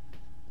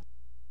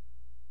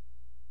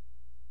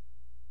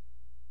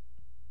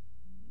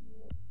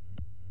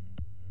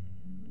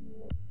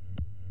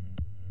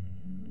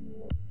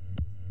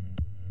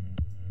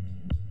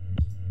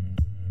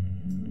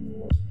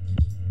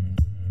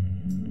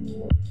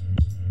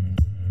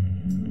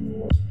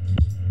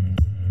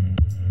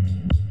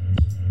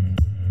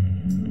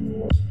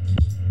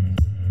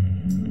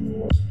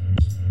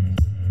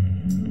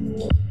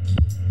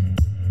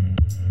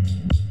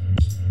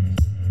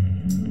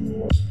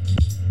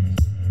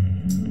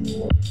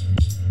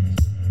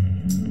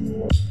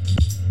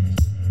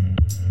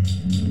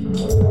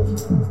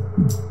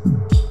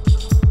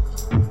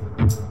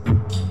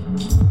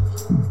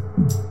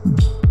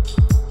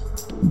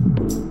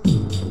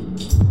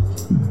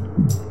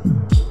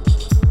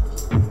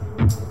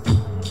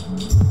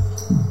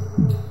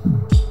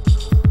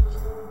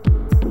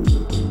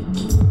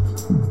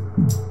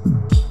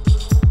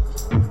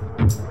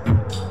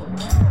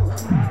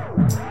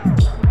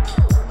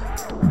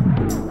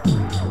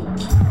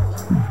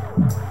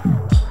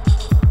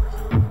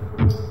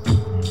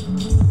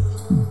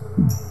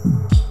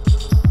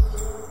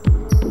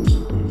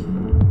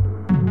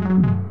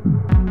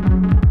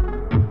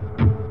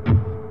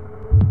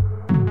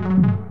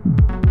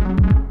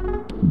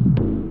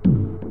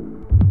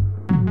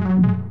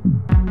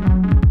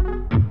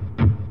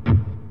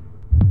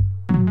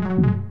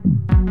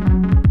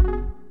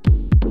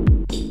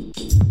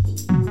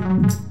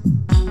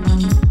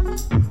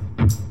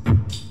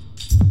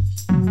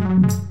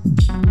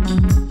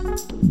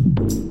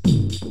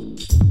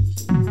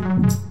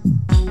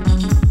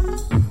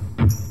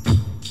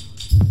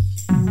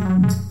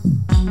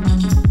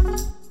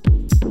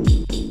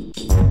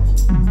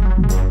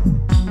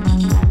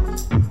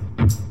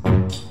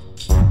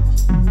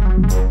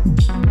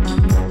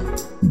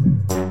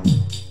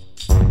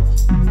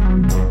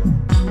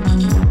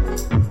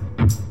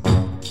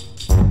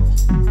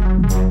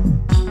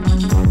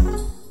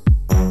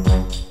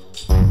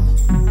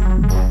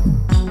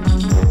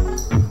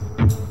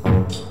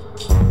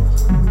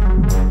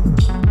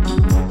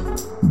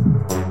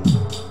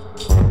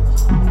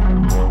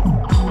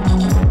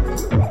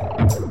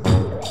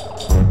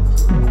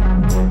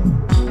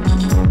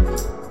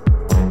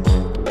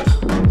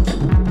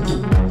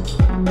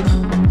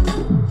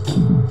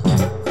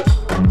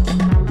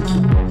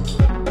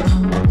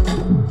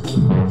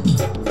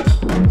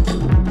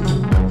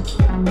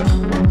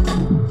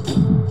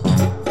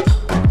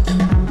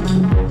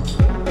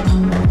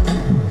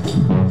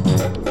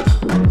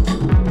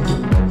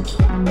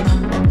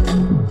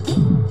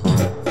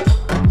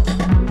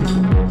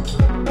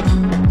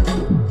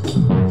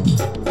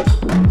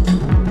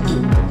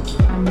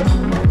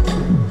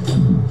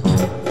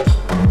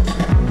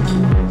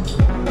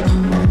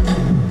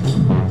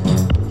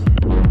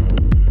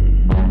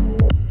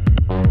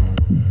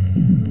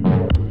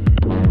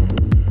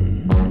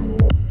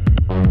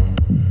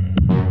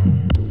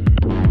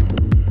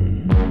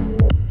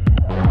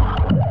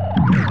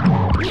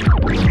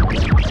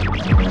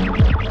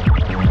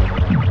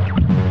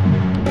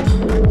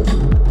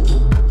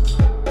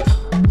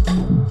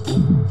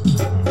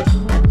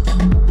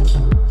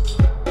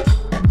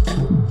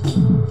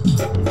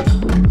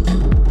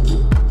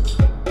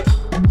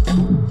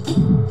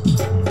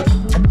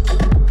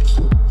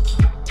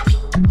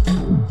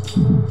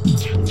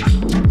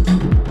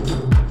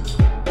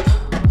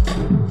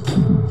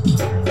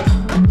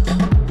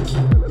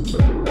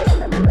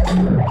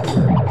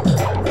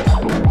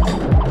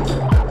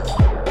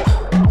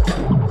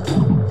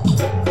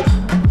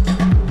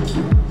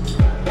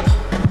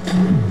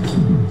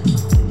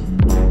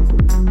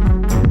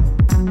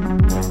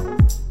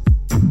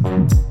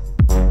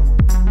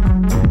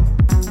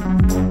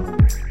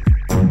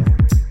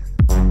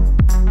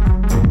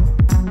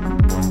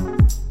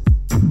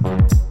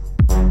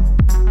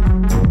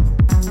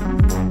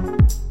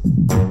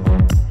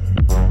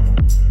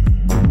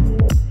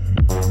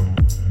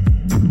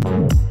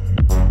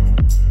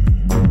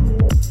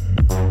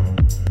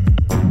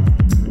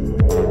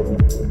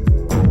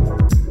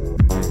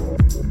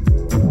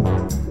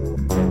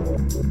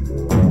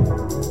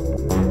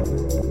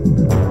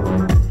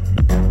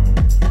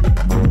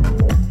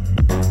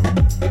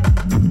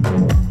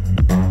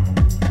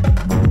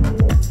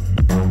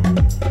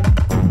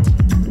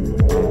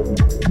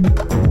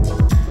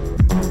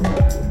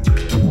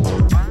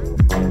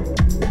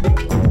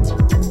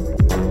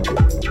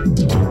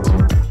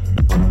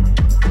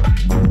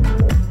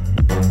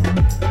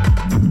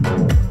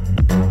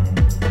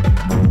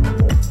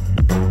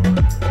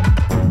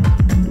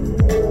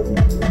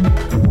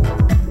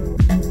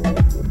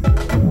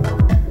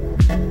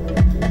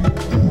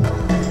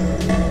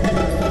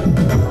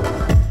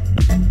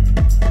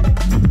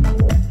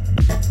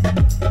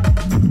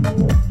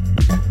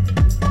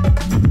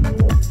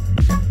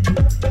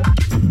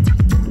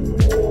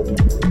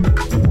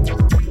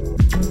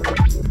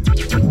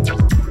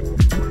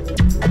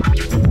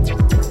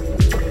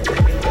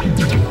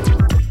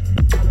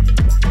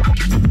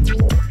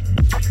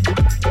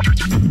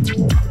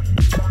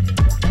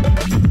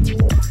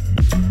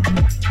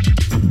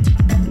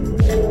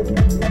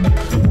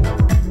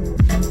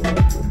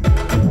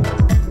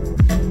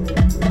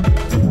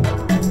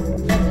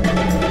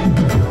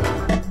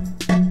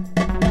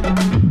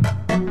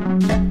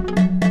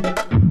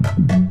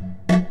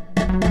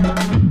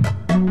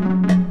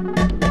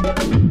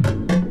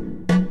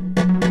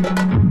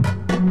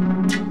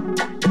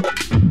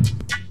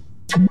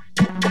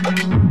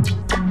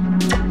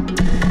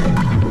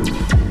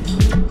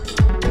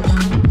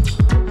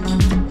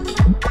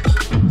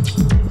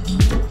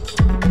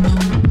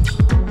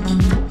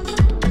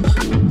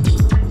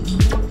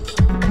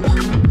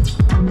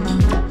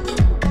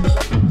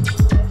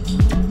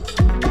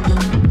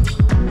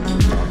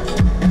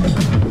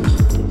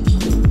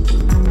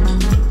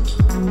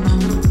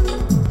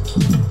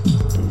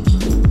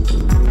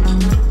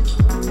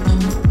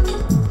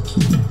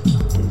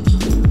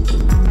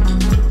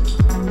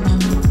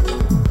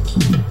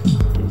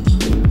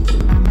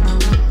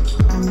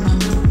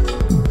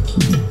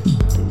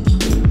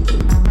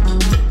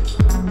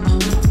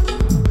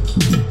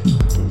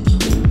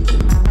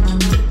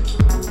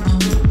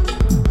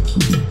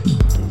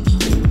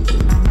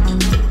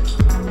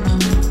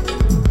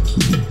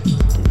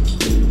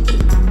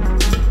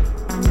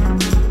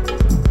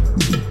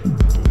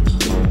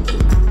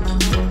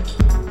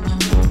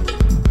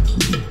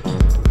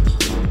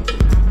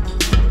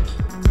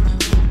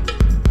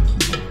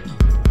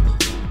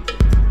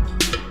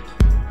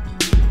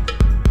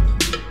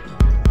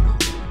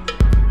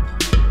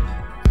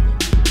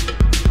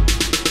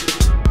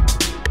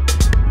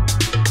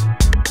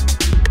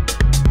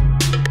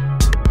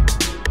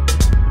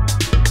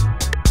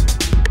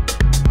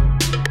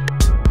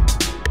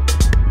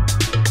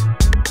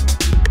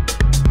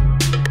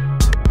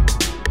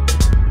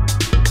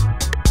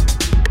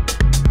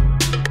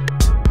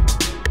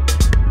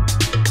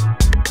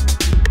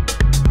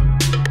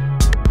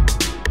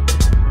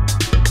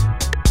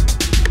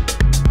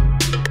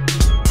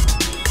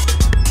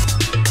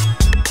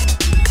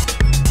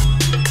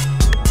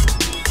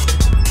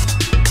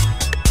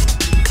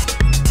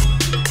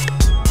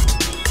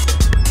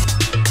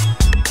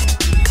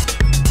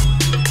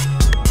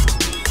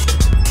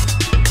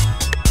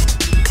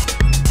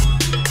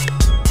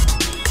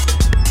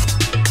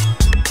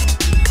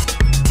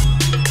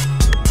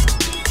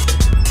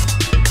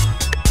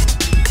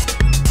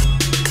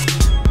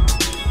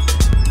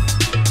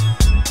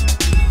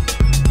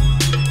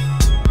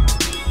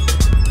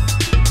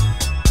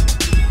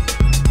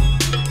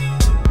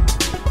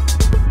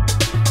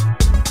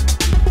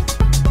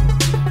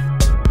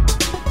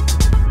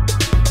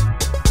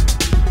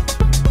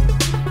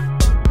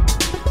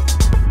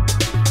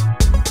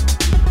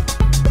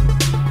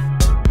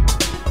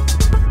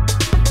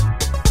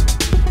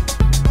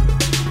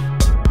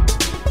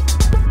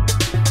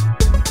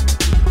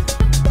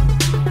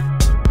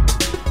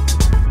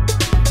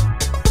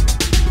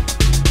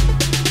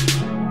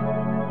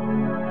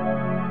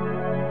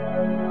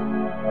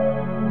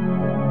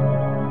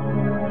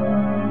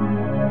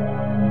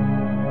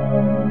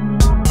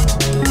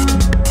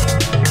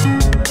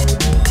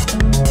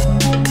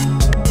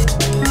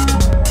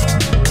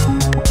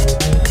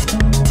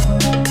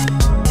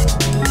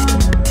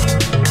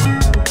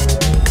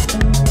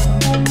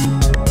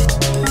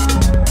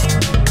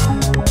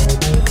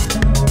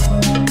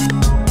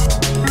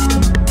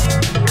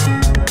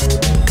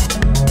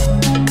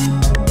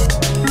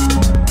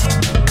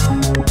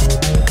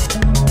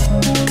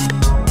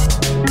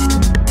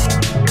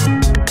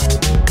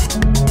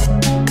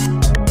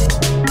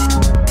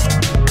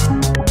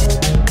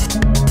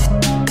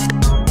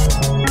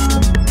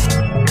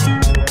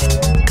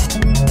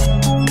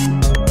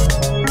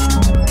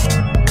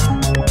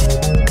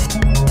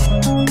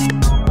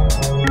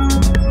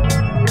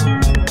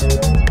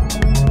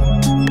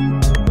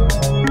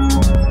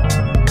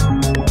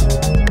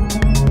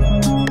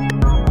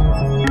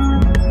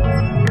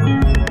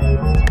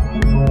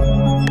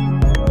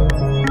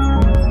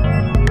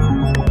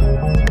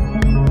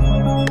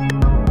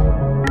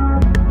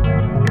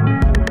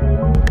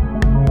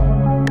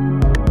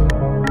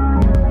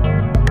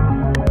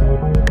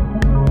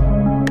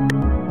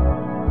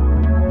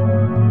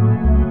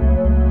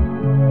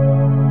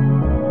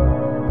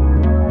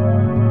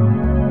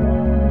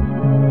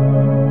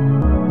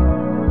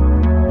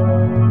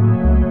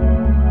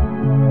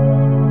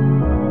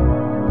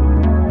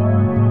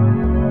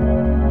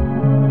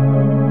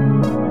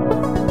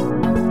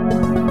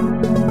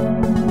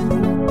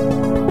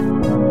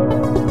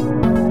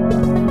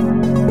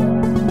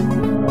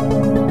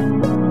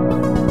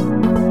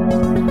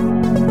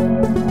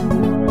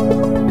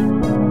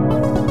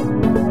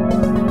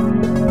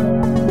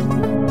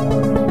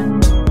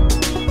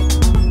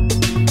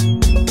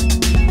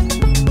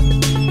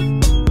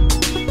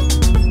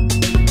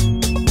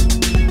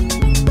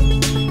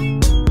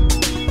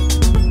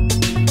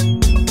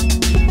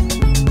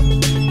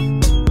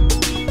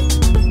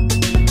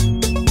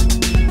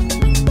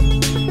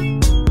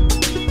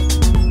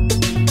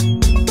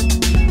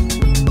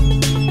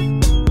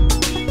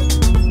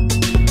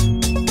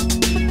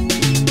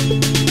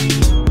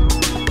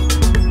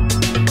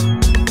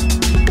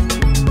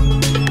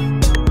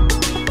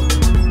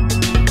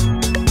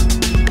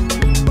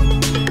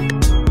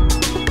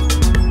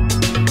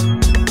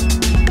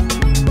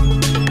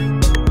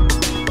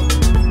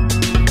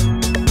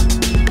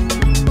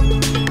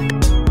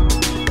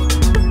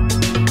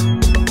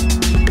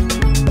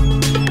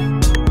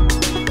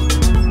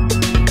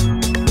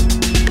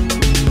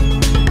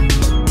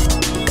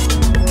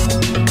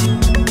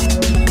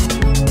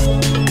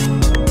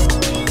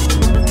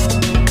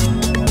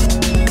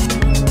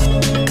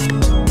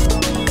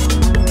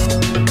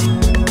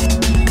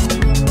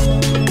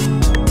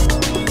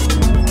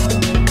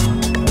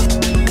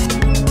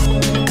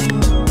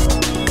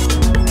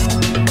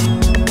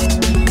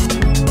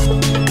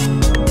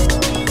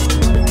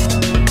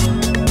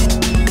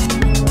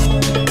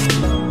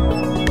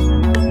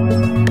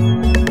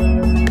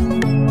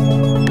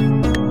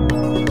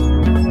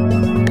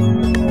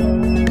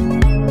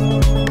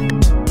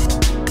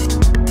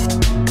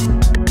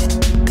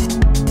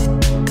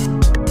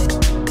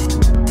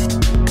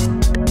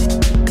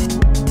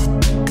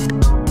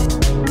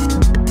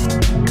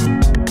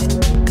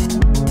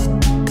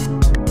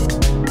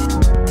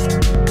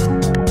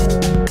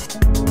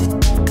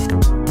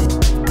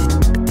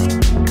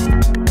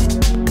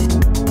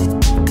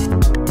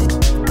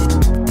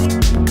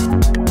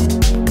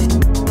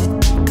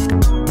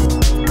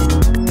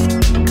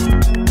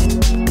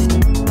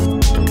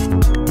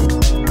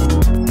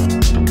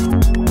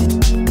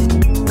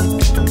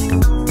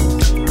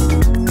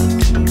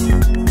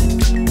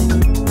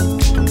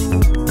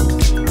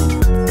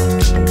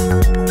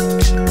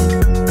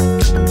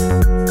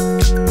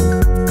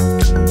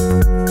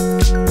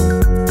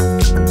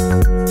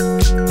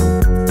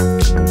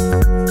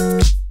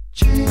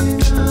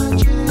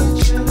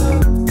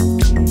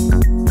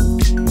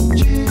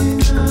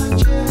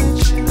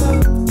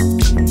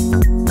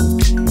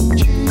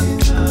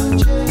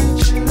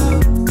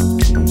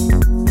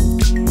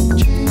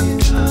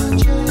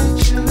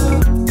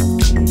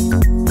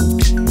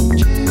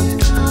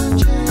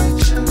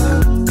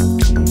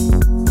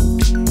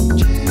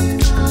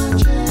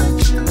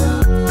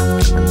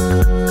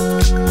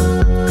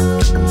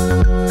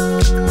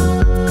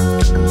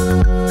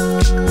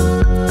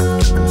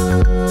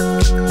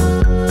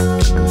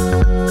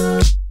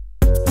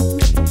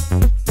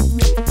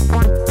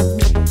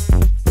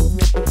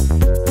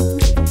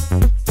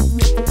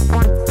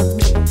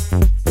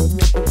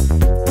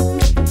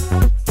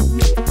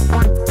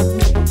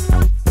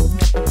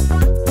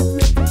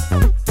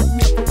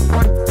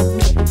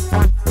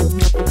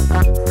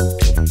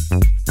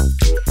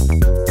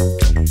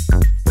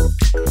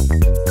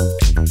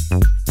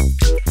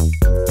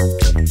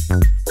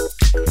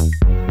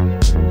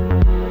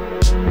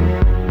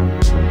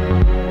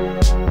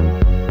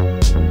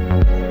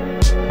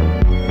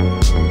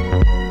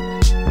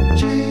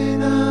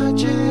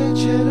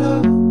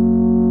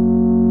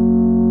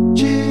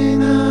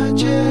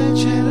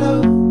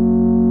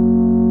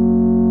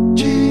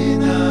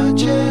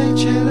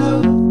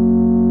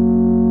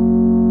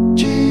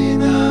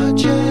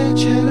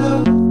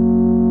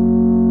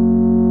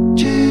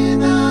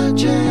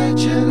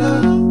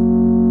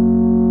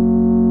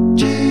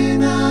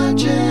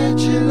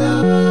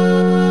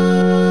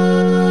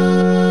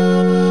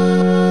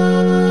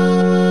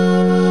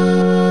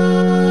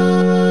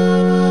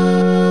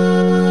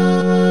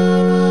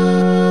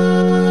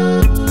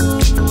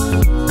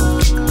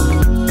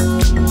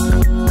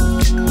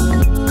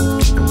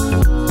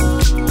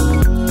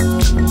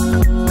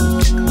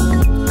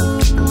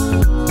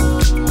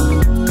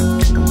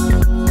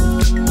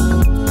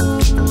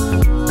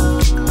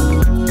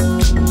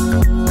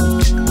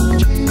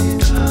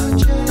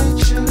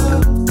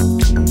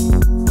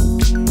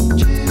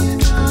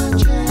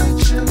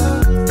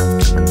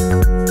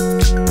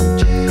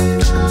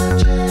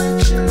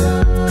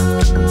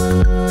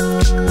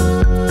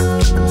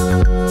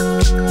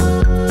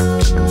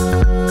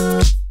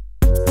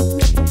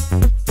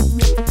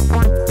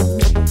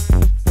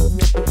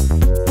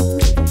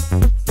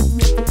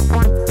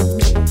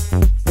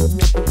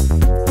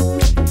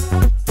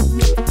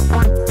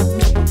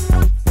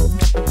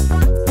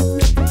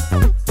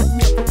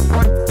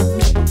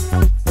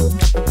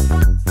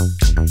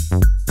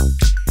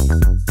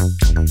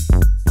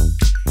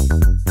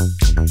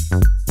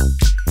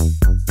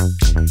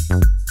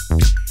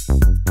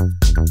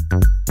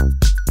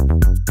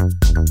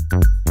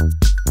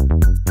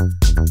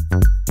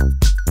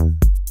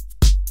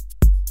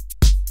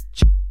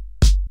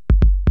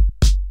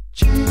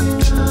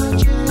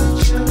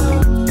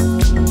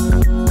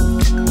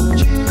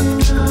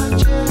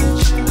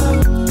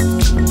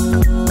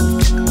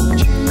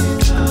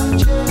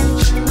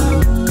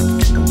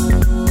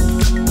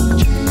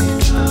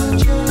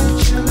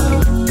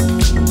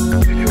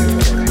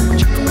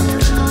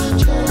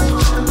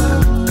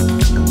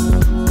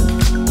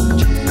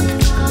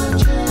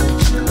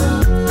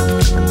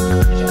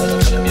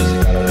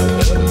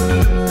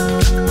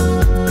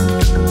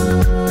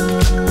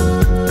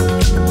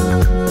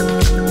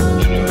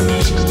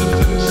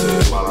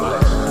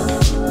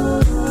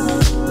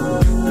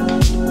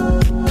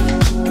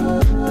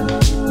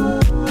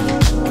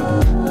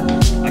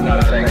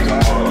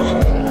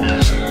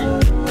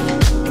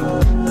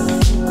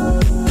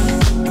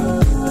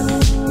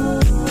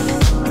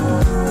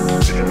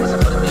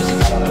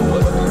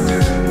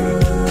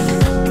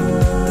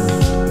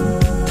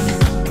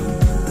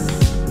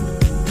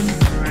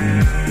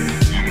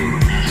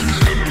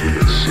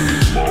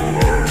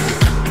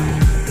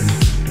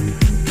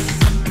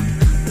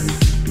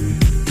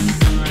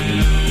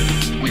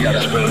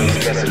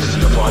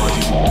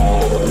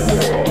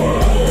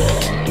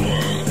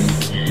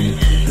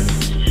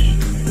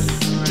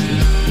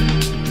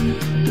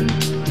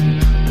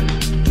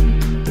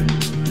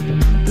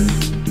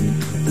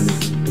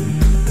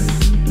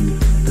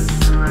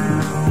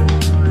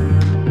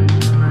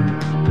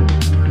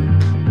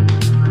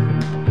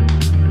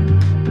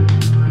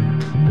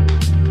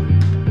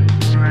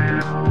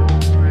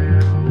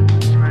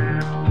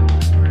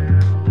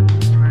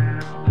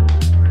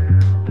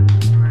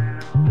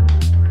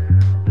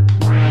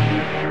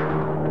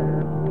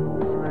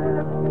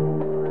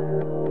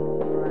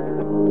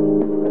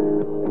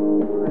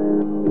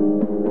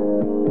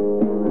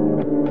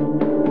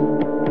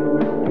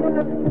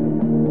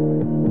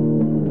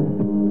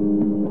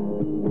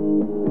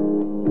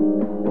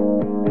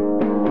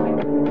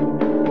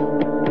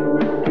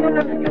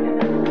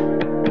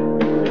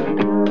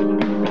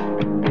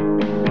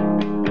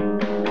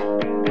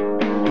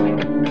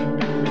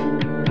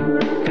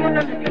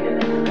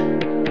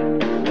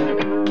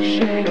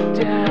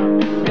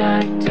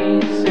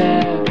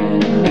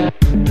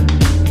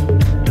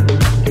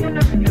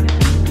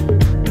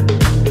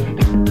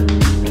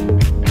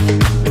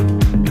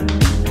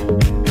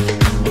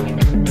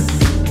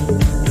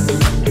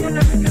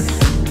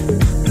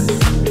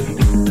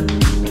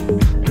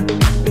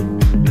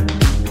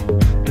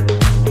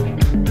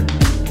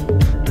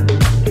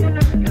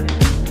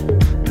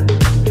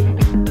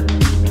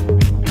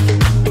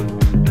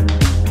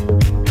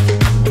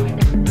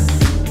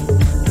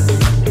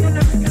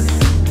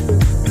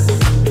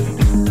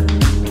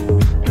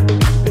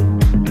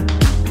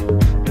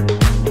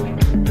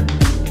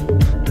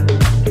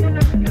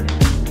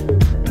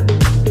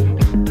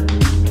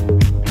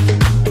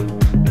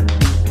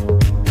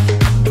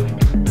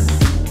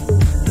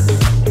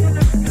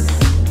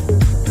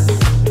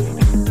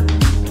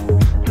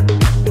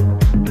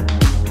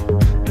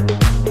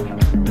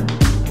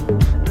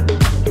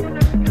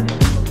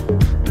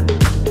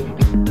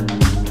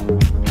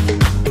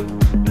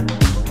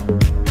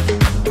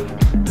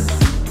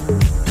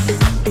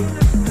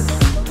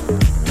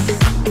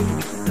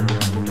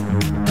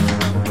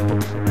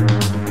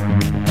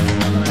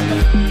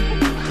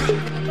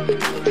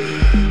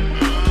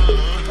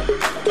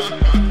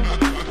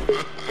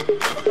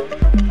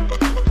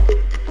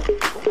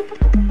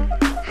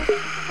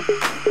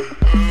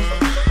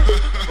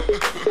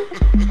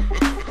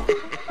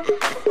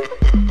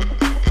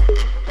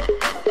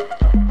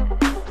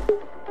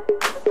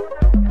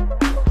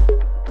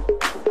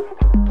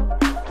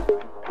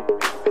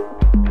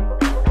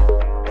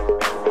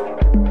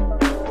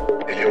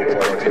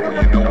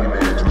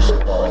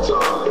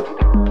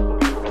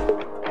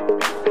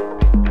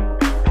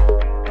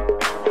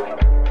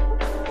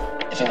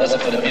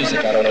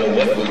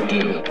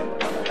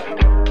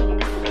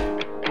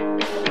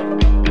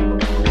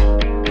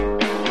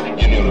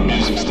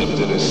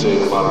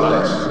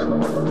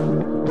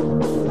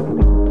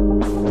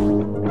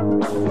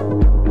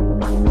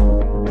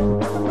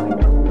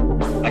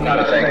 I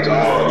gotta thank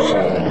God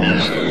for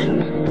music.